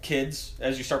kids,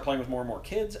 as you start playing with more and more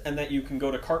kids, and that you can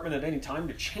go to Cartman at any time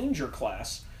to change your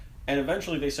class. And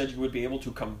eventually they said you would be able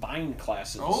to combine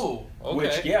classes. Oh, okay.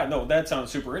 Which, that sounds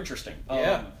super interesting.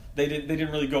 Yeah. They didn't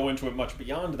really go into it much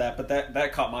beyond that, but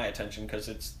that caught my attention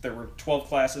because there were 12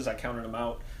 classes. I counted them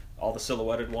out, all the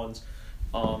silhouetted ones.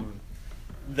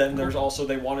 Then there's also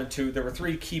there were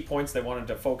 3 key points they wanted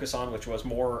to focus on, which was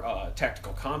more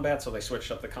tactical combat. So they switched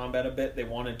up the combat a bit. They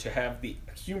wanted to have the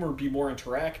humor be more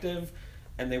interactive,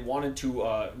 and they wanted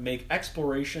to make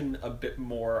exploration a bit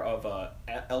more of a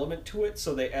element to it.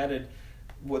 So they added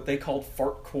what they called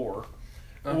fart core.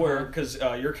 Where, because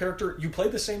your character, you play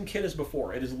the same kid as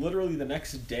before. It is literally the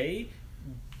next day.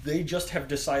 They just have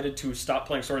decided to stop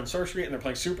playing Sword and Sorcery, and they're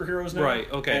playing superheroes now.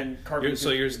 Right. Okay. And Cartman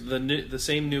You're the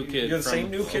same new kid. You're the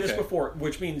same new kid as okay. before,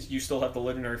 which means you still have the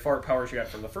legendary fart powers you got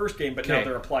from the first game, but now Okay.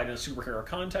 they're applied in a superhero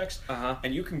context,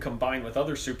 and you can combine with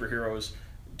other superheroes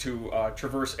to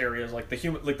traverse areas like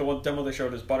the one demo they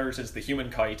showed as Butters is the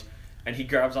human kite. And he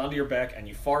grabs onto your back, and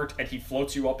you fart, and he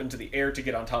floats you up into the air to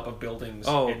get on top of buildings.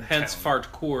 Oh, in hence town.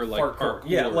 fart core, like Fart core. parkour.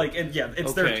 Yeah,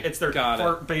 it's Okay, their got it.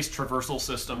 fart-based traversal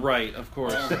system. Right, of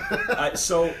course.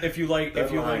 So if you like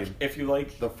That line.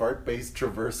 the fart-based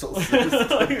traversal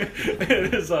system.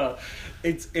 it is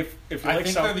it's if you I like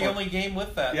think South they're the Park- only game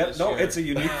with that. Yep, this no, year. it's a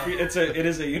unique. It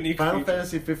is a unique. Final feature.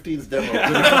 Fantasy 15's demo.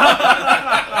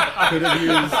 could have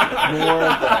used more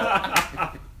of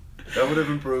that. That would have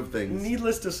improved things.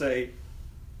 Needless to say,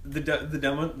 the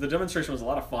demonstration was a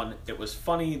lot of fun. It was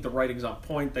funny. The writing's on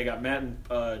point. They got Matt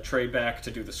and Trey back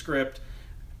to do the script.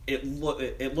 It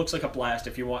looks like a blast.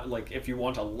 If you want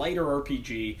a lighter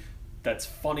RPG that's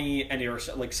funny, and you're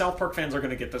like, South Park fans are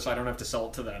going to get this. I don't have to sell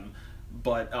it to them.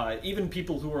 But even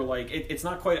people who are like, it's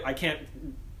not quite. I can't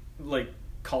like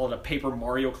call it a Paper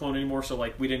Mario clone anymore. So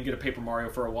like, we didn't get a Paper Mario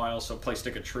for a while. So play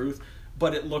Stick of Truth.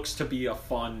 But it looks to be a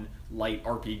fun, light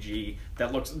RPG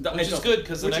that looks... Which is good,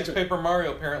 because the next Paper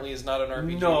Mario apparently is not an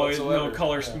RPG whatsoever.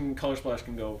 No, Color Splash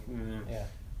can go... Yeah.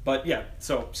 But yeah,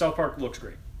 so South Park looks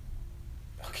great.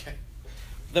 Okay.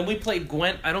 Then we played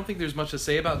Gwent. I don't think there's much to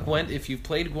say about Gwent. If you've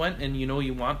played Gwent and you know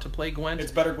you want to play Gwent...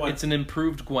 It's better Gwent. It's an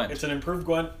improved Gwent. It's an improved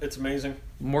Gwent. It's amazing.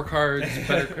 More cards,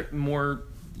 better... more...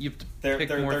 You have to pick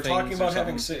more they're things. talking about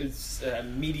having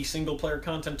something. meaty single-player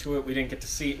content to it. We didn't get to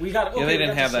see... they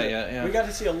didn't have that yet. Yeah. We got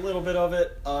to see a little bit of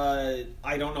it.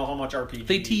 I don't know how much RPG...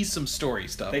 They teased some story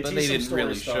stuff, but they didn't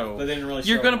really show. They didn't really show.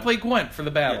 You're going to play Gwent for the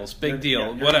battles. Yeah, Big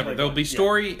deal. yeah, Whatever. There'll be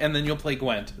story, and then you'll play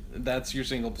Gwent. That's your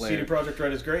single player. CD Projekt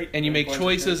Red is great. And you make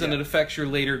choices, and it affects your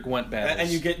later Gwent battles. And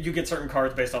you get certain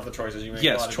cards based off the choices you make.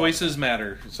 Yes, choices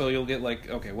matter. So you'll get like,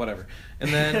 okay, whatever.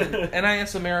 And then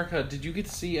NIS America, did you get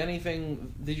to see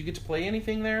anything? Did you get to play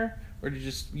anything there? Or did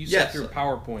you set your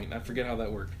PowerPoint? I forget how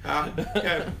that worked.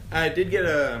 I did get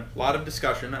a lot of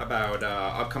discussion about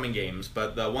upcoming games,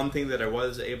 but the one thing that I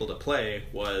was able to play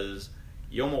was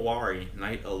Yomawari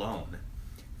Night Alone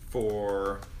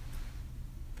for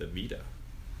the Vita.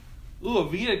 Ooh, a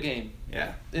Vita game.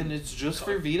 Yeah. And it's just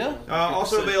for Vita?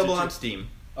 Also available on Steam.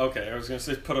 Okay, I was going to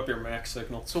say put up your Mac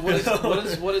signal. So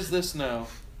what is this now?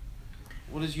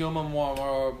 What is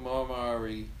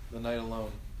Yomamari, The Night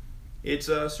Alone? It's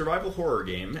a survival horror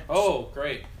game. Oh,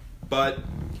 great. But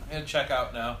I'm going to check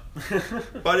out now.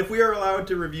 But if we are allowed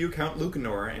to review Count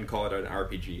Lucanor and call it an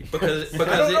RPG, because I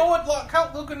don't know what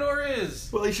Count Lucanor is.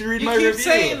 Well, you should read you my review. You keep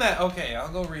keep saying that. Okay,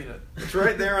 I'll go read it. It's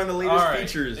right there on the latest right.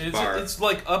 features bar. It's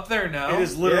like up there now. It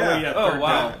is literally Yeah. Oh,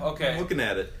 wow. Okay. I'm looking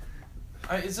at it.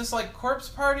 Is this like Corpse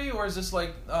Party, or is this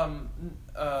like Never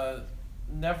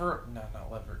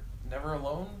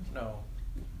Alone? No.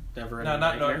 Never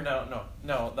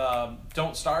No.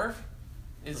 Don't Starve.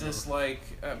 Is this like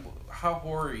how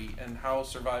hoary and how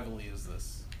survivally is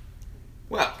this?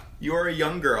 Well, you're a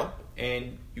young girl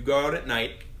and you go out at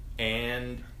night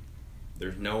and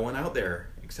there's no one out there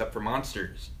except for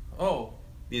monsters. Oh.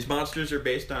 These monsters are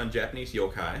based on Japanese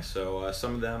yokai, so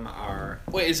some of them are...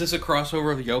 Wait, is this a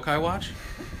crossover with Yokai Watch?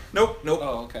 Nope.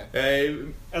 Oh, okay.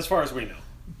 As far as we know.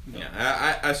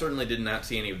 Yeah, I certainly did not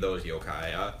see any of those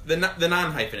yokai. The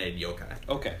non-hyphenated yokai.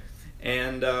 Okay.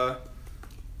 And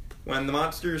when the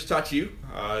monsters touch you,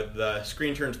 the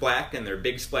screen turns black and there are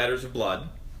big splatters of blood,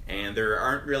 and there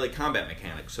aren't really combat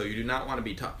mechanics, so you do not want to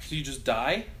be touched. So you just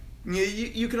die?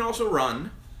 You can also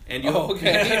run. And you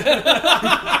okay.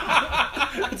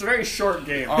 It's a very short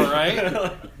game. All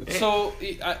right. So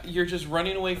you're just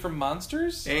running away from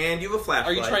monsters? And you have a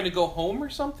flashlight. Are you trying to go home or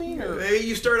something? Or?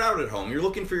 You start out at home. You're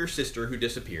looking for your sister who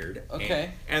disappeared.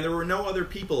 Okay. And there were no other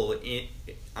people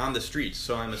on the streets,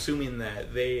 so I'm assuming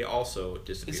that they also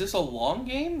disappeared. Is this a long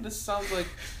game? This sounds like...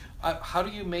 how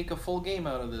do you make a full game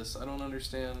out of this? I don't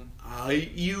understand.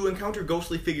 You encounter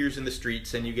ghostly figures in the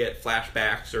streets, and you get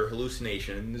flashbacks or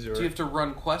hallucinations. Or... Do you have to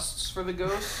run quests for the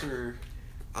ghosts, or...?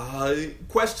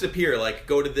 Quests appear, like,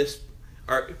 go to this...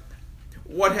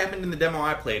 What happened in the demo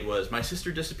I played was my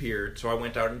sister disappeared, so I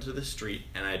went out into the street,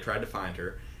 and I tried to find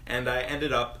her, and I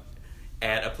ended up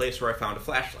at a place where I found a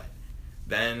flashlight.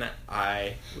 Then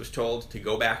I was told to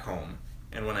go back home,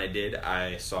 and when I did,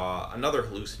 I saw another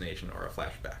hallucination or a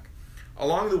flashback.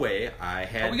 Along the way, I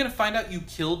had... Are we going to find out you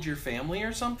killed your family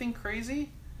or something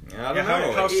crazy? I don't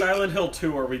know. How Silent Hill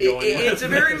 2 are we going with? It's a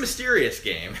very mysterious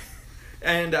game.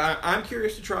 And I'm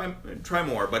curious to try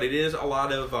more, but it is a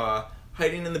lot of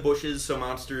hiding in the bushes so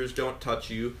monsters don't touch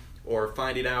you, or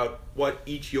finding out what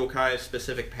each yokai's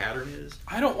specific pattern is.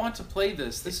 I don't want to play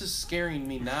this. This is scaring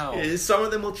me now. Some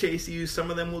of them will chase you,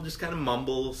 some of them will just kind of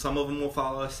mumble, some of them will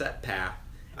follow a set path.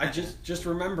 I just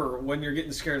remember when you're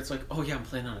getting scared, it's like, oh yeah, I'm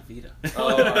playing on a Vita.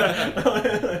 Oh,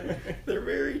 right. They're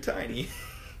very tiny.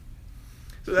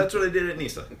 So that's what I did at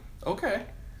Nisa. Okay.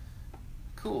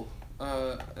 Cool.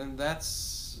 And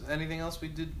that's anything else we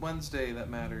did Wednesday that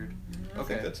mattered? I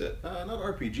think that's it. Not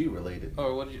RPG related.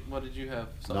 Oh, what did you have?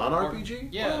 Non-RPG?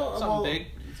 Yeah, well, something big,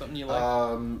 something you like.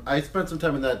 I spent some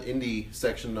time in that indie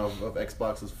section of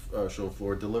Xbox's show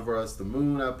floor. Deliver Us the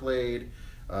Moon I played.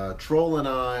 Troll and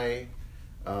I.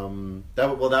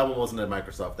 That one wasn't at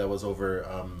Microsoft. That was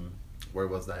over. Where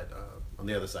was that? On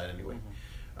the other side, anyway.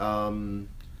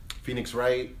 Phoenix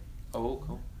Wright. Oh,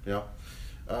 cool. Yeah.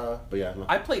 But yeah.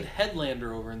 I played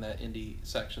Headlander over in that indie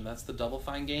section. That's the Double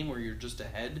Fine game where you're just a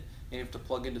head and you have to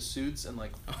plug into suits and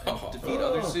defeat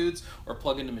other suits, or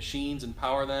plug into machines and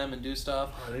power them and do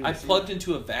stuff. I plugged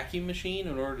into a vacuum machine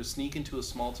in order to sneak into a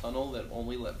small tunnel that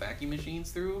only let vacuum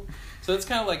machines through. So it's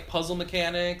kind of like puzzle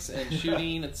mechanics and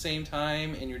shooting at the same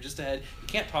time, and you're just a head. You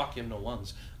can't talk, you have no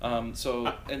lungs. And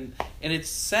it's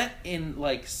set in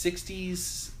like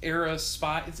 60s era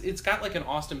spot. It's got like an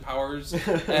Austin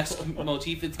Powers-esque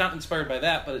motif. It's not inspired by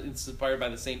that, but it's inspired by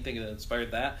the same thing that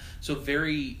inspired that. So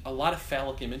a lot of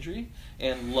phallic imagery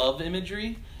and love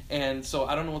imagery. And so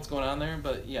I don't know what's going on there,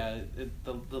 but yeah,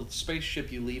 the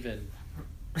spaceship you leave in.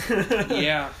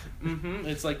 Yeah,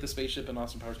 it's like the spaceship in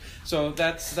Austin Powers. So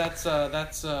that's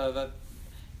that.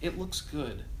 It looks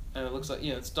good. And it looks like,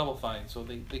 it's Double Fine, so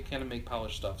they kind of make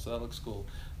polished stuff, so that looks cool.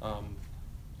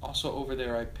 Also over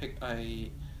there,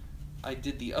 I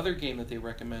did the other game that they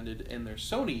recommended in their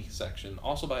Sony section,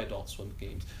 also by Adult Swim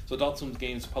Games. So Adult Swim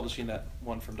Games publishing that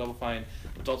one from Double Fine.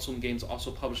 Adult Swim Games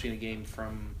also publishing a game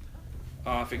from,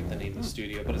 I forget the name of the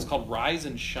studio, but it's called Rise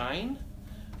and Shine,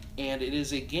 and it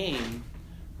is a game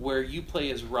where you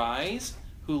play as Rise,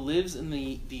 who lives in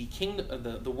the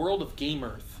kingdom, the world of Game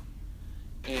Earth.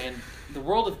 And the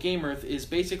world of Game Earth is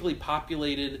basically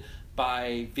populated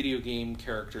by video game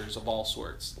characters of all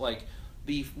sorts. Like,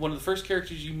 one of the first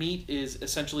characters you meet is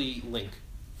essentially Link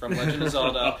from Legend of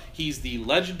Zelda. He's the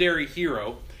legendary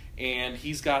hero, and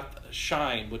he's got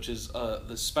Shine, which is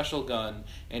the special gun,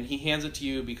 and he hands it to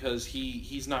you because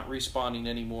he's not respawning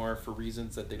anymore for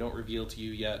reasons that they don't reveal to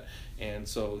you yet. And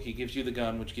so he gives you the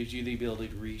gun, which gives you the ability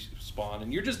to respawn.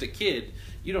 And you're just a kid.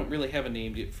 You don't really have a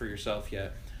name for yourself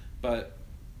yet. But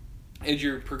as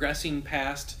you're progressing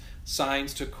past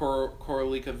signs to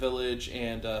Coralica Village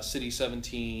and City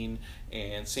 17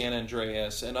 and San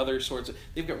Andreas and other sorts of...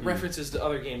 They've got references to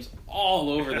other games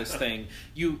all over this thing.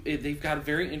 They've got a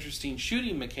very interesting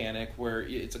shooting mechanic where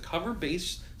it's a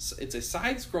cover-based... It's a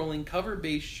side-scrolling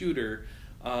cover-based shooter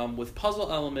with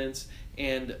puzzle elements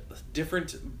and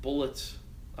different bullets,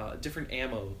 different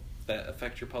ammo that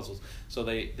affect your puzzles. So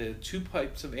the two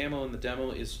types of ammo in the demo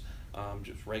is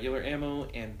just regular ammo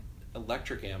and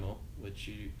electric ammo,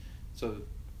 so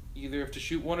you either have to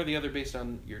shoot one or the other based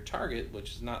on your target,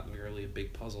 which is not really a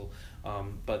big puzzle.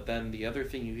 But then the other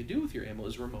thing you can do with your ammo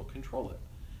is remote control it.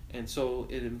 And so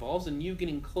it involves in you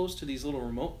getting close to these little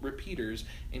remote repeaters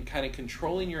and kind of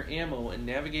controlling your ammo and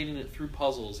navigating it through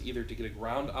puzzles, either to get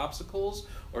around obstacles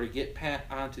or to get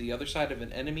onto the other side of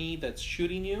an enemy that's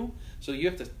shooting you. So you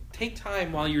have to take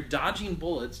time while you're dodging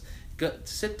bullets,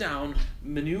 sit down,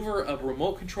 maneuver a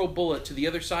remote control bullet to the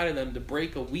other side of them to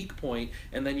break a weak point,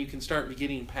 and then you can start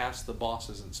getting past the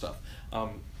bosses and stuff.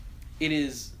 It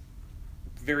is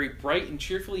very bright and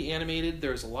cheerfully animated.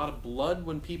 There's a lot of blood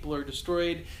when people are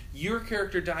destroyed. Your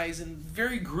character dies in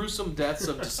very gruesome deaths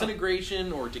of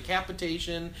disintegration or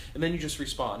decapitation, and then you just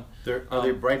respawn. Are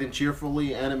they bright and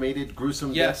cheerfully animated,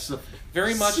 gruesome deaths? Yes,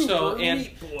 very much so. And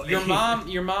your mom,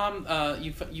 you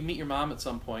meet your mom at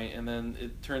some point, and then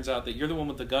it turns out that you're the one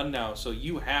with the gun now, so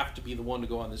you have to be the one to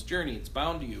go on this journey. It's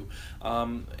bound to you,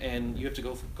 and you have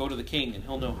to go to the king, and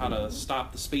he'll know how to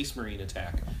stop the Space Marine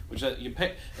attack. Which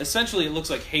essentially it looks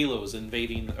like Halo is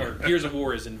invading, or Gears of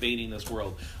War is invading this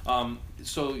world.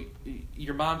 So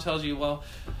your mom tells you, well,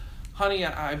 honey,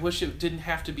 I wish it didn't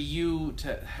have to be you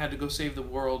had to go save the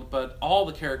world, but all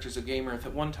the characters of Game Earth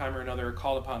at one time or another are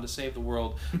called upon to save the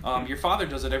world. Your father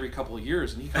does it every couple of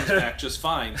years, and he comes back just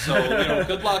fine. So,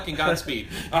 good luck and Godspeed.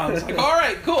 It's like, all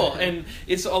right, cool. And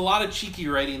it's a lot of cheeky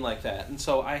writing like that. And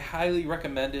so I highly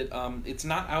recommend it. It's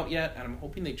not out yet, and I'm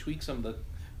hoping they tweak some of the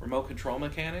remote control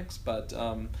mechanics, but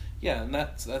and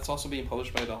that's also being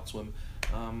published by Adult Swim.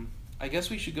 I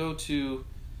guess we should go to...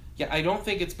 Yeah, I don't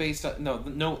think it's based on...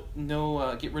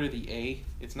 No, get rid of the A.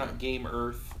 It's not Game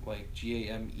Earth, like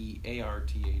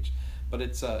Gamearth, but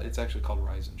it's actually called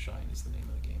Rise and Shine is the name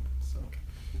of the game. So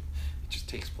it just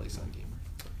takes place on Game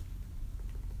Earth.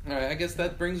 All right, I guess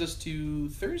that brings us to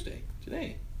Thursday,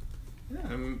 today.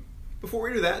 Yeah, before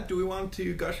we do that, do we want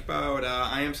to gush about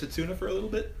I Am Setsuna for a little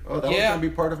bit? Oh, that was going to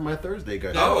be part of my Thursday,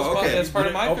 guys. Okay. That's part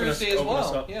of my Thursday as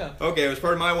well. Yeah. Okay, it was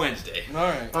part of my Wednesday. All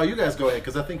right. Oh, you guys go ahead,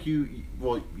 because I think you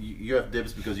have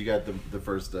dibs because you got the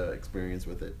first experience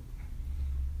with it.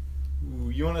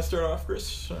 Ooh, you want to start off,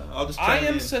 Chris? I'll just I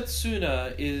Am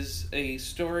Setsuna is a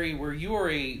story where you are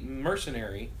a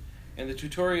mercenary, and the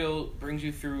tutorial brings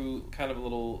you through kind of a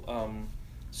little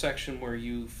section where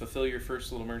you fulfill your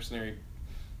first little mercenary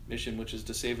mission, which is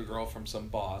to save a girl from some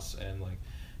boss, and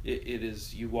it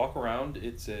is, you walk around.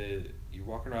 You're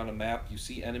walking around a map. You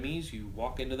see enemies. You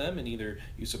walk into them, and either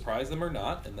you surprise them or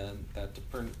not, and then that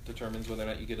determines whether or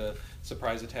not you get a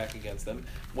surprise attack against them.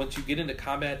 Once you get into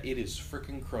combat, it is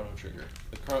freaking Chrono Trigger.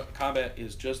 The combat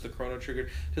is just the Chrono Trigger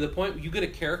to the point you get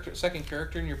a second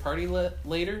character in your party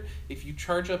later. If you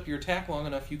charge up your attack long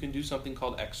enough, you can do something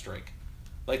called X Strike.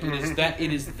 Like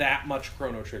it is that much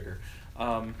Chrono Trigger.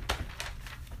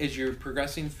 As you're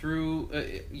progressing through,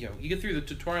 you get through the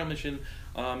tutorial mission.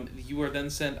 You are then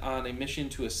sent on a mission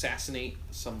to assassinate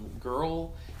some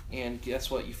girl, and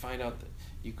guess what? You find out that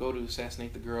you go to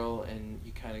assassinate the girl, and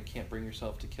you kind of can't bring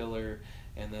yourself to kill her,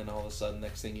 and then all of a sudden,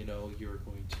 next thing you know, you're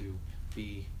going to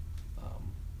be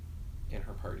in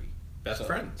her party. Best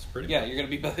friends, pretty much. Yeah, you're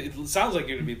going to be. It sounds like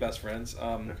you're going to be best friends.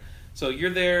 So you're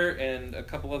there, and a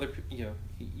couple other,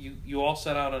 you all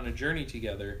set out on a journey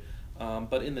together.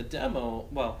 But in the demo,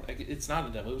 well, it's not a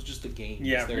demo. It was just a game.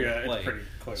 Yeah, to play. it's pretty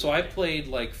clear. So I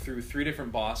played through 3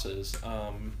 different bosses,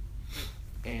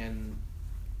 and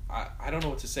I don't know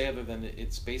what to say other than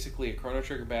it's basically a Chrono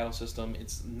Trigger battle system.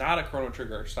 It's not a Chrono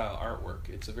Trigger style artwork.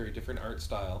 It's a very different art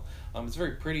style. It's a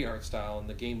very pretty art style, and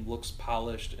the game looks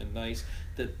polished and nice.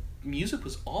 The music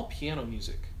was all piano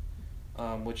music.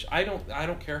 Which I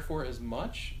don't care for as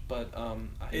much, but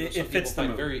it fits the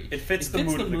mood. It fits the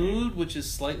mood, which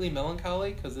is slightly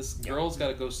melancholy because this girl's got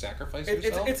to go sacrifice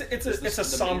herself. It's a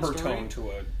somber tone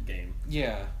to a game.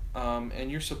 Yeah,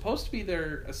 and you're supposed to be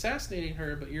there assassinating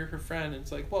her, but you're her friend, and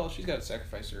it's like, well, she's got to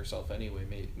sacrifice herself anyway.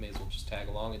 May as well just tag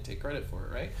along and take credit for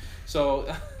it, right?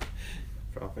 So.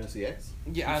 Final Fantasy X?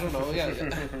 Yeah, I don't know. Yeah.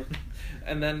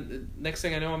 And then next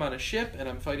thing I know, I'm on a ship and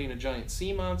I'm fighting a giant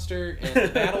sea monster. And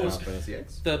the battles,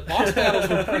 the boss battles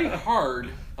were pretty hard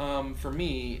for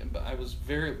me. But I was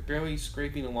barely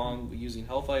scraping along using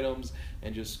health items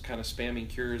and just kind of spamming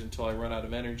cures until I run out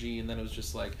of energy. And then it was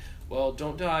just like, well,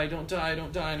 don't die. And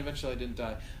eventually I didn't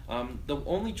die. The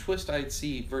only twist I'd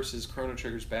see versus Chrono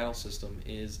Trigger's battle system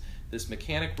is this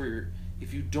mechanic where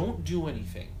if you don't do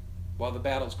anything while the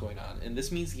battle's going on, and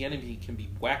this means the enemy can be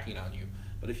whacking on you,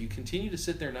 but if you continue to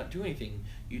sit there and not do anything,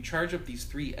 you charge up these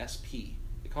 3 SP.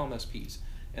 They call them SPs.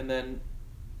 And then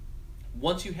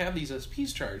once you have these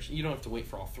SPs charged, you don't have to wait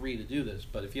for all 3 to do this,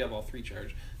 but if you have all 3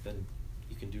 charged, then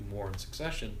you can do more in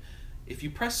succession. If you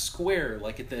press square,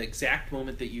 like at the exact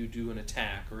moment that you do an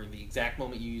attack, or the exact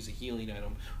moment you use a healing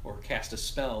item, or cast a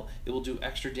spell, it will do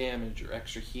extra damage or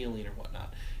extra healing or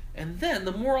whatnot. And then,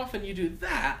 the more often you do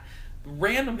that,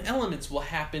 random elements will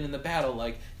happen in the battle,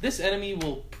 like this enemy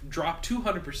will drop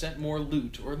 200% more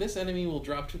loot, or this enemy will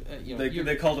drop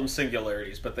they call them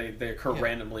singularities, but they occur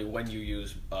randomly when you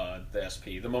use the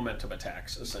SP, the momentum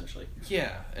attacks, essentially.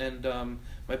 Yeah, and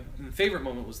my favorite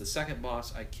moment was the second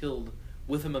boss I killed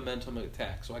with a momentum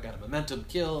attack. So I got a momentum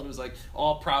kill, and it was like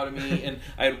all proud of me, and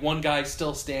I had one guy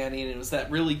still standing, and it was that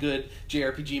really good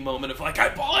JRPG moment of like, I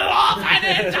pulled it off, I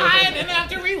didn't die, I didn't have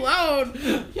to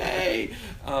reload, yay!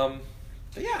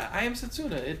 But yeah, I Am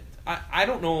Setsuna. I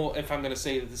don't know if I'm going to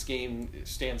say that this game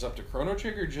stands up to Chrono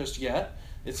Trigger just yet.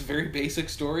 It's a very basic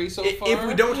story so far. If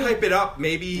we don't hype it up,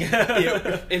 maybe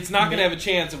it's not going to have a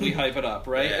chance if we hype it up,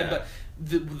 right? Yeah. But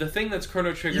the thing that's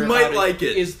Chrono Trigger you might like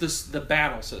it is the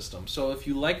battle system. So if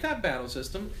you like that battle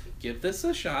system, give this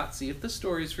a shot. See if the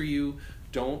story's for you.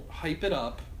 Don't hype it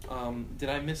up. Did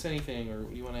I miss anything,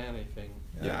 or you want to add anything?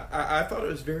 Yeah, I thought it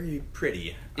was very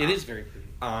pretty. It is very pretty.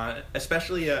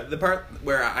 Especially the part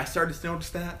where I started to notice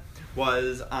that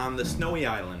was on the snowy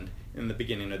island in the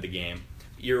beginning of the game.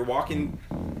 You're walking,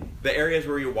 the areas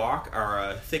where you walk are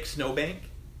a thick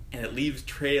snowbank, and it leaves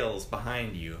trails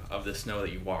behind you of the snow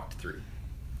that you walked through.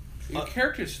 Your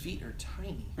character's feet are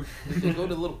tiny. They go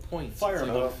to little points. Fire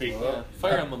Emblem feet. Yeah.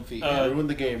 Fire Emblem feet. Ruin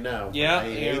the game now. Yeah,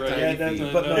 I hate right. tiny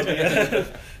Yeah,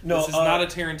 feet. This is not a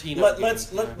Tarantino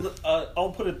game.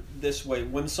 I'll put it this way: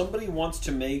 when somebody wants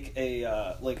to make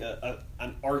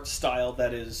an art style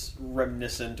that is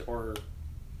reminiscent or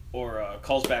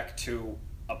calls back to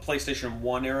a PlayStation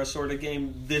 1 era sort of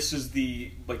game, this is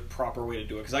the proper way to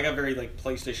do it, because I got very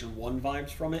PlayStation 1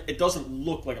 vibes from it. It doesn't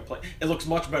look like it looks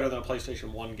much better than a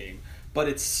PlayStation 1 game, but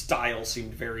its style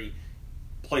seemed very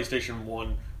PlayStation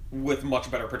 1 with much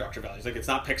better production values. It's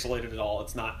not pixelated at all.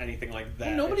 It's not anything like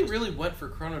that. Nobody really went for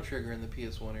Chrono Trigger in the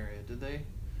PS1 area, did they?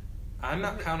 I'm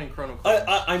not counting Chrono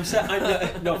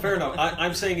Trigger. No, fair enough.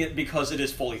 I'm saying it because it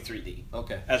is fully 3D.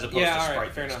 Okay. As opposed to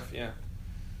sprite. Fair enough. Yeah.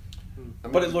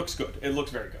 But it looks good. It looks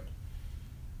very good.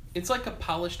 It's like a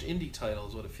polished indie title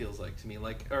is what it feels like to me,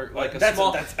 or like a That's-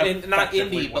 small, that's and not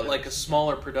effectively indie, what but it like a is.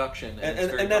 smaller production,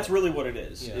 And that's really what it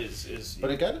is. Yeah. Is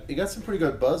But it got some pretty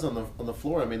good buzz on the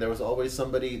floor. I mean, there was always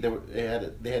somebody. They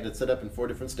had it set up in 4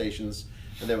 different stations,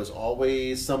 and there was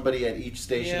always somebody at each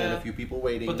station and Yeah. a few people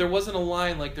waiting. But there wasn't a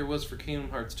line like there was for Kingdom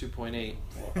Hearts 2.8.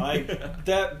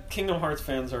 that Kingdom Hearts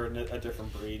fans are a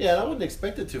different breed. Yeah, I wouldn't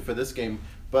expect it to for this game.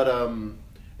 But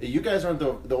you guys aren't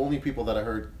the only people that I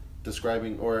heard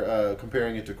describing or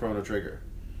comparing it to Chrono Trigger.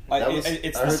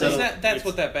 It's I the heard same. That's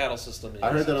what that battle system is.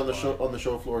 I heard that on the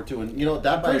show floor too, and that I'm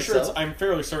by pretty sure itself. I'm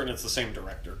fairly certain it's the same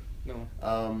director. No.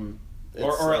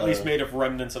 Or at least made of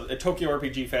remnants of Tokyo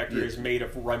RPG Factory Yeah. is made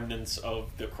of remnants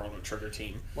of the Chrono Trigger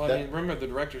team. Well, I mean, remember the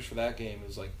directors for that game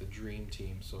is like the Dream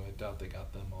Team, so I doubt they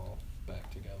got them all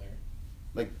back together.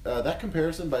 Like that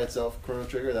comparison by itself, Chrono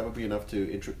Trigger, that would be enough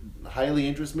to highly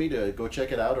interest me to go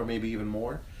check it out, or maybe even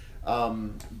more.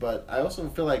 But I also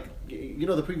feel like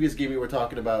the previous game you were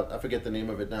talking about. I forget the name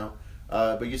of it now.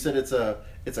 But you said it's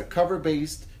a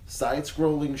cover-based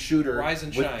side-scrolling shooter Rise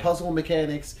and with Shine. puzzle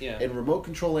mechanics Yeah. and remote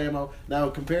control ammo.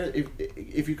 Now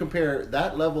if you compare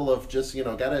that level of just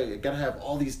gotta have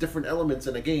all these different elements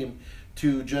in a game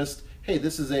to just, hey,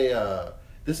 this is a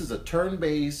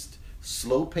turn-based,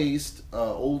 slow-paced,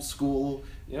 old school.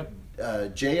 Yep.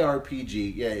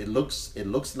 JRPG. Yeah, it looks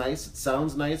nice. It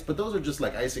sounds nice, but those are just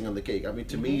like icing on the cake. I mean,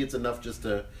 to me, it's enough just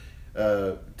to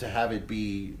have it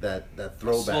be that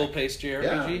throwback, Slow-paced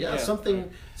JRPG. Yeah,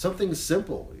 something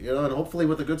simple, and hopefully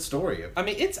with a good story. I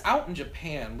mean, it's out in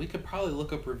Japan. We could probably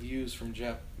look up reviews from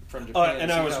Japan. And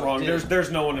I was wrong.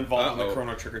 There's no one involved in the Uh-oh.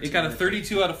 Chrono Trigger team. It got a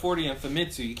 32 out of 40 on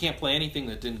Famitsu. You can't play anything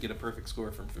that didn't get a perfect score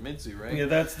from Famitsu, right? Yeah,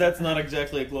 that's not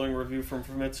exactly a glowing review from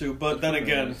Famitsu. But then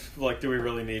again, do we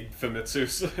really need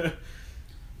Famitsu's?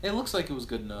 It looks like it was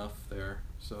good enough there,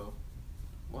 so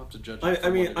we'll have to judge. I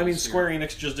mean, Square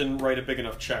Enix just didn't write a big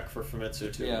enough check for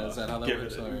Famitsu to. Yeah, is that how that give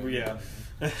works? it- Sorry. Yeah.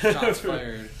 Shots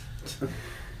fired.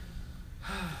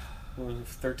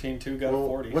 13-2 got Well, a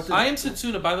 40. what's it- I am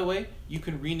Setsuna. By the way, you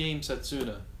can rename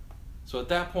Setsuna. So at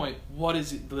that point, what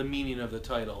is the meaning of the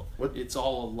title? What? It's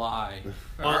all a lie.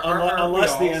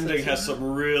 Unless the ending has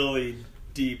some really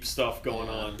deep stuff going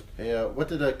on. Hey, what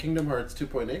did Kingdom Hearts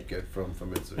 2.8 get from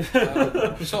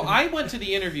Famitsu? So I went to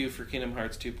the interview for Kingdom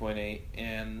Hearts 2.8,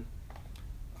 and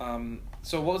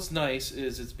so what's nice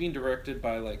is it's being directed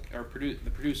by the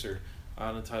producer.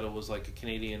 The title was like a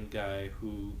Canadian guy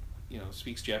who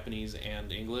speaks Japanese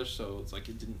and English, so it's like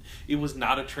it was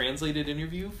not a translated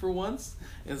interview for once.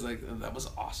 It's like that was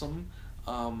awesome.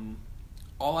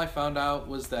 All I found out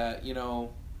was that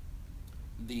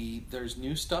there's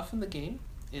new stuff in the game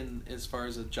in as far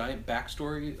as a giant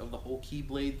backstory of the whole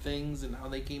Keyblade things and how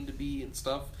they came to be and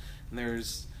stuff. And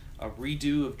there's a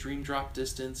redo of Dream Drop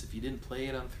Distance. If you didn't play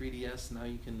it on 3DS, now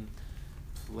you can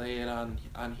play it on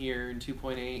here in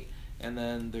 2.8. And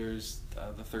then there's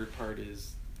the third part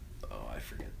is I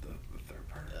forget the third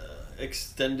part.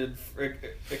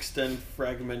 Extend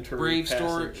fragmentary Brave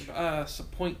passage. Story, so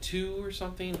point 2 or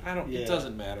something. It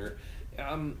doesn't matter.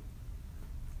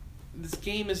 This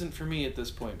game isn't for me at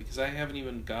this point because I haven't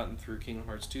even gotten through Kingdom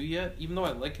Hearts 2 yet. Even though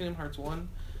I like Kingdom Hearts 1,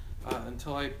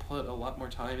 until I put a lot more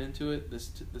time into it,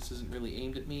 this isn't really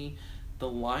aimed at me. The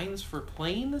lines for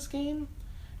playing this game,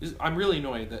 I'm really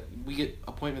annoyed that we get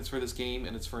appointments for this game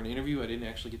and it's for an interview. I didn't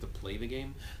actually get to play the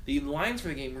game. The lines for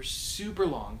the game were super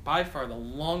long, by far the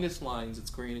longest lines at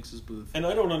Square Enix's booth. And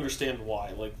I don't understand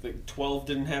why. The 12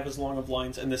 didn't have as long of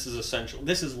lines, and this is essential.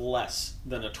 This is less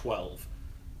than a 12.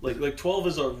 Like 12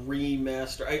 is a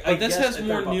remaster. I This guess has they're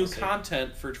more about new the same.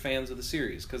 content for fans of the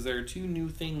series because there are 2 new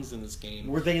things in this game.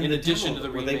 Were they in the addition demo? to the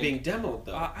Were remake? they being demoed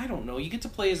though? I don't know. You get to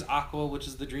play as Aqua, which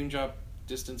is the Dream Drop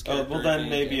Distance character. Well, then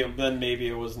again. maybe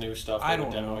it was new stuff. I they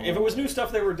were don't know. demoing. If it was new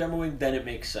stuff they were demoing, then it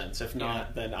makes sense. If not,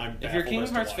 Yeah. then I'm. If you're a baffled Kingdom as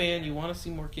to Hearts why. fan, you want to see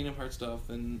more Kingdom Hearts stuff,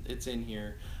 then it's in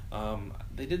here.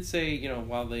 They did say,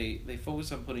 while they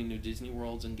focus on putting new Disney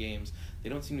worlds in games, they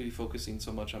don't seem to be focusing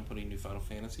so much on putting new Final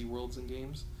Fantasy worlds in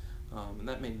games. And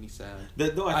that made me sad.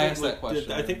 I asked that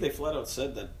question. I think they flat out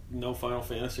said that no Final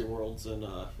Fantasy worlds in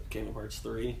Kingdom Hearts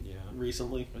 3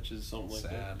 recently, which is something like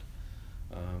sad.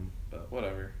 But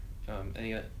whatever. And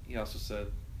he also said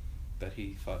that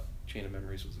he thought Chain of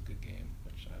Memories was a good game,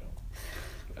 which I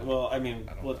don't. Well, I mean,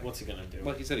 I don't what's he gonna do?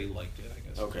 Well, he said he liked it, I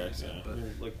guess. is what Okay, he said, yeah.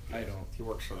 but I don't. He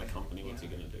works for the company. What's he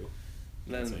gonna do?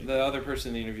 Then the other person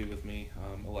in the interview with me,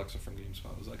 Alexa from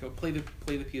GameSpot, was like, "Oh, play the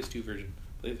PS2 version.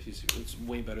 Play the PS2. It's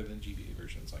way better than GBA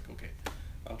version." It's like, okay,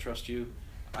 I'll trust you.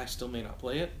 I still may not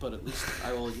play it, but at least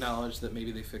I will acknowledge that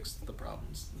maybe they fixed the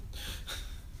problems.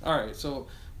 All right, so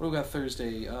what do we got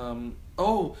Thursday?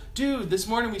 Oh, dude, this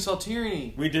morning we saw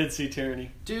Tyranny. We did see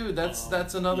Tyranny. Dude,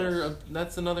 that's another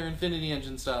Infinity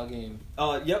Engine style game.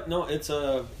 Yep. No, it's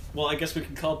well, I guess we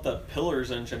can call it the Pillars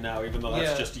engine now, even though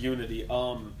that's just Unity.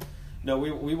 No,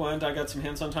 we went. I got some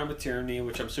hands-on time with Tyranny,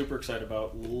 which I'm super excited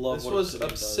about. Love what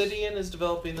Obsidian is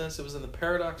developing this. It was in the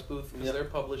Paradox booth because they're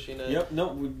publishing it. Yep. No,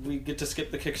 we get to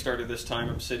skip the Kickstarter this time.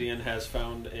 Obsidian has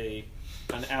found an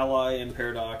ally in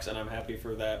Paradox, and I'm happy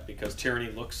for that because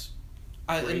Tyranny looks.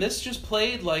 And this just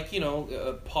played like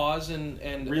pause and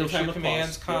issue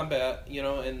commands combat.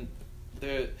 And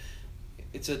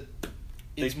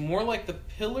it's more like the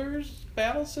Pillars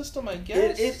battle system, I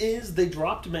guess. It is. They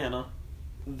dropped mana.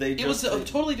 It was a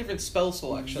totally different spell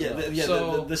selection.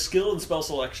 The skill and spell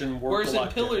selection work. Whereas in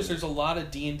Pillars, there's a lot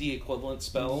of D&D equivalent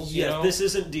spells. Yeah, this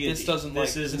isn't D&D.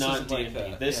 This is not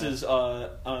D&D. This is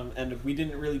and we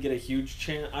didn't really get a huge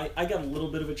chance. I got a little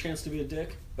bit of a chance to be a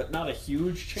dick, but not a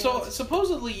huge chance. So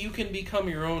supposedly you can become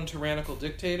your own tyrannical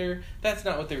dictator. That's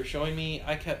not what they were showing me.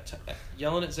 I kept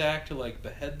yelling at Zach to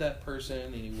behead that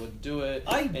person, and he wouldn't do it.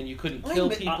 And you couldn't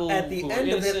kill people. At the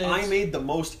end of it, I made the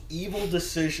most evil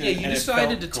decision. Yeah, you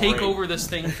decided to take over this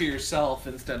thing for yourself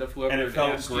instead of whoever and it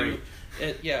felt asked great.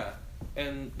 you.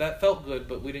 And that felt good,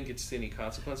 but we didn't get to see any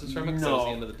consequences from it because that was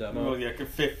the end of the demo. Well, yeah,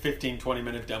 15,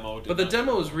 20-minute demo. But the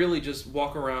demo was really just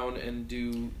walk around and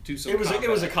do some. It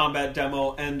was a combat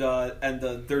demo, and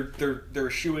they're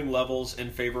eschewing levels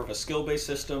in favor of a skill-based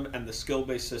system, and the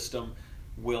skill-based system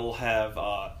will have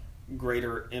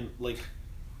greater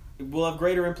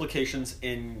implications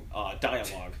in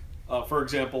dialogue. For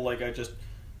example,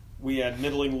 we had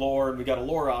middling lore, and we got a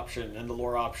lore option, and the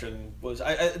lore option was...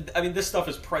 I mean, this stuff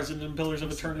is present in Pillars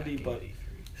of Eternity,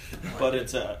 but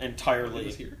it's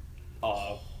entirely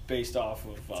based off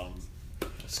of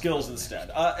skills instead.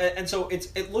 And so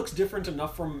it looks different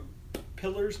enough from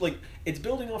Pillars. It's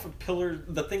building off of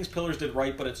the things Pillars did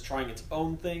right, but it's trying its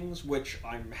own things, which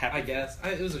I'm happy. I guess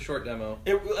it was a short demo.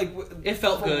 It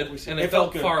felt good, and it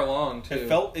felt far along too.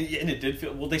 It did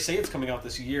feel. Well, they say it's coming out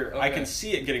this year. Okay. I can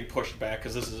see it getting pushed back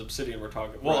because this is Obsidian we're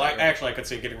talking. Well, I could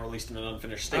see it getting released in an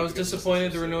unfinished state. I was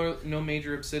disappointed there were no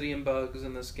major Obsidian bugs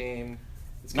in this game.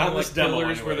 It's not kind of like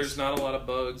Pillars where there's not a lot of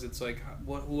bugs. It's like,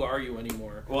 who are you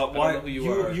anymore? Well, why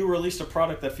you released a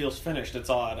product that feels finished? It's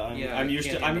odd. I'm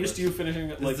used to you finishing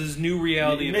it like this new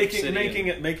reality of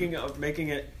making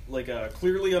it like a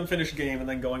clearly unfinished game, and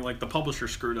then going the publisher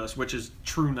screwed us, which is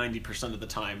true 90% of the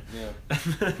time. Yeah.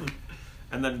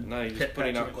 And then no, you're just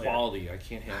putting out quality. I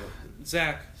can't handle it.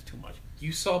 Zach, it's too much.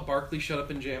 You saw Barkley Shut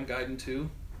Up and Jam Gaiden 2?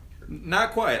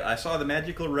 Not quite. I saw the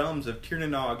magical realms of Tir na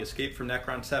Nog escape from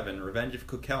Necron 7, Revenge of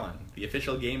Cuchulainn, the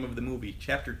official game of the movie,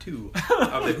 Chapter 2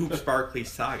 of the Hoop Sparkly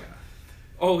saga.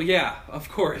 Oh yeah, of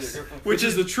course. Which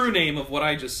is the true name of what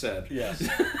I just said. Yes.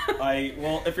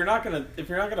 If you're not gonna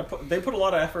they put a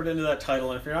lot of effort into that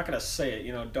title, and if you're not gonna say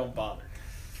it, don't bother.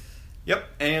 Yep,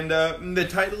 and the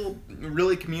title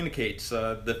really communicates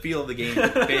the feel of the game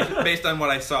based on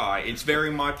what I saw. It's very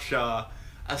much a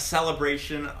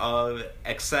celebration of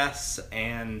excess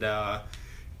and...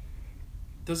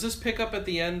 Does this pick up at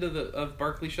the end of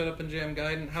Barkley Shut Up and Jam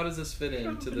Gaiden? How does this fit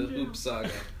into the Hoop saga?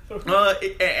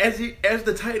 As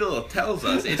the title tells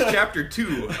us, it's Chapter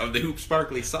 2 of the Hoop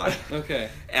Sparkly saga. Okay.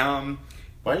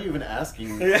 Why are you even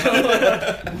asking?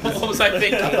 What was I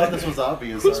thinking? I thought this was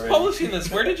obvious. Who's publishing this?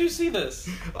 Where did you see this?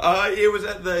 It was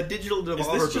at the Digital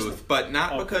Devolver booth, but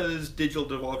not because Digital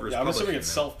Devolver is publishing. I'm assuming it's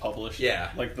self-published.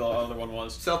 Yeah. Like the other one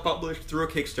was. Self-published through a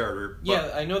Kickstarter. Yeah,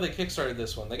 I know they kickstarted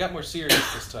this one. They got more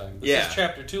serious this time. This is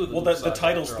Chapter 2 of the Well, the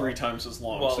title's 3 times as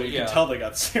long, so you can tell they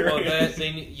got serious. Well,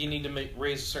 you need to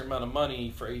raise a certain amount of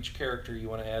money for each character you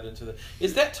want to add into the...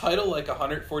 Is that title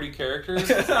 140 characters?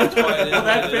 That's why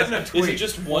that fit in a tweet. Is it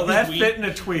just one tweet? Fit in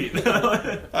a tweet.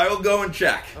 I will go and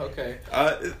check. Okay.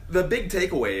 The big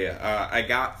takeaway I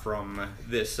got from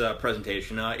this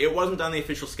presentation, it wasn't on the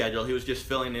official schedule. He was just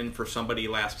filling in for somebody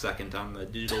last second on the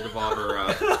Digital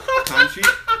Devolver timesheet.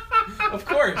 Of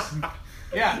course.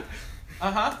 Yeah.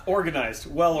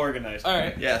 Organized. Well organized. All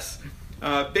right. Yes.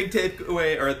 Big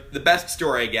takeaway, or the best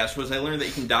story, I guess, was I learned that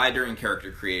you can die during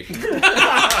character creation.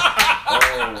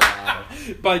 Oh, wow.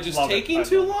 By just taking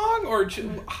too long? Or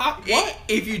what?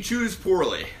 If you choose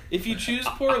poorly. If you choose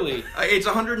poorly. It's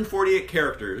 148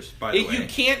 characters, by the way. You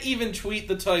can't even tweet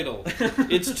the title.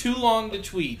 It's too long to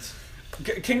tweet.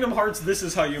 Kingdom Hearts, this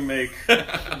is how you make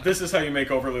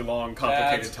overly long,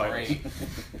 complicated titles.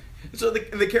 So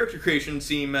the character creation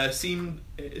seemed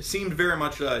very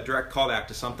much a direct callback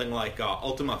to something like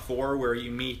Ultima 4, where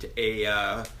you meet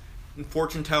a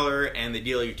fortune teller and they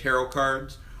deal you tarot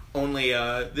cards, Only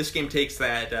this game takes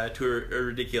that to a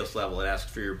ridiculous level. It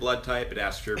asks for your blood type. It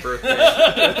asks for your birthday.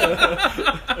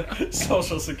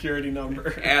 Social security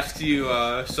number. Asks you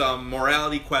some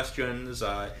morality questions.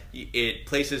 It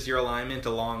places your alignment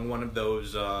along one of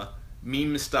those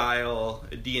meme-style,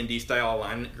 D&D style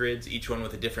alignment grids, each one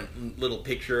with a different little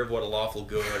picture of what a lawful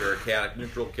good or a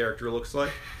neutral character looks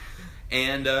like.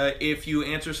 And if you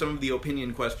answer some of the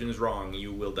opinion questions wrong,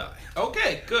 you will die.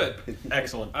 Okay, good.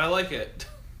 Excellent. I like it.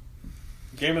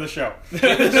 Game of the show.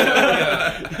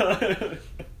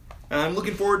 I'm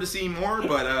looking forward to seeing more,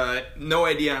 but no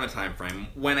idea on a time frame.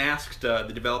 When asked, the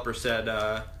developer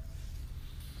said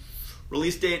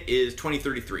release date is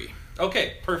 2033.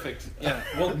 Okay, perfect. Yeah.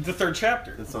 Well, the third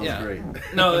chapter. That sounds Yeah. great.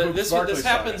 No, this Barclay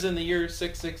happens Saga. in the year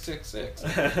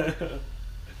 6666.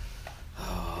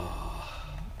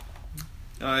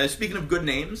 Speaking of good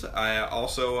names, I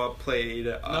also played...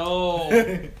 No.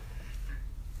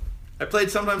 I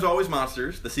played Sometimes Always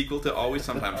Monsters, the sequel to Always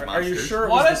Sometimes Are Monsters. you sure it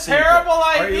What was a the sequel? terrible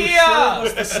Are you idea! sure it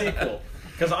was the sequel?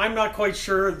 Because I'm not quite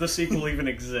sure the sequel even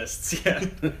exists yet.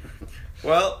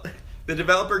 Well, the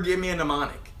developer gave me a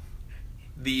mnemonic.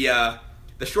 The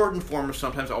shortened form of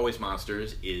Sometimes Always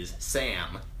Monsters is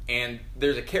Sam, and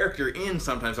there's a character in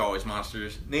Sometimes Always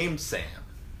Monsters named Sam.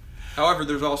 However,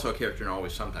 there's also a character in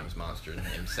Always Sometimes Monsters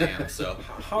named Sam, so...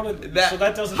 How did That- so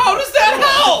that doesn't How help. does that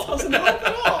help? That doesn't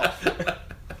help at all.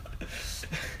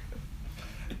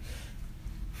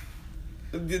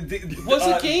 Was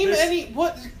the game this- any...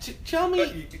 What? Tell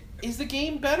me, is the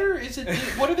game better? Is it...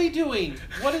 What are they doing?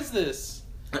 What is this?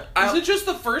 Is it just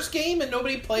the first game and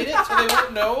nobody played it, so they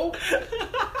won't know?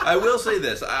 I will say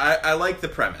this. I like the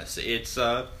premise. It's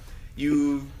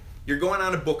you're going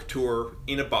on a book tour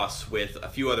in a bus with a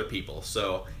few other people.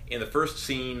 So in the first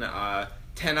scene,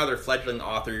 10 other fledgling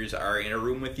authors are in a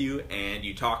room with you, and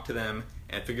you talk to them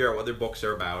and figure out what their books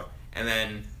are about. And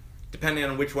then, depending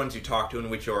on which ones you talk to in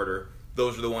which order,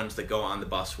 those are the ones that go on the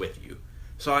bus with you.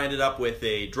 So I ended up with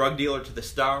a drug dealer to the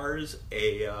stars,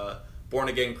 a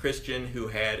born-again Christian who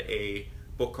had a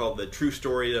book called The True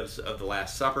Story of the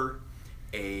Last Supper,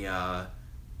 a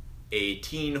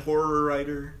teen horror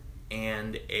writer,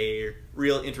 and a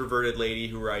real introverted lady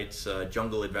who writes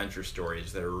jungle adventure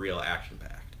stories that are real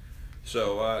action-packed.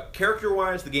 So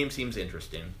character-wise, the game seems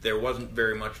interesting. There wasn't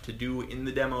very much to do in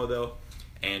the demo, though,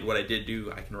 and what I did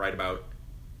do, I can write about,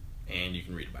 and you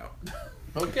can read about.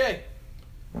 Okay.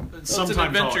 Sometimes it's an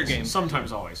adventure always. game.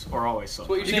 Sometimes always, or always What sometimes.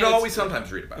 you're You saying can is- always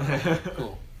sometimes read about it.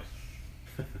 Cool.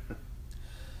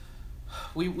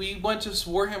 We went to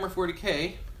Warhammer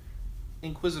 40k,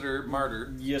 Inquisitor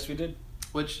Martyr, Yes, we did.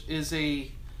 which is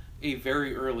a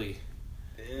very early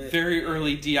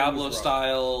Diablo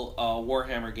style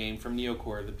Warhammer game from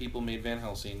Neocore. The people made Van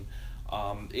Helsing.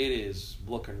 It is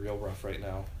looking real rough right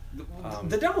now.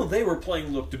 The demo they were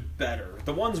playing looked better.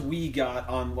 The ones we got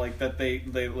on that they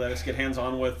let us get hands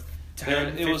on with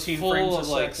 10, It was 15 full frames of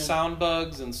a like second. sound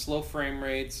bugs and slow frame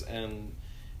rates, and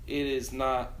it is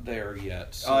not there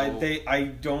yet. So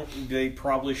They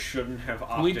probably shouldn't have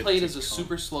opted. we played to as a come.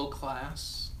 super slow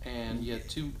class, and you had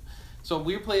two. So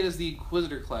we played as the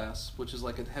Inquisitor class, which is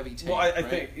like a heavy tank. Well, I right?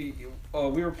 think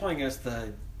we were playing as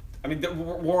the. I mean,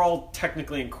 we're all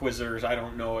technically Inquisitors. I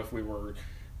don't know if we were.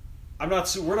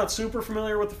 We're not super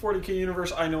familiar with the 40k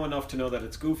universe. I know enough to know that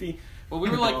it's goofy. Well, we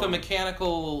were like the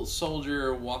mechanical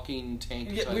soldier walking tank.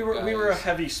 Yeah, type we were a guys.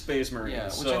 heavy space marine. Yeah,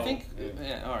 which so, I think.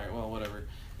 Yeah, all right, well, whatever.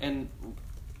 And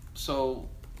so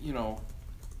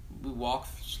we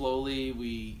walked slowly.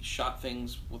 We shot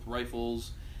things with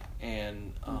rifles,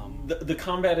 and the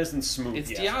combat isn't smooth. it's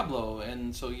yet. Diablo,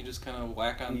 and so you just kind of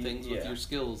whack on things with Yeah. your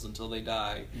skills until they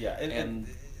die. Yeah, and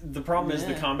the problem is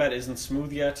the Yeah. combat isn't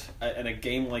smooth yet, and a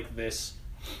game like this.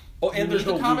 Oh, you and there's need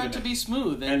no the loot combat in to it. be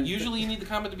smooth, and And- usually you need the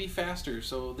combat to be faster.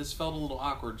 So this felt a little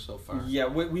awkward so far. Yeah,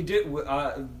 we did.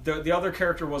 The other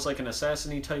character was like an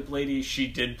assassin-y type lady. She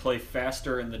did play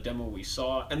faster in the demo we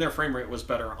saw, and their frame rate was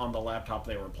better on the laptop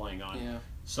they were playing on. Yeah.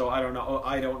 So I don't know.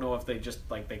 I don't know if they just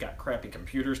they got crappy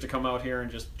computers to come out here and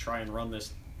just try and run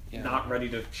this, Yeah. not ready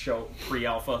to show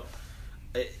pre-alpha.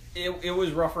 It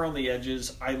was rough around the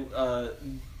edges.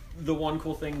 The one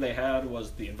cool thing they had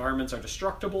was the environments are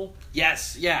destructible,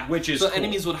 Yes, yeah. Which is so cool.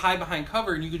 enemies would hide behind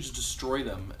cover, and you could just destroy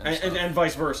them. And, stuff. and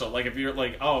vice versa. Like if you're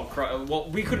like, oh, well,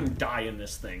 we couldn't die in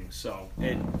this thing, so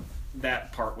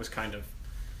that part was kind of,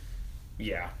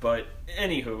 yeah. But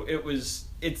anywho,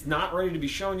 it's not ready to be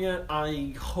shown yet.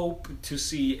 I hope to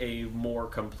see a more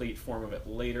complete form of it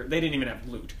later. They didn't even have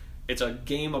loot. It's a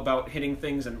game about hitting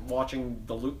things and watching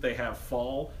the loot they have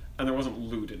fall. And there wasn't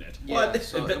loot in it. Yeah,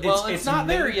 so- it's not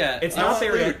there yet. It's not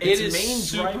there yet. It Its is main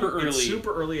super driving, early. It's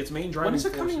super early. Its main driving When is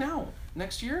it force- coming out?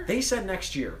 next year? They said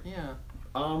next year. Yeah.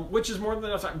 Which is more than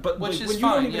enough time. But Which when is you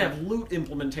fine, don't even yeah. have loot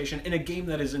implementation in a game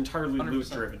that is entirely 100%. loot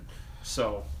driven,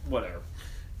 so whatever.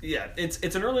 Yeah, it's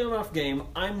an early enough game.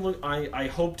 I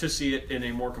hope to see it in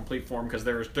a more complete form because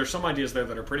there's some ideas there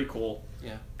that are pretty cool.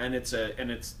 Yeah. And it's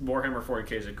Warhammer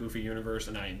 40K is a goofy universe,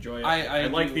 and I enjoy it. I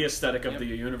like do. the aesthetic of Yep. the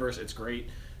universe. It's great.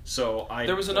 So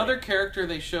There was another character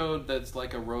they showed that's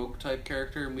like a rogue type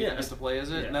character, and we Yeah. didn't get to play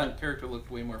as it, Yeah. and that character looked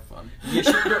way more fun. Yeah,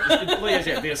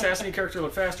 the assassin character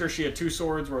looked faster. She had 2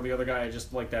 swords, where the other guy had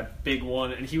just like that big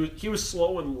one, and he was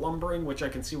slow and lumbering, which I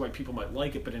can see why people might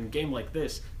like it. But in a game like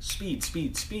this, speed.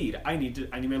 I need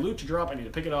my loot to drop. I need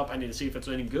to pick it up. I need to see if it's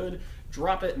any good.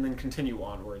 Drop it and then continue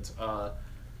onwards.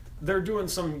 They're doing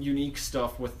some unique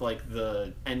stuff with like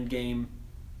the end game.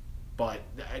 But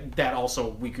that also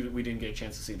we didn't get a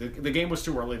chance to see. The game was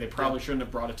too early. They probably shouldn't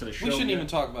have brought it to the show. We shouldn't yet. even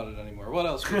talk about it anymore. What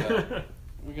else we got?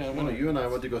 You and I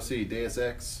went to go see Deus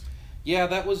Ex. Yeah,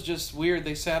 that was just weird.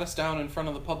 They sat us down in front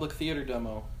of the public theater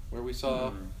demo where we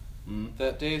saw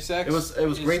that Deus Ex. It was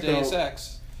is great Deus though.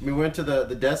 Ex. We went to the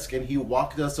desk and he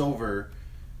walked us over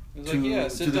It was to, like, yeah,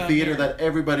 sit to the down theater here. that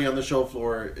everybody on the show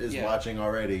floor is Yeah. watching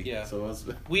already. Yeah. So it was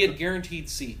We had guaranteed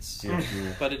seats, Yeah.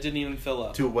 but it didn't even fill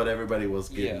up. to what everybody was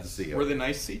getting Yes. to see. Were they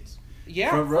nice seats?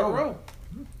 Yeah, Front row.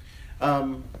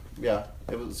 row. Yeah.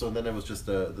 It was. So then it was just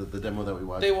the demo that we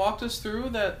watched. They walked us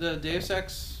through that the Deus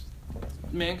Ex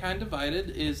Mankind Divided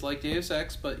is like Deus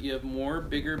Ex, but you have more,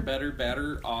 bigger, better,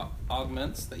 badder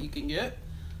augments that you can get.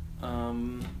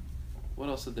 What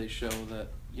else did they show that,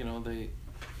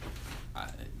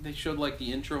 they showed like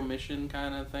the intro mission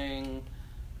kind of thing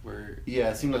where... Yeah,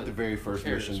 it seemed like but the very first who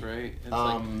cares, mission. right? It's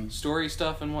like story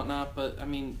stuff and whatnot, but I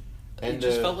mean, it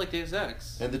just felt like Deus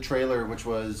Ex. And the trailer, which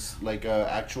was like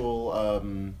actual,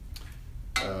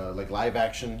 like live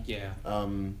action. Yeah.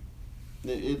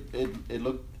 It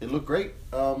looked great.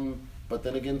 But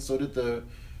then again, so did the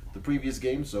previous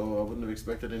game. So I wouldn't have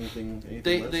expected anything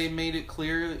less. They made it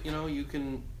clear that you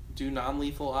can do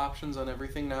non-lethal options on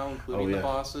everything now, including Oh, yeah. the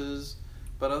bosses.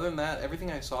 But other than that, everything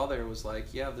I saw there was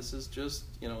like, yeah, this is just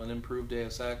an improved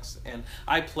Deus Ex. And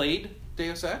I played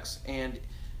Deus Ex, and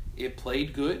it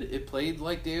played good. It played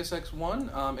like Deus Ex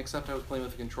 1, except I was playing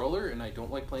with a controller, and I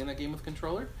don't like playing that game with a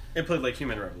controller. It played like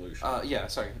Human Revolution. Yeah,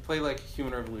 sorry. It played like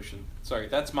Human Revolution. Sorry,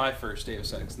 that's my first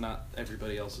Deus Ex, not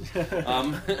everybody else's. It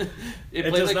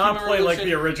played does not Human play like Revolution,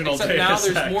 the original except Deus now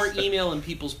there's Ex. more email in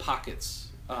people's pockets.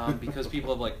 Because people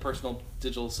have like personal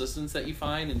digital assistants that you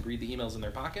find and read the emails in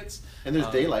their pockets. And there's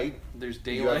daylight. There's You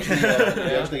daylight. actually,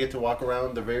 you actually get to walk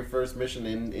around the very first mission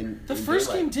in The in first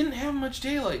daylight. game didn't have much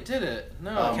daylight, did it?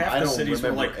 No. Half I the don't cities were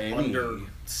remember like any. under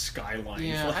skylines.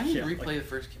 Yeah, Like, I need to yeah, replay like- the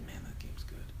first game. Man, that game's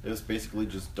good. It was basically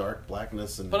just dark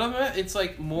blackness and. But other than that, it's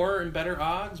like more and better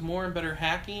odds, more and better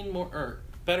hacking,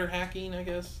 better hacking, I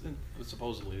guess. And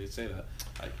supposedly they say that.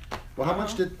 Well, how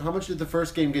much did the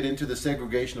first game get into the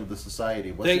segregation of the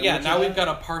society? What's Now that? we've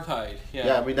got apartheid. Yeah.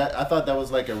 Yeah, I mean, I thought that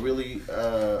was like a really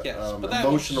Yes, but that was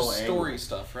emotional just angle. story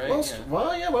stuff, right?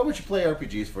 Well, Yeah. Why would you play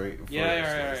RPGs for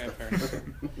Yeah, story right, stuff? fair.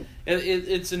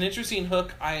 It's an interesting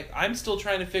hook. I'm still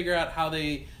trying to figure out how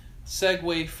they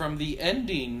segue from the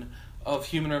ending of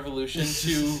Human Revolution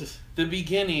to the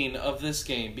beginning of this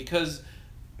game, because,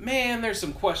 man, there's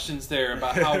some questions there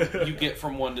about how you get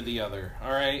from one to the other,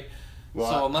 all right? Well,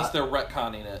 so unless they're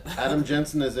retconning it. Adam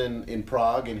Jensen is in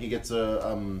Prague, and he gets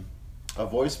a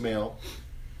voicemail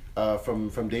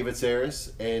from David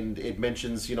Seris, and it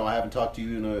mentions, I haven't talked to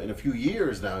you in a few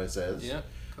years now, it says. Yeah.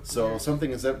 So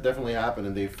something has definitely happened,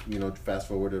 and they've fast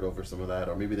forwarded over some of that,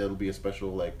 or maybe that'll be a special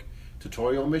like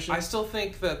tutorial mission. I still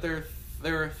think that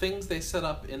there are things they set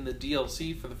up in the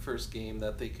DLC for the first game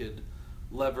that they could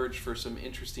leverage for some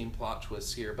interesting plot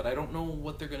twists here, but I don't know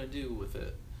what they're going to do with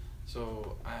it.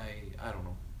 So I don't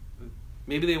know.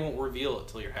 Maybe they won't reveal it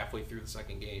till you're halfway through the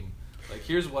second game. Like,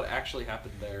 here's what actually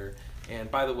happened there. And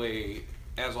by the way,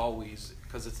 as always,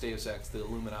 because it's Deus Ex, the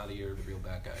Illuminati are the real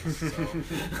bad guys.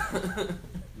 So.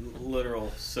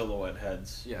 Literal silhouette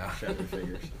heads. Yeah. Shadow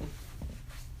figures.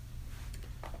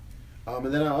 And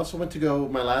then I also went to go.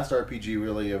 My last RPG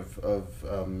really of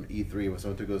E3 was I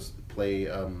went to go play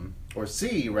or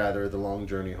see rather The Long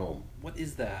Journey Home What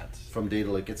is that? from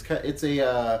Daedalic. It's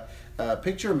a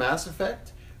picture Mass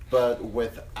Effect, but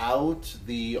without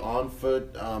the on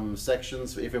foot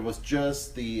sections. If it was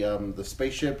just the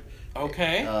spaceship.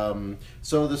 Okay.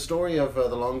 So the story of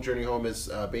The Long Journey Home is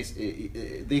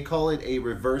they call it a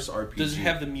reverse RPG. Does it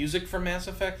have the music from Mass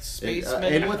Effect Space and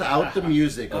menu? without the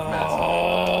music of Mass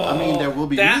Effect. I mean, there will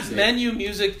be that music. menu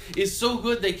music is so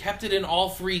good they kept it in all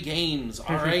 3 games.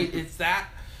 All right, it's that.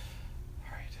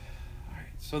 All right.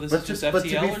 So this But is just to be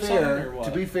FTL or something, fair, or what?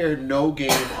 to be fair, no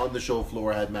game on the show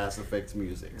floor had Mass Effect's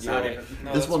music. So Not even. No,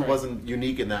 this that's one right. wasn't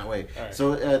unique in that way. All right.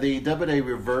 So they dubbed it a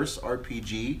reverse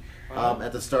RPG.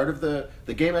 At the start of the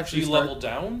game, So actually, you level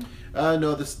down?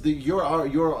 No,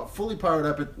 you're fully powered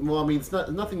up. It's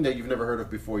not nothing that you've never heard of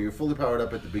before. You're fully powered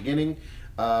up at the beginning.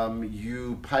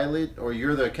 You pilot, or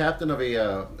you're the captain of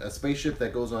a spaceship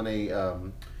that goes on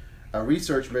a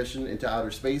research mission into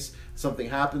outer space. Something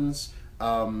happens.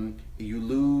 You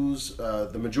lose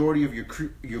the majority of your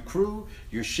crew.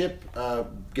 Your ship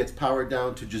gets powered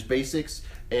down to just basics,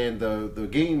 and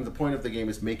the point of the game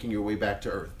is making your way back to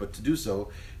Earth. But to do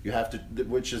so, you have to,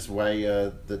 which is why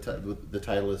the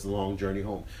title is The Long Journey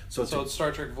Home. So it's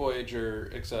Star Trek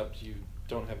Voyager, except you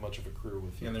don't have much of a crew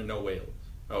with you. And there are no whales.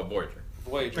 Oh, Voyager.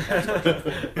 Voyager. That's Star Trek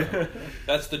Voyager.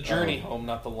 That's the journey home,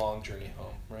 not the long journey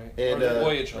home, right? And, or the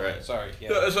voyage home. right. Sorry.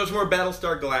 Yeah. So it's more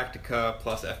Battlestar Galactica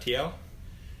plus FTL?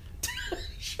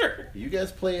 Sure. you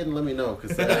guys play it and let me know,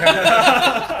 because I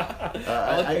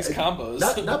like these combos.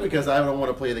 Not because I don't want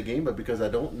to play the game, but because I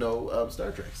don't know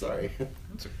Star Trek. Sorry.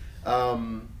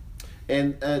 To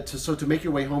make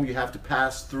your way home, you have to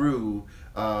pass through,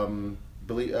 I want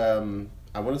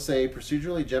to say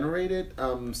procedurally generated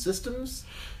systems.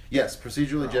 Yes,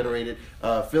 procedurally generated,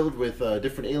 filled with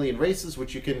different alien races,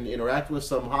 which you can interact with.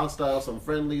 Some hostile, some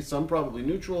friendly, some probably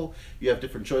neutral. You have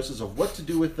different choices of what to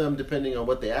do with them, depending on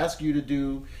what they ask you to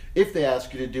do. If they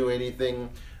ask you to do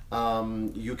anything,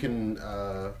 you can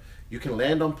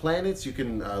land on planets. You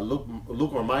can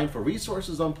look or mine for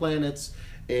resources on planets,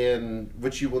 and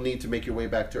which you will need to make your way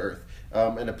back to Earth.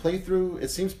 And a playthrough, it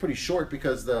seems pretty short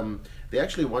because they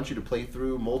actually want you to play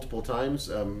through multiple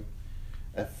times.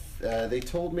 They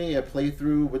told me a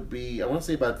playthrough would be, I want to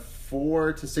say, about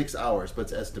 4 to 6 hours, but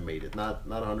it's estimated, not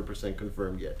 100%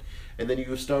 confirmed yet. And then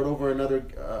you start over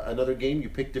another game. You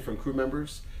pick different crew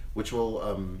members, which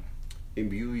will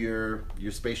imbue your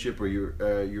spaceship or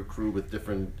your crew with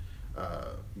different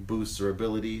boosts or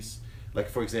abilities. Like,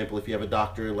 for example, if you have a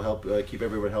doctor, it will help keep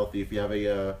everyone healthy. If you have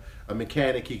a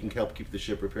mechanic, he can help keep the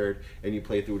ship repaired. And you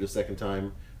play through it a second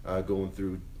time, going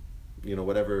through,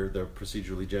 whatever the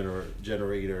procedurally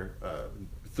generator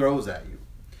throws at you.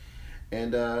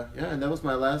 And and that was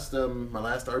my last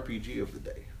RPG of the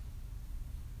day.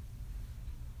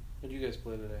 What did you guys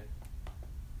play today?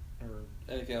 Or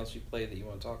anything else you played that you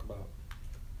want to talk about?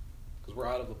 Because we're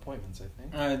out of appointments, I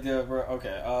think.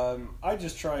 Okay. I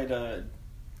just tried a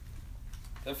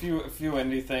few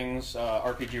indie things,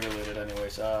 RPG related,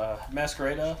 anyways.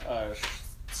 Masquerada,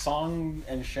 Song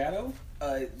and Shadow.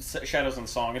 Shadows and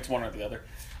Song, it's one or the other,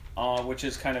 which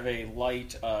is kind of a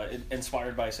light,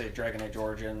 inspired by, say, Dragon Age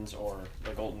Origins or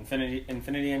like old Infinity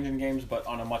Engine games, but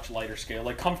on a much lighter scale,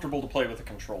 like comfortable to play with a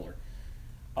controller.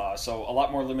 So a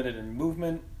lot more limited in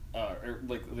movement, or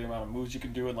like the amount of moves you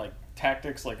can do, and like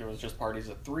tactics, like it was just parties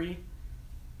of 3.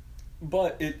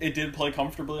 But it did play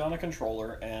comfortably on a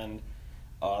controller, and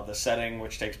the setting,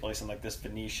 which takes place in like this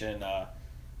Venetian,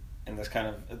 in this kind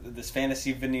of this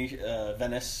fantasy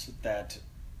Venice that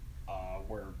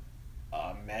where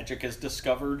magic is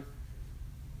discovered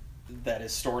that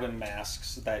is stored in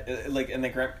masks that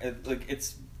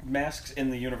it's masks in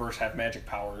the universe have magic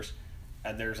powers,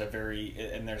 and there's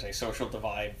a social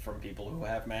divide from people who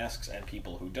have masks and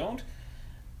people who don't,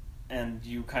 and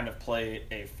you kind of play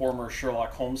a former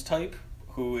Sherlock Holmes type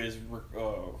who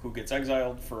gets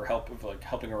exiled for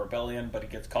helping a rebellion, but he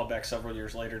gets called back several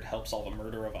years later to help solve a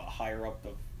murder of a higher up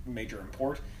of major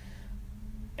import.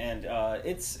 And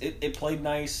it played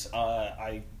nice.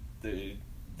 The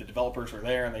developers were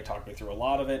there and they talked me through a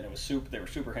lot of it, and they were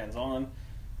super hands on.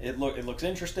 It looks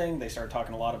interesting. They started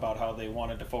talking a lot about how they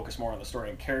wanted to focus more on the story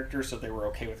and characters, so they were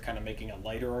okay with kind of making a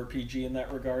lighter RPG in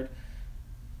that regard.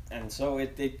 And so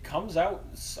it comes out.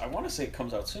 I want to say it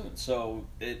comes out soon. So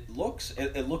it looks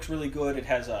really good. It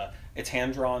has it's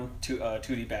hand drawn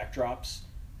 2D backdrops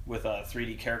with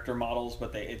 3D character models,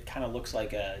 but it kind of looks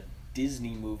like a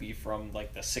Disney movie from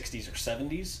like the 60s or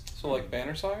 70s. So like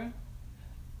Banner Saga?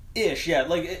 Ish, yeah.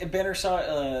 Like Banner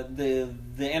Saga, the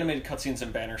animated cutscenes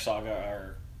in Banner Saga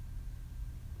are.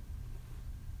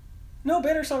 No,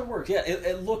 Banner Saga works. Yeah,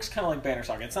 it looks kind of like Banner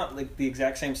Saga. It's not like the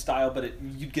exact same style, but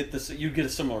you'd get a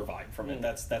similar vibe from it.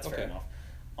 That's okay. fair enough.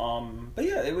 But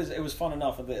yeah, it was fun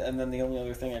enough. And then the only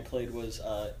other thing I played was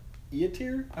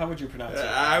Eater. How would you pronounce it?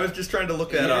 I was just trying to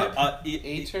look that up.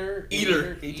 Eater.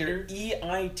 EITR,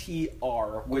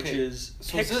 which is.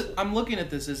 So I'm looking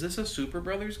at this. Is this a Super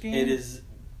Brothers game? It is.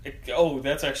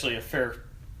 That's actually a fair.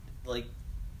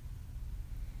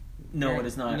 No, it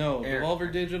is not. No,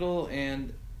 Devolver Digital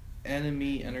and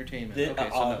Enemy Entertainment.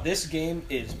 This game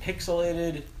is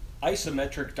pixelated,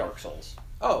 isometric Dark Souls.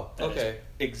 Oh, That is okay.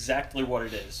 exactly what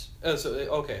it is.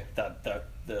 Okay.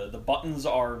 The buttons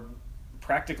are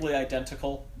practically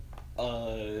identical.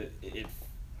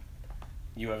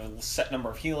 You have a set number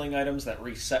of healing items that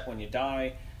reset when you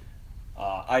die.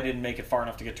 I didn't make it far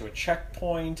enough to get to a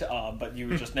checkpoint, but you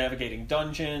were just navigating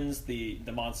dungeons. The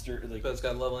monster, So it's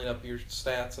got leveling up your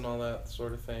stats and all that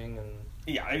sort of thing, and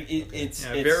it's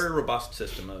a very robust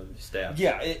system of stats.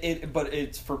 Yeah, but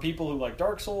it's for people who like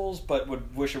Dark Souls, but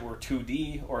would wish it were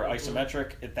 2D or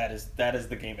isometric. That is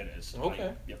the game it is.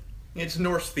 Okay. Yep. It's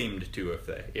Norse themed too,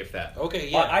 if that. Okay,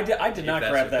 yeah. I did not that's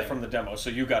grab your that thing. from the demo, so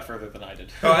you got further than I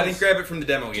did. Oh, I didn't grab it from the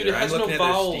demo Dude, either. it has I'm no looking at their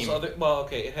vowels. Steam. Well,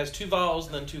 okay, it has 2 vowels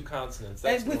and then 2 consonants.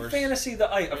 That's And with Norse. fantasy,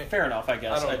 fair enough, I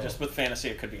guess. I don't know. Just with fantasy,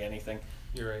 it could be anything.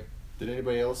 You're right. Did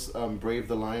anybody else brave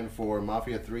the line for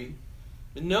Mafia 3?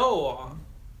 No.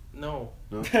 No?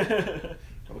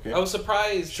 Okay. I was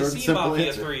surprised Short to and see simple Mafia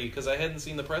answer. 3 because I hadn't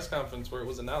seen the press conference where it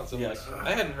was announced. I'm Yes. like,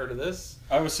 I hadn't heard of this.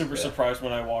 I was super surprised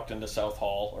when I walked into South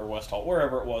Hall or West Hall,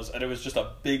 wherever it was, and it was just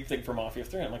a big thing for Mafia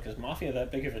 3. I'm like, is Mafia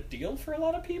that big of a deal for a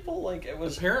lot of people? Like, it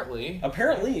was...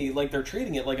 Apparently, like, they're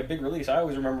treating it like a big release. I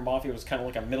always remember Mafia was kind of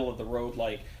like a middle-of-the-road,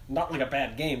 like, not like a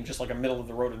bad game, just like a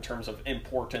middle-of-the-road in terms of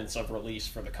importance of release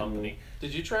for the company.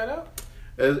 Did you try it out?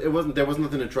 There was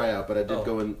nothing to try out, but I did Oh.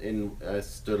 go in. I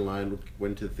stood in line,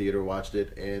 went to the theater, watched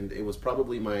it, and it was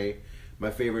probably my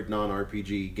favorite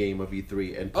non-RPG game of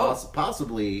E3, and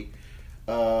possibly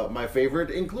my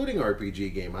favorite, including RPG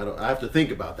game. I have to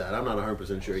think about that. I'm not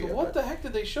 100% sure So yet. what the heck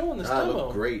did they show in this It demo?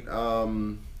 looked great. I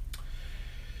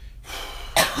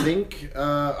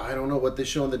don't know what they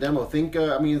show in the demo.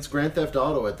 It's Grand Theft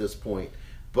Auto at this point.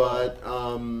 But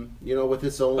with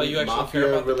its own But you actually care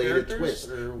about the mafia-related characters, twist.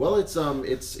 or Well, it's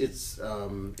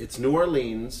New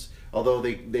Orleans, although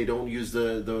they don't use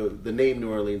the name New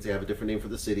Orleans. They have a different name for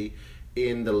the city.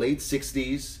 In the late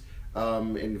 '60s,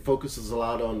 and focuses a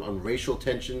lot on racial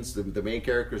tensions. The main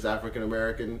character is African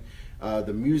American.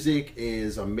 The music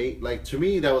is like, to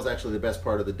me, that was actually the best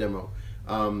part of the demo.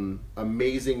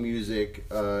 Amazing music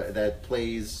that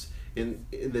plays in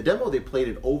the demo. They played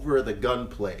it over the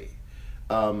gunplay.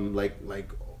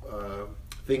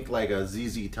 Think like a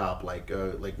ZZ Top, like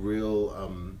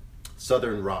real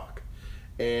Southern rock.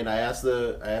 And I asked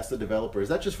the developer, is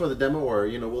that just for the demo, or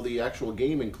will the actual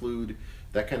game include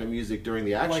that kind of music during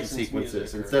the action Licensed sequences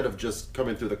music, or... instead of just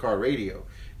coming through the car radio?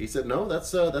 He said, no,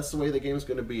 that's the way the game's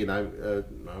going to be. And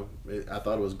I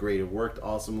thought it was great. It worked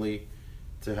awesomely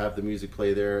to have the music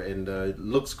play there, and it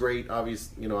looks great.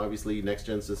 Obviously next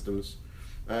gen systems.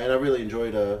 And I really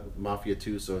enjoyed Mafia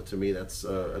 2, so to me that's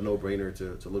a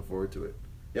no-brainer to look forward to it.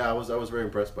 Yeah, I was very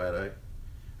impressed by it.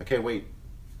 I can't wait.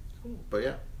 Cool. But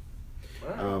yeah,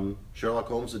 Right. Sherlock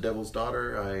Holmes: The Devil's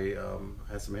Daughter.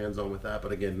 I had some hands-on with that,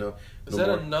 but again, no. Is no that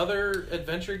more. another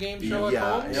adventure game, Sherlock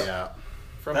Holmes? Yeah.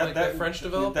 From that French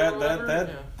developer or whatever?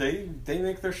 Yeah. They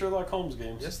make their Sherlock Holmes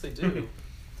games. Yes, they do.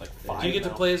 Like 5 Do you get to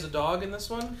now. play as a dog in this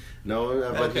one? No,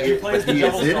 but Okay. he, He plays but the he is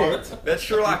Devil's in Daughter. it. That's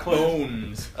Sherlock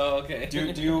Holmes. Oh, okay. Do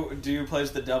you play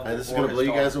as the devil? And this is or going to his blow you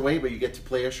daughter? guys away, but you get to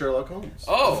play as Sherlock Holmes.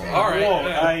 Oh, all right. Whoa,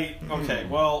 Yeah. okay.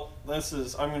 Well,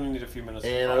 I'm going to need a few minutes.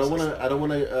 And to I don't process want to. that. I don't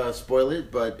want to spoil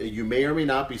it, but you may or may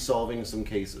not be solving some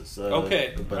cases.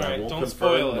 Okay, but all I right, won't don't confirm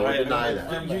spoil it. nor I- deny I-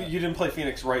 that. You didn't play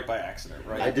Phoenix Wright by accident,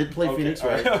 right? I did play Okay, Phoenix all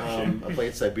Wright. okay. I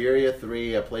played Siberia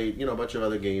 3. I played a bunch of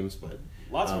other games, but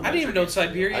Lots of I didn't even know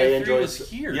Siberia I 3 enjoyed was it.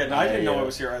 here. Yeah, no, I didn't know it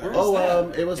was here either. Where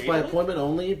was that? it was by Daily? appointment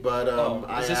only. But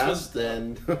I Is this asked,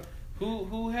 and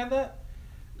Who had that?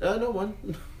 no one.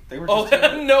 They were Oh,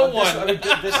 just no this- one. I mean,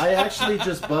 this- I actually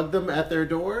just bugged them at their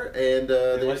door, and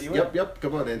they let just, you in? yep,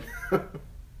 come on in.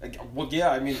 Well,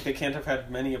 yeah, I mean, they can't have had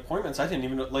many appointments. I didn't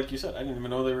even know, like you said, I didn't even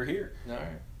know they were here. All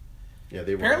right. Yeah,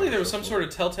 they were. Apparently there was some sort of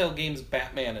Telltale Games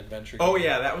Batman adventure game. Oh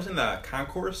yeah, that was in the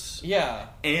concourse. Yeah,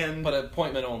 And but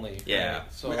appointment only. Yeah.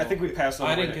 Right? So I think we passed on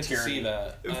I the way didn't to get to Tyranny. see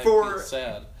that. I For- feel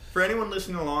sad. for anyone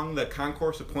listening along, the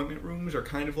concourse appointment rooms are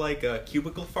kind of like a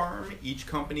cubicle farm. Each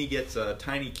company gets a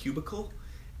tiny cubicle,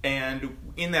 and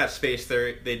in that space,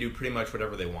 they do pretty much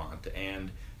whatever they want.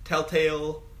 And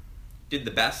Telltale did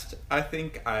the best, I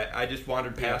think. I just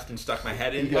wandered past and stuck my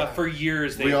head in. Yeah. For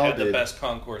years We they've all had the did. best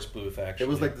concourse booth. Actually, It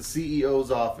was like the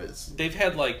CEO's office. they've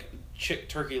had like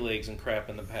turkey legs and crap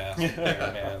in the past. There,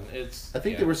 man, it's. I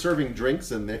think yeah. they were serving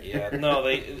drinks in there. Yeah, no,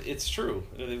 it's true.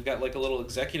 They've got like a little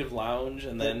executive lounge,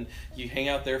 and then you hang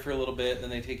out there for a little bit, and then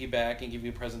they take you back and give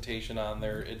you a presentation on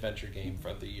their adventure game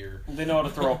for the year. They know how to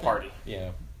throw a party.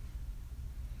 Yeah.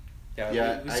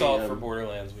 Yeah, we saw it for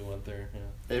Borderlands. We went there. Yeah.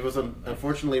 It was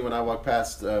unfortunately when I walked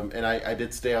past, and I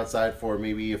did stay outside for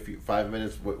maybe 5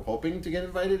 minutes, hoping to get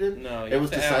invited in. No, it was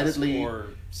decidedly,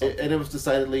 and it was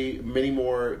decidedly many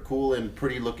more cool and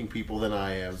pretty looking people than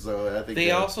I am. So I think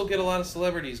they also get a lot of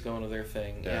celebrities going to their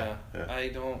thing. Yeah. I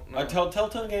don't know.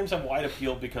 Telltale games have wide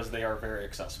appeal because they are very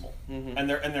accessible, and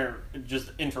they're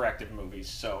just interactive movies.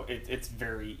 So it's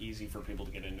very easy for people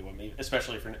to get into them,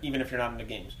 especially even if you're not into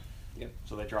games. Yep.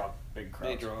 So they draw big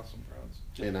crowds. They draw some crowds.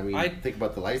 And I mean, think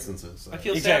about the licenses. I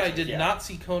feel sad I did not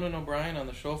see Conan O'Brien on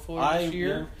the show floor this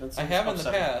year. I have in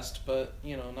the past, but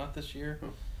not this year.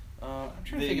 I'm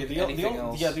trying to think of anything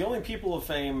else. Yeah, the only people of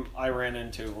fame I ran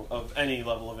into, of any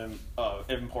level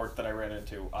of import that I ran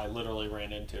into, I literally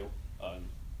ran into.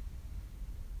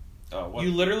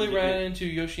 You literally ran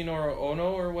into Yoshinori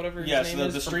Ono or whatever his name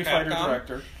is, the Street Fighter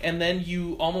director. And then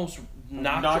you almost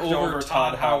knocked over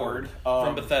Todd Howard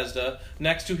from Bethesda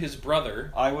next to his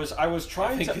brother. I was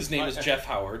trying. I think his name is Jeff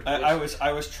Howard. I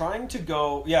was trying to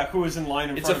go. Yeah, who was in line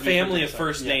in front of me? It's a family of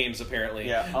first names, apparently.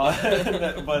 Yeah,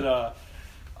 but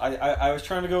I was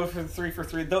trying to go for the 3 for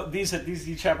 3. These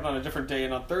each happened on a different day,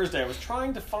 and on Thursday I was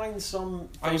trying to find some.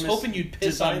 I was hoping you'd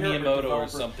piss on Miyamoto or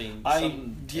something. I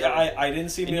didn't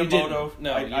see Miyamoto.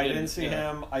 No, I didn't see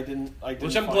him. I didn't.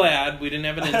 Which I'm glad we didn't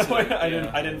have an incident.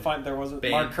 I didn't find there wasn't.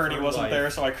 Mark Kearney wasn't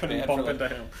there, so I couldn't bump into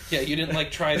him. Yeah, you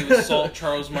didn't try to assault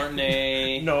Charles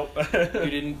Martinet. Nope. You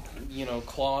didn't.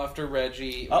 Claw after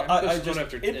Reggie.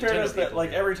 In fairness, that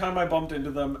every time I bumped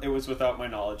into them, it was without my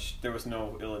knowledge. There was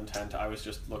no ill intent. I was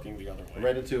just looking the other way. I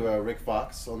ran into Rick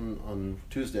Fox on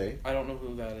Tuesday. I don't know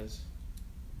who that is.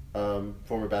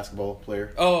 Former basketball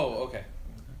player. Oh, okay.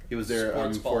 He was there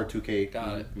for 2K.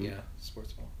 Got it. Yeah,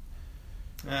 sports ball.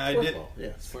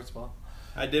 Sports ball.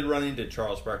 I did run into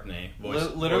Charles Martinet, voice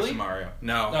of Mario.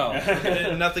 No,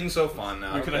 nothing so fun.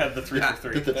 No. We could have had the 3 for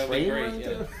 3. Did the train run?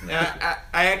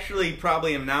 I actually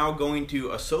probably am now going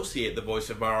to associate the voice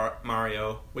of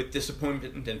Mario with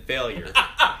disappointment and failure.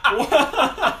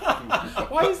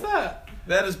 Why is that?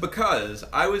 That is because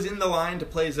I was in the line to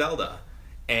play Zelda,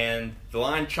 and the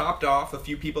line chopped off a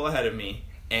few people ahead of me,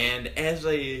 and as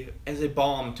a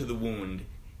balm to the wound,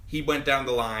 he went down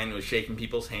the line, was shaking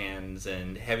people's hands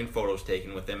and having photos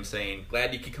taken with them, saying,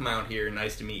 "Glad you could come out here.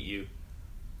 Nice to meet you."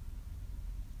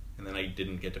 And then I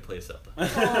didn't get to play Zelda.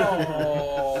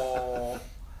 Oh,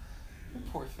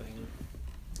 poor thing.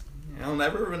 I'll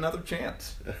never have another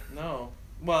chance. No.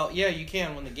 Well, yeah, you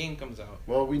can when the game comes out.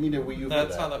 Well, we need a Wii U for that.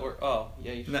 That's how that works. Oh,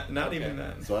 yeah. You should. Not even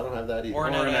that. So I don't have that either. Or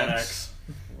an NX.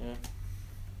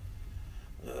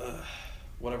 Yeah.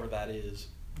 Whatever that is.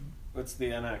 What's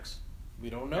the NX? We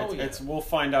don't know yet. We'll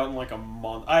find out in a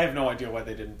month. I have no idea why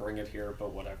they didn't bring it here,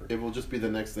 but whatever. It will just be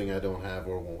the next thing I don't have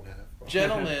or won't have.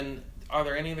 Gentlemen, are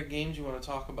there any other games you want to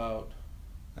talk about?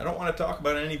 I don't want to talk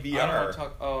about any VR. I don't want to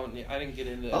talk. I didn't get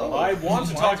into. I want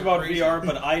to talk about VR,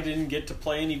 but I didn't get to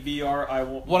play any VR.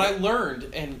 What I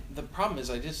learned, and the problem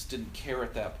is, I just didn't care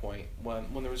at that point.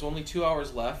 When there was only 2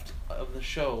 hours left of the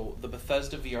show, the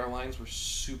Bethesda VR lines were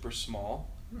super small,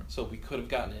 so we could have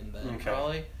gotten in then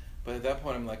probably. But at that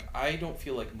point, I'm like, I don't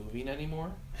feel like moving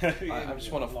anymore. I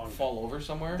just want to fall over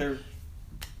somewhere.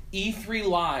 E3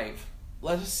 Live.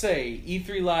 Let us say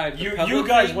E3 Live. You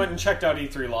guys went and checked out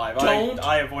E3 Live.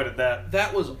 I avoided that.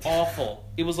 That was awful.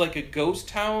 It was like a ghost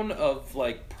town of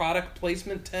product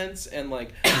placement tents and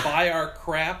buy our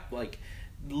crap.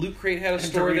 Loot Crate had a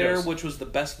store Doritos there, which was the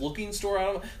best looking store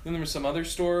out of it. Then there was some other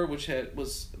store which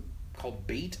was called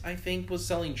Bait, I think, was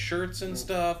selling shirts and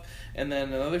stuff, and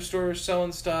then another store was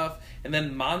selling stuff, and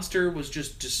then Monster was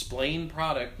just displaying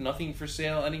product, nothing for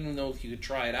sale. I didn't even know if you could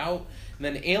try it out. And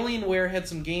then Alienware had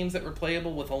some games that were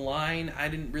playable with a line. I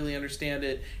didn't really understand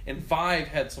it. And Vive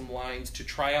had some lines to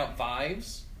try out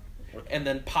Vives. And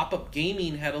then Pop-Up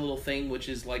Gaming had a little thing which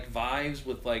is like Vives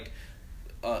with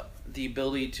the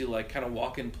ability to kind of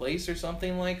walk in place or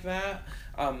something like that.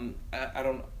 I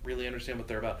don't really understand what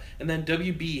they're about. And then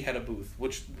WB had a booth,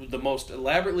 which was the most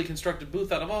elaborately constructed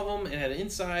booth out of all of them. It had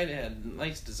inside, it had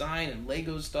nice design and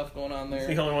Lego stuff going on there.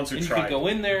 The only ones who and tried. You could go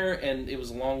in there, and it was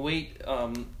a long wait.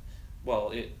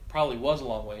 Well, it probably was a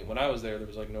long wait. When I was there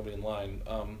was nobody in line.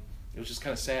 It was just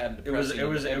kind of sad and depressing. It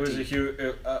was a huge.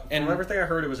 From everything I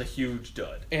heard, it was a huge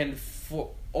dud. And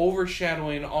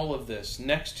overshadowing all of this,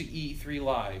 next to E3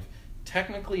 Live,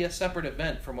 technically a separate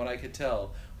event from what I could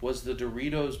tell, was the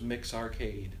Doritos Mix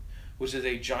Arcade, which is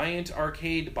a giant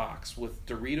arcade box with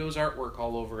Doritos artwork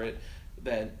all over it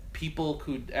that people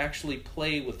could actually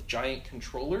play with giant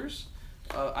controllers.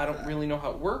 I don't really know how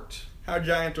it worked. How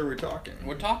giant are we talking?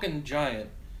 We're talking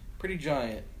giant. Pretty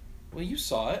giant. Well, you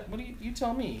saw it. What do you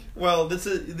tell me? Well, this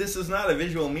is not a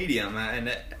visual medium,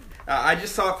 and I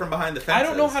just saw it from behind the fence. I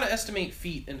don't know how to estimate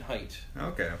feet in height.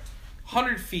 Okay.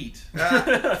 100 feet.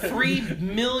 3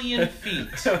 million feet.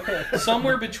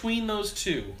 Somewhere between those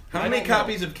two. How many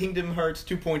copies of Kingdom Hearts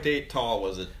 2.8 tall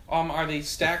was it? Are they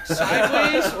stacked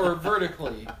sideways or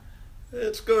vertically?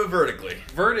 Let's go vertically.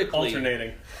 Vertically.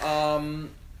 Alternating.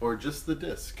 Or just the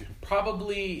disc.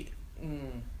 Probably...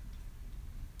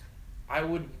 I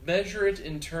would measure it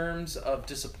in terms of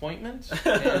disappointment.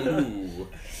 And Ooh.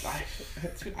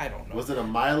 I don't know. Was it a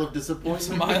mile of It was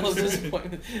disappointment? a mile of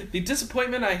disappointment. The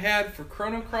disappointment I had for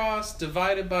Chrono Cross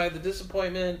divided by the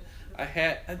disappointment I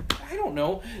had... I don't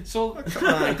know. So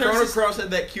Come on, Chrono Cross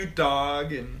had that cute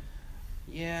dog and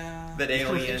yeah, that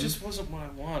alien. It just wasn't what I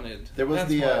wanted. There was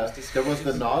That's why I was there was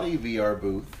the disappointed. naughty VR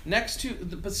booth. Next to,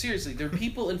 but seriously, there are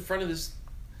people in front of this.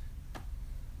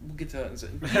 We'll get to that in a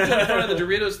second. People in front of the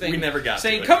Doritos thing. We never got to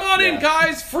saying, it. "Come on in, Yeah.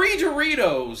 guys! Free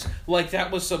Doritos!" Like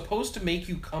that was supposed to make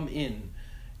you come in,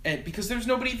 and because there's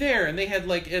nobody there, and they had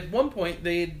like at one point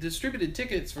they had distributed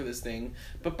tickets for this thing,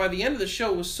 but by the end of the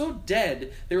show it was so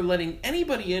dead they were letting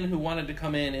anybody in who wanted to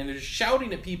come in, and they're just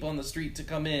shouting at people on the street to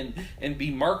come in and be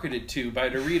marketed to by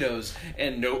Doritos.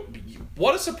 And no,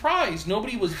 what a surprise!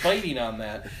 Nobody was biting on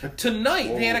that. Tonight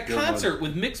they had a good one. concert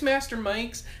with Mixmaster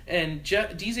Mike's and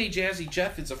DJ Jazzy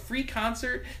Jeff. It's a free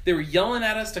concert. They were yelling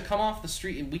at us to come off the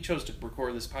street, and we chose to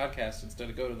record this podcast instead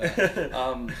of go to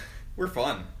that. We're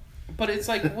fun. But it's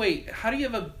like, wait, how do you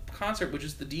have a concert with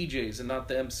just the DJs and not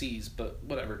the MCs? But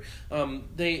whatever. I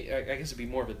guess it'd be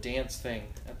more of a dance thing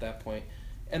at that point.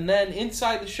 And then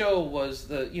inside the show was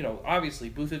the, obviously,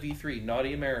 booth of E3,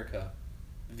 Naughty America,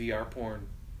 VR porn.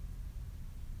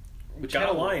 Which Got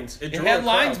had lines. It drew had a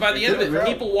lines crowd. by the end of it.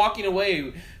 really? People walking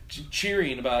away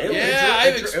cheering about it. It was- I've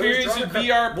it was experienced drawing a crowd.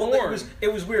 VR Well, porn.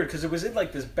 it was weird because it was in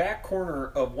like this back corner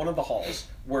of one of the halls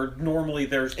where normally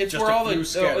there's It's just where a all few the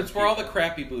scattered it's where all the people.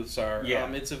 crappy booths are. Yeah.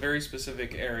 It's a very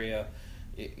specific area.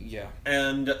 Yeah.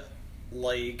 And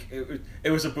like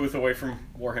it was a booth away from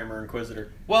Warhammer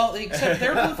Inquisitor. Well, except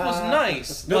their booth was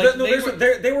nice. No, Like,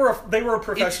 they were a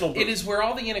professional booth. It is where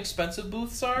all the inexpensive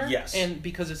booths are. Yes. And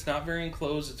because it's not very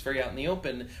enclosed, it's very out in the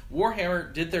open.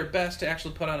 Warhammer did their best to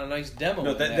actually put on a nice demo.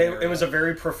 No, in that it area. was a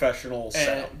very professional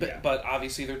setup. But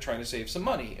obviously they're trying to save some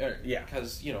money. Yeah.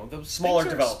 Because those Smaller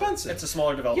things are developer. expensive. It's a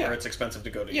smaller developer. Yeah. It's expensive to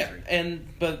go to Yeah, E3.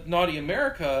 but Naughty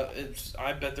America,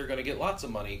 I bet they're going to get lots of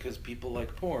money because people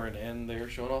like porn and they're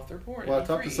showing off their porn. Well, I at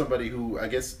talked to E3. somebody who I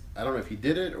guess I don't know if he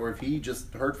did it or if he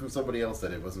just heard from somebody else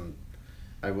that I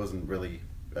wasn't really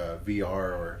VR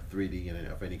or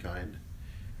 3D of any kind.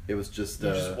 It was just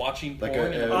You're just watching like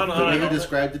porn. and the way he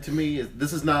described it to me is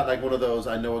this is not like one of those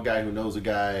I know a guy who knows a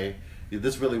guy.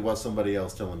 This really was somebody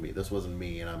else telling me. This wasn't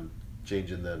me, and I'm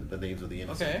changing the names of the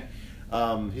innocent.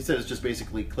 Okay. He said it's just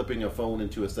basically clipping a phone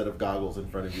into a set of goggles in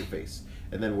front of your face,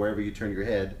 and then wherever you turn your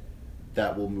head,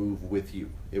 that will move with you.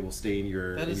 It will stay in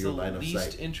your That is the line of least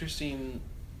sight. interesting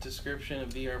description of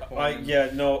VR porn.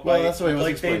 That's the way it was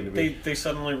explained to me. They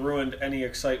suddenly ruined any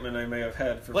excitement I may have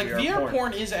had for Like VR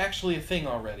porn is actually a thing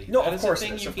already. No, that of is course a it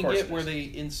thing is, you of can course get it where is.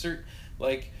 they insert,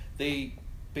 like they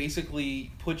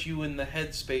basically put you in the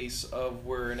headspace of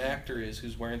where an actor is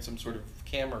who's wearing some sort of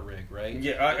camera rig, right?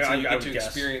 Yeah, And so you I get would to guess.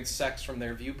 experience sex from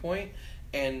their viewpoint,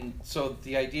 and so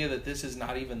the idea that this is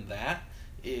not even that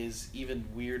is even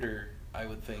weirder. I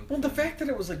would think. Well, the fact that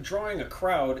it was like drawing a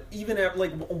crowd, even at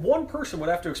like one person would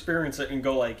have to experience it and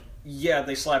go like, "Yeah,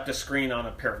 they slapped a screen on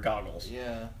a pair of goggles."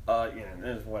 Yeah.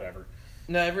 Whatever.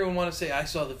 Now everyone want to say I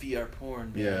saw the VR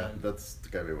porn. Man. Yeah, that's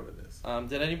gotta be what it is.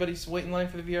 Did anybody wait in line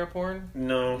for the VR porn?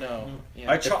 No.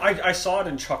 Yeah. I saw it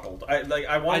and chuckled. I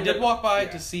did walk by yeah.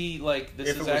 to see like this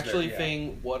If it is was actually there, a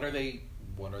thing. What are they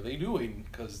doing?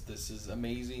 Because this is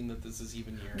amazing that this is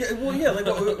even here. Yeah, well, yeah.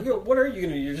 Like, what are you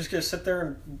gonna do? You're just gonna sit there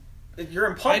and you're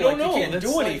in public. I don't know. You can't That's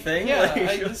do like- anything. Yeah,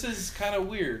 Like, this is kind of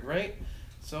weird, right?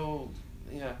 So,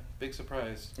 yeah, big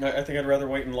surprise. I think I'd rather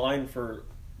wait in line for.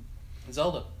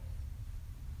 Zelda.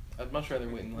 I'd much rather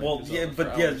wait in line. Well, for yeah, Zelda for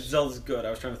but yeah, hours. Zelda's good. I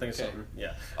was trying to think of Okay. something.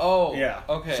 Yeah. Oh, Yeah.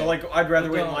 Okay. So like, I'd rather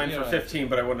Well, wait in don't- line you for don't have 15,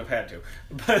 but I wouldn't have had to.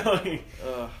 But like,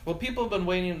 Well, people have been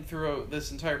waiting throughout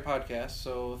this entire podcast,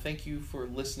 so thank you for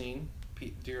listening,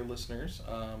 dear listeners.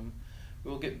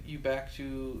 We'll get you back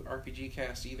to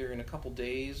RPGCast either in a couple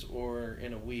days or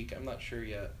in a week. I'm not sure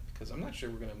yet, because I'm not sure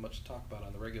we're going to have much to talk about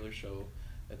on the regular show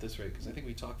at this rate, because I think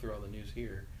we talked through all the news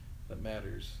here that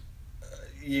matters.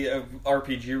 yeah,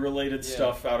 RPG related Yeah.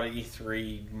 stuff out of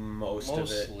E3,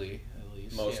 mostly. At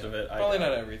least. Most yeah. of it, I Probably doubt.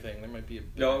 not everything. There might be a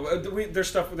bit. No, there's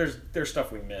stuff we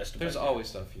missed. There's but- always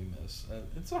stuff you miss.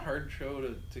 It's a hard show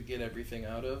to get everything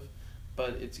out of,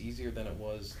 but it's easier than it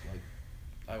was, like,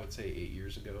 I would say 8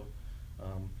 years ago.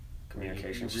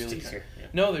 Communication You really easier. Yeah.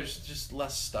 No, there's just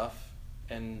less stuff,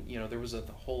 and there was a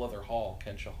whole other hall,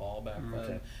 Kensha Hall back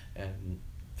then, and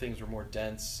things were more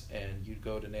dense. And you'd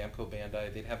go to Namco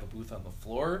Bandai, they'd have a booth on the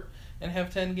floor and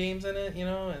have 10 games in it,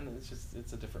 and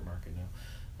it's a different market now.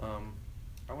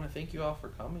 I want to thank you all for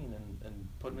coming and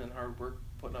putting in hard work,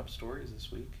 putting up stories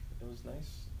this week. It was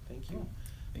nice. Thank you.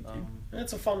 Thank you.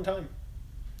 It's a fun time.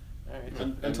 All right.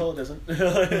 Until it isn't.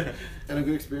 And a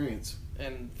good experience.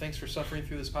 And thanks for suffering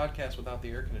through this podcast without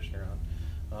the air conditioner on.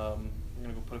 I'm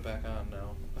going to go put it back on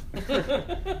now.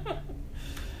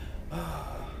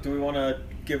 Do we want to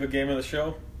give a game of the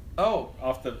show? Oh.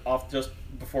 Off just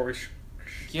before we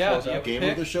Yeah. close out? Game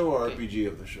of the show or RPG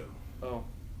of the show? Oh.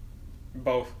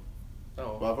 Both.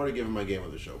 Oh. Well, I've already given my game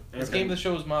of the show. This game of the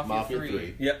show is Mafia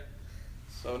 3. Yep.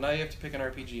 So now you have to pick an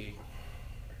RPG.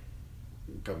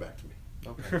 Come back to me.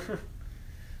 Okay.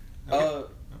 Go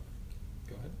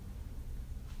ahead.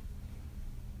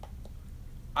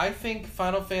 I think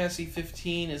Final Fantasy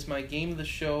 15 is my game of the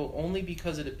show only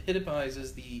because it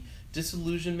epitomizes the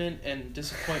disillusionment and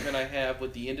disappointment I have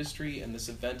with the industry and this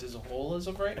event as a whole as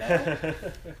of right now.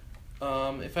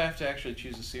 If I have to actually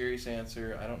choose a serious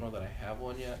answer, I don't know that I have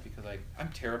one yet because I'm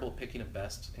terrible at picking a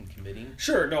best and committing.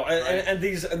 Sure, no, and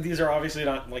these are obviously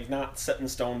not set in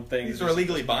stone things. These are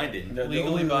legally binding.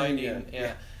 Legally binding,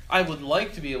 yeah. I would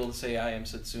like to be able to say I am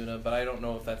Setsuna, but I don't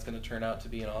know if that's going to turn out to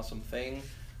be an awesome thing.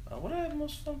 What do I have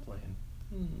most fun playing?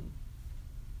 I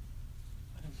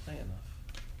didn't play enough.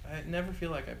 I never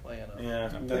feel like I play enough. Yeah,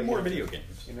 Play more video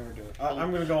games. You never do it.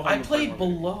 I'm going to go home. I and play played more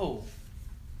video Below.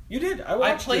 You did. I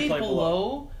watched you played play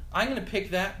Below. I'm going to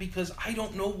pick that because I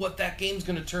don't know what that game's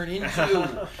going to turn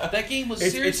into. That game was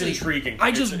seriously... It's intriguing.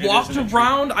 I just walked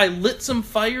around, I lit some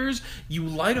fires. You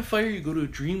light a fire, you go to a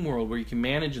dream world where you can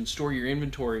manage and store your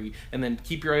inventory and then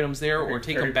keep your items there or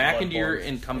take them back into your...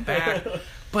 and come back.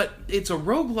 But it's a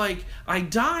roguelike. I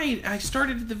died. I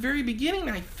started at the very beginning,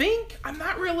 I think. I'm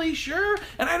not really sure.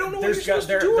 And I don't know what you're supposed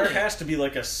to do. There has to be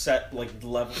like a set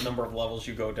number of levels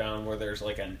you go down where there's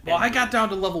like an... Well, I got down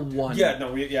to level 1. Yeah,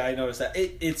 no, I noticed that.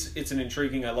 It's an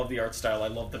intriguing... I love the art style. I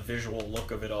love the visual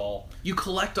look of it all. You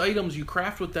collect items, you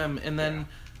craft with them, and then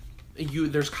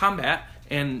there's combat.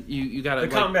 And you gotta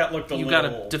combat looked a you little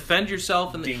gotta defend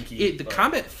yourself, and dinky, the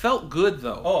combat felt good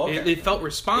though. Oh, okay. It felt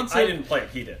responsive. I didn't play it.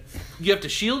 He did. You have to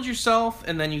shield yourself,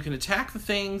 and then you can attack the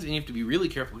things, and you have to be really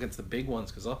careful against the big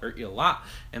ones because they'll hurt you a lot.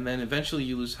 And then eventually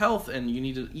you lose health, and you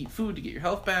need to eat food to get your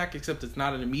health back. Except it's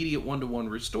not an immediate 1-to-1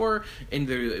 restore. And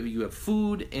there you have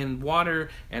food and water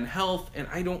and health. And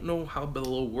I don't know how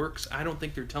Below works. I don't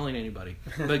think they're telling anybody.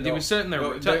 Like they were sitting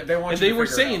there, they were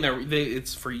saying that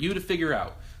it's for you to figure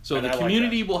out. So and the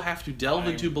community will have to delve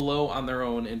into Below on their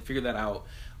own and figure that out.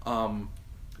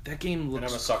 That game looks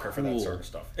and I'm a sucker cool. for that sort of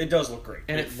stuff. It does look great.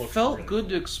 And it felt really good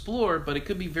to explore, but it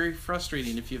could be very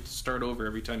frustrating if you have to start over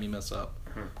every time you mess up.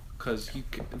 Because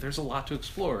there's a lot to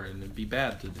explore, and it'd be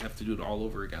bad to have to do it all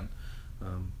over again.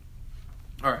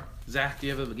 All right. Zach, do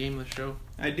you have a game of the show?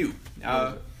 I do.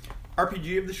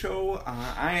 RPG of the show,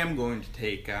 I am going to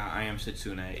take I Am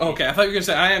Setsuna. Okay, I thought you were going to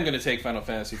say I am going to take Final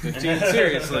Fantasy 15.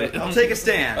 Seriously. I'll take a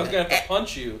stand. I was going to have to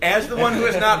punch you. As the one who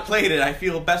has not played it, I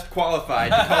feel best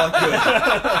qualified to call it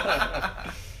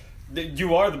good.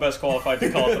 You are the best qualified to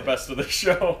call it the best of the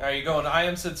show. Are you going I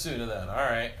Am Setsuna then? All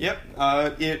right. Yep.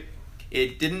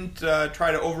 It didn't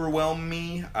try to overwhelm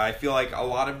me. I feel like a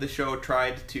lot of the show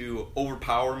tried to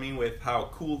overpower me with how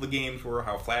cool the games were,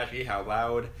 how flashy, how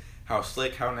loud, how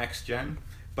slick, how next gen.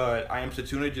 But I Am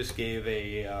Setsuna just gave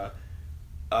a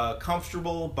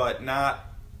comfortable but not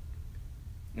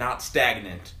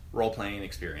stagnant role playing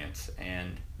experience,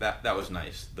 and that was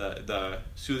nice. The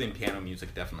soothing piano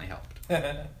music definitely helped.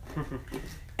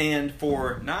 And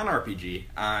for non-RPG,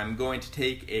 I'm going to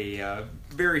take a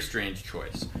very strange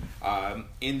choice.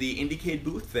 In the Indiecade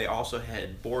booth, they also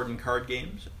had board and card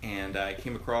games, and I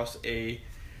came across a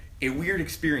weird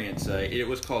experience. It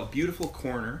was called Beautiful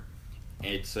Corner.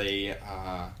 It's a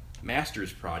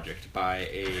master's project by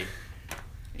a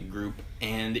group,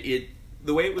 and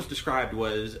the way it was described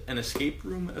was an escape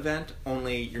room event,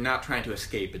 only you're not trying to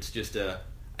escape, it's just a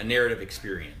narrative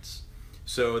experience.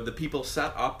 So the people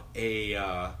set up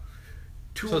a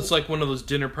tool. So it's like one of those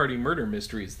dinner party murder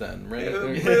mysteries then, right?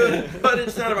 But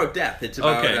it's not about death. It's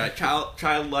about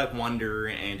childlike wonder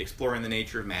and exploring the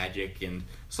nature of magic and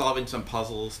solving some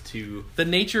puzzles to... The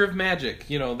nature of magic,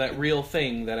 that real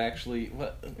thing that actually...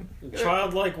 What?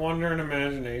 Childlike wonder and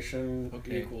imagination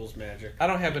equals magic. I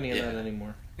don't have any of that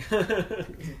anymore.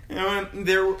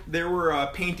 There were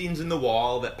paintings in the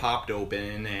wall that popped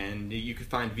open, and you could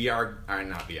find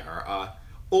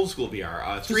old school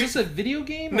VR. Is this a video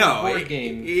game or no, a board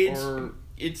game?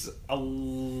 It's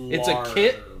It's a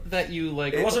kit that you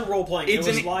like. It wasn't role playing. It It's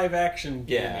was an- live action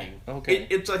yeah. gaming. Okay.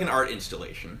 It's like an art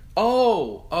installation.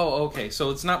 Oh, okay.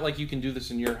 So it's not like you can do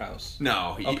this in your house.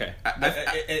 No. Okay.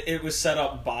 It was set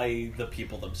up by the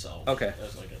people themselves. Okay.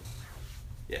 As like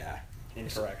Yeah. an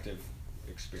interactive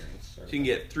experience. So you can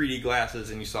get 3D glasses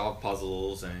and you solve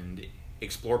puzzles and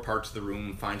explore parts of the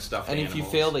room, find stuff. And if you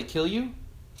fail, they kill you.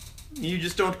 you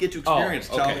just don't get to experience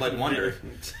Oh, okay. childlike wonder.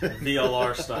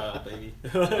 VLR style, baby.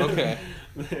 Okay.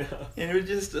 And it was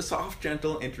just a soft,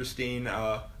 gentle, interesting,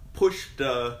 pushed,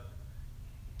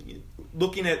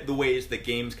 looking at the ways that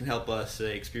games can help us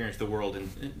experience the world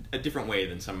in a different way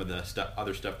than some of the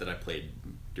other stuff that I played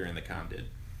during the con did.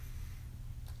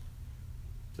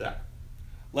 So,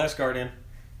 Last Guardian.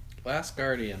 Last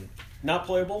Guardian. Not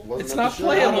playable. Wasn't It's at not the show.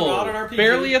 playable. Not an RPG.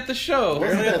 Barely at the show.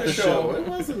 Wasn't at at the the show. show. It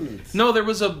wasn't. No, there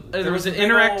was an was a big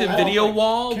interactive old- video like,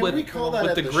 wall Can with we call that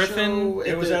with at the griffin. show?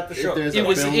 It was at the If show. there's It a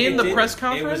was film- in the did- press It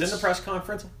conference? was in the press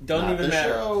conference. Doesn't Not even the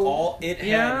matter. show. All it had.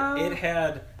 Yeah. It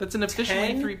had. That's an officially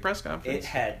 10 3 press conference. It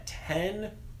had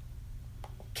 10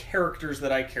 characters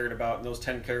that I cared about, and those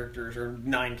 10 characters, or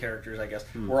 9 characters, I guess,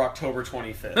 were October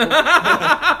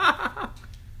 25th.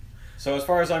 So as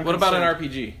far as I'm What about an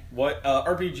concerned, RPG? What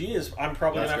RPG is? I'm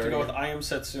probably Last gonna have to go with Guardian. I Am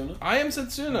Setsuna I Am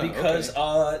Setsuna. because okay.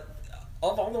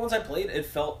 of all the ones I played, it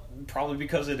felt probably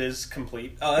because it is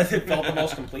complete. It felt the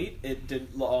most complete. It did.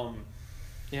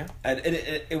 Yeah. And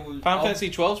it was Final Fantasy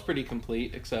 12 is pretty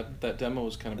complete, except that demo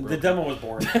was kind of the broken. demo was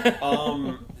boring.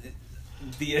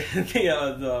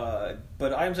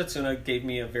 But I Am Setsuna gave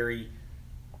me a very.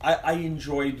 I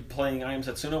enjoyed playing I Am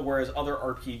Setsuna, whereas other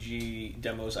RPG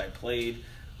demos I played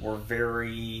were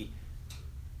very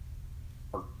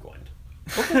Argwind.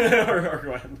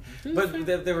 Argwind. But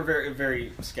they were very,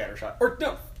 very scattershot. Or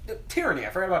no, Tyranny. I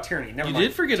forgot about Tyranny. Never You mind.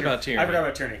 did forget about Tyranny. I forgot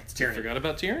about Tyranny. It's Tyranny. Forgot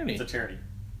about Tyranny. It's a Tyranny.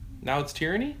 Now it's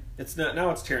Tyranny? It's not,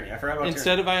 now it's Tyranny. I forgot about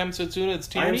Instead of I Am Setsuna, it's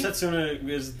Tyranny. Tyranny? I Am Setsuna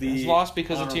is the It's lost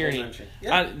because of honorable Tyranny. mention.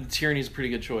 Yeah. Tyranny's a pretty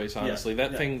good choice, honestly.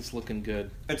 That yeah. thing's looking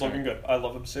good. It's looking good. I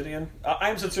love Obsidian.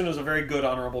 I Am Setsuna is a very good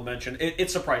honorable mention.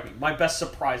 It surprised me. My best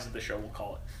surprise of the show, we'll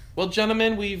call it. Well,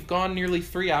 gentlemen, we've gone nearly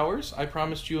 3 hours. I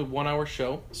promised you a 1-hour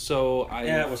show, so I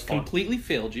Yeah, it was fun. completely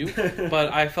failed you.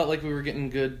 But I felt like we were getting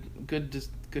good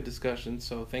discussion,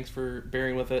 so thanks for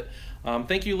bearing with it.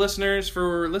 Thank you, listeners,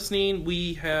 for listening.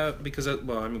 We have, because,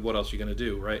 what else are you going to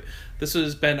do, right? This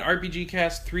has been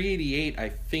RPGCast 388, I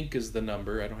think is the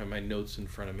number. I don't have my notes in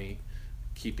front of me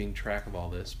keeping track of all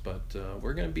this, but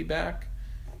we're going to be back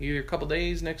either a couple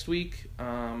days next week.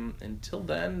 Until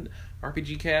then,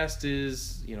 RPGCast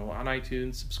is, on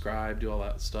iTunes, subscribe, do all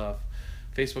that stuff.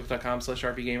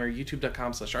 Facebook.com/RPGamer,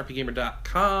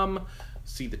 YouTube.com/RPGamer.com.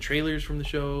 See the trailers from the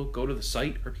show. Go to the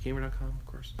site, RPGamer.com, of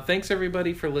course. Thanks,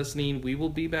 everybody, for listening. We will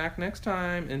be back next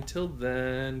time. Until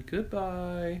then,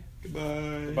 goodbye.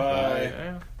 goodbye. Bye.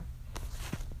 Yeah.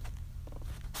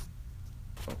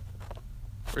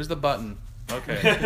 Where's the button? Okay.